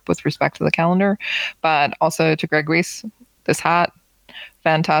group with respect to the calendar, but also to Greg Weiss. This hat,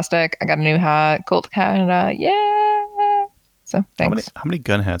 fantastic. I got a new hat, Colt Canada. Yeah. So thanks. How many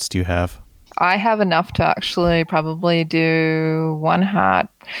gun hats do you have? I have enough to actually probably do one hat.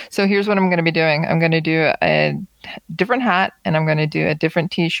 So here's what I'm going to be doing. I'm going to do a different hat and I'm going to do a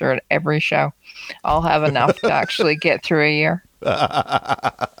different t-shirt every show. I'll have enough to actually get through a year.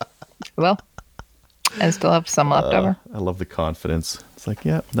 Well, I still have some left over. I love the confidence. It's like,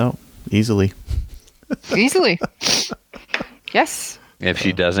 yeah, no, easily. Easily. Yes. If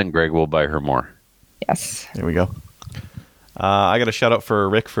she doesn't, Greg will buy her more. Yes. There we go. I got a shout out for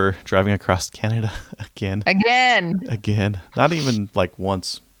Rick for driving across Canada again. Again. Not even like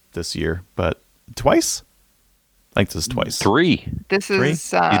once this year, but twice? I think this is twice. Three. This Three?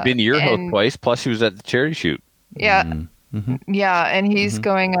 is. He's been to your house twice, plus he was at the charity shoot. Yeah. Mm-hmm. Yeah, and he's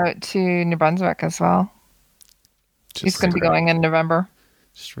going out to New Brunswick as well. He's going to be going in November.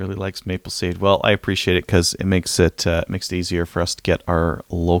 Just really likes maple seed. Well, I appreciate it because it makes it easier for us to get our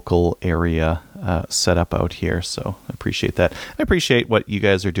local area set up out here. So I appreciate that. I appreciate what you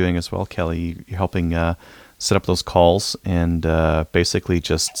guys are doing as well, Kelly. You're helping set up those calls and basically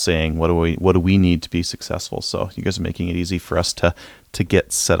just saying what do we need to be successful. So you guys are making it easy for us to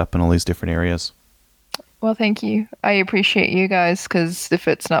get set up in all these different areas. Well, thank you. I appreciate you guys because if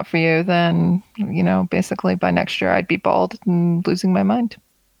it's not for you, then, basically by next year I'd be bald and losing my mind.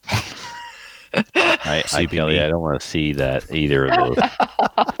 I Kelly, I don't want to see that either of those.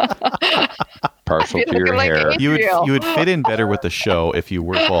 Partial to your like hair. You would fit in better with the show if you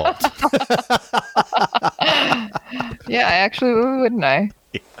were bald. Yeah, I actually would, wouldn't I?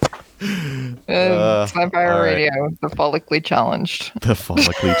 Slamfire Radio, the follically challenged. The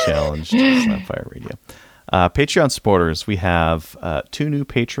follically challenged Slamfire Radio. Patreon supporters, we have 2 new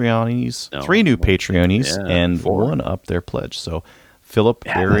Patreonies, 3 new Patreonies, and 4. 1 up their pledge. So Philip,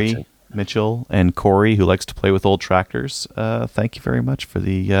 Harry, Mitchell, and Corey, who likes to play with old tractors, thank you very much for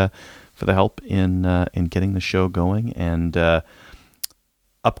the help in getting the show going and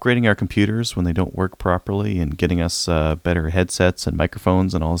upgrading our computers when they don't work properly and getting us better headsets and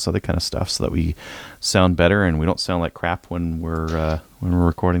microphones and all this other kind of stuff so that we sound better and we don't sound like crap when we're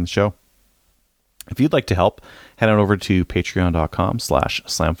recording the show. If you'd like to help, head on over to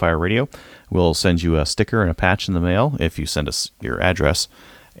patreon.com/slamfireradio. We'll send you a sticker and a patch in the mail if you send us your address,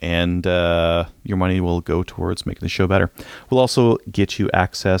 and your money will go towards making the show better. We'll also get you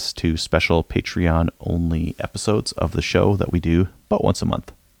access to special Patreon-only episodes of the show that we do about once a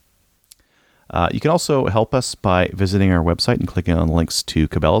month. You can also help us by visiting our website and clicking on the links to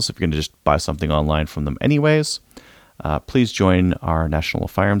Cabela's if you're going to just buy something online from them anyways. Please join our national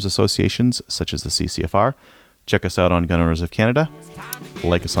firearms associations, such as the CCFR. Check us out on Gun Owners of Canada.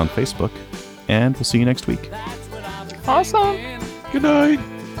 Like us on Facebook. And we'll see you next week. Awesome. Good night.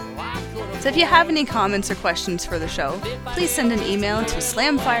 So if you have any comments or questions for the show, please send an email to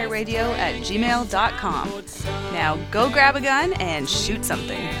slamfireradio@gmail.com. Now go grab a gun and shoot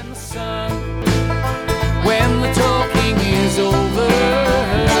something. When the talking is over,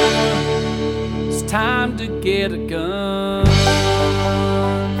 it's time to get a gun.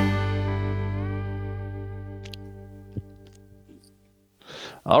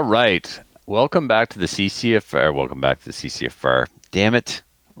 All right. Welcome back to the CCFR. Damn it.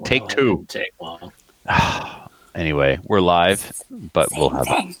 Take 2. Take long. Anyway, we're live, but we'll have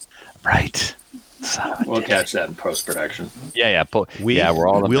right. We'll catch that in post-production. Yeah. We're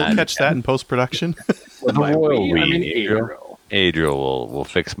all we'll catch that in post-production. Adriel will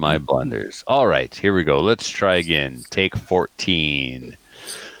fix my blunders. All right, here we go. Let's try again. Take 14.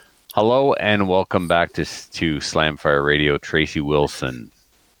 Hello and welcome back to Slamfire Radio. Tracy Wilson.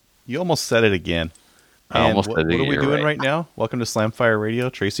 You almost said it again. What are we doing right now? Welcome to Slamfire Radio,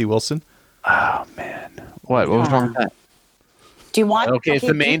 Tracy Wilson. Oh man, what was wrong with that? Do you want? Okay, it's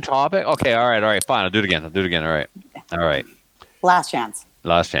the main topic. Okay, all right, fine. I'll do it again. All right. Last chance.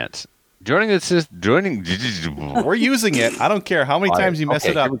 Joining. We're using it. I don't care how many times you mess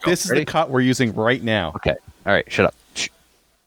it up. Here we go. This is the cut we're using right now. Okay. All right. Shut up.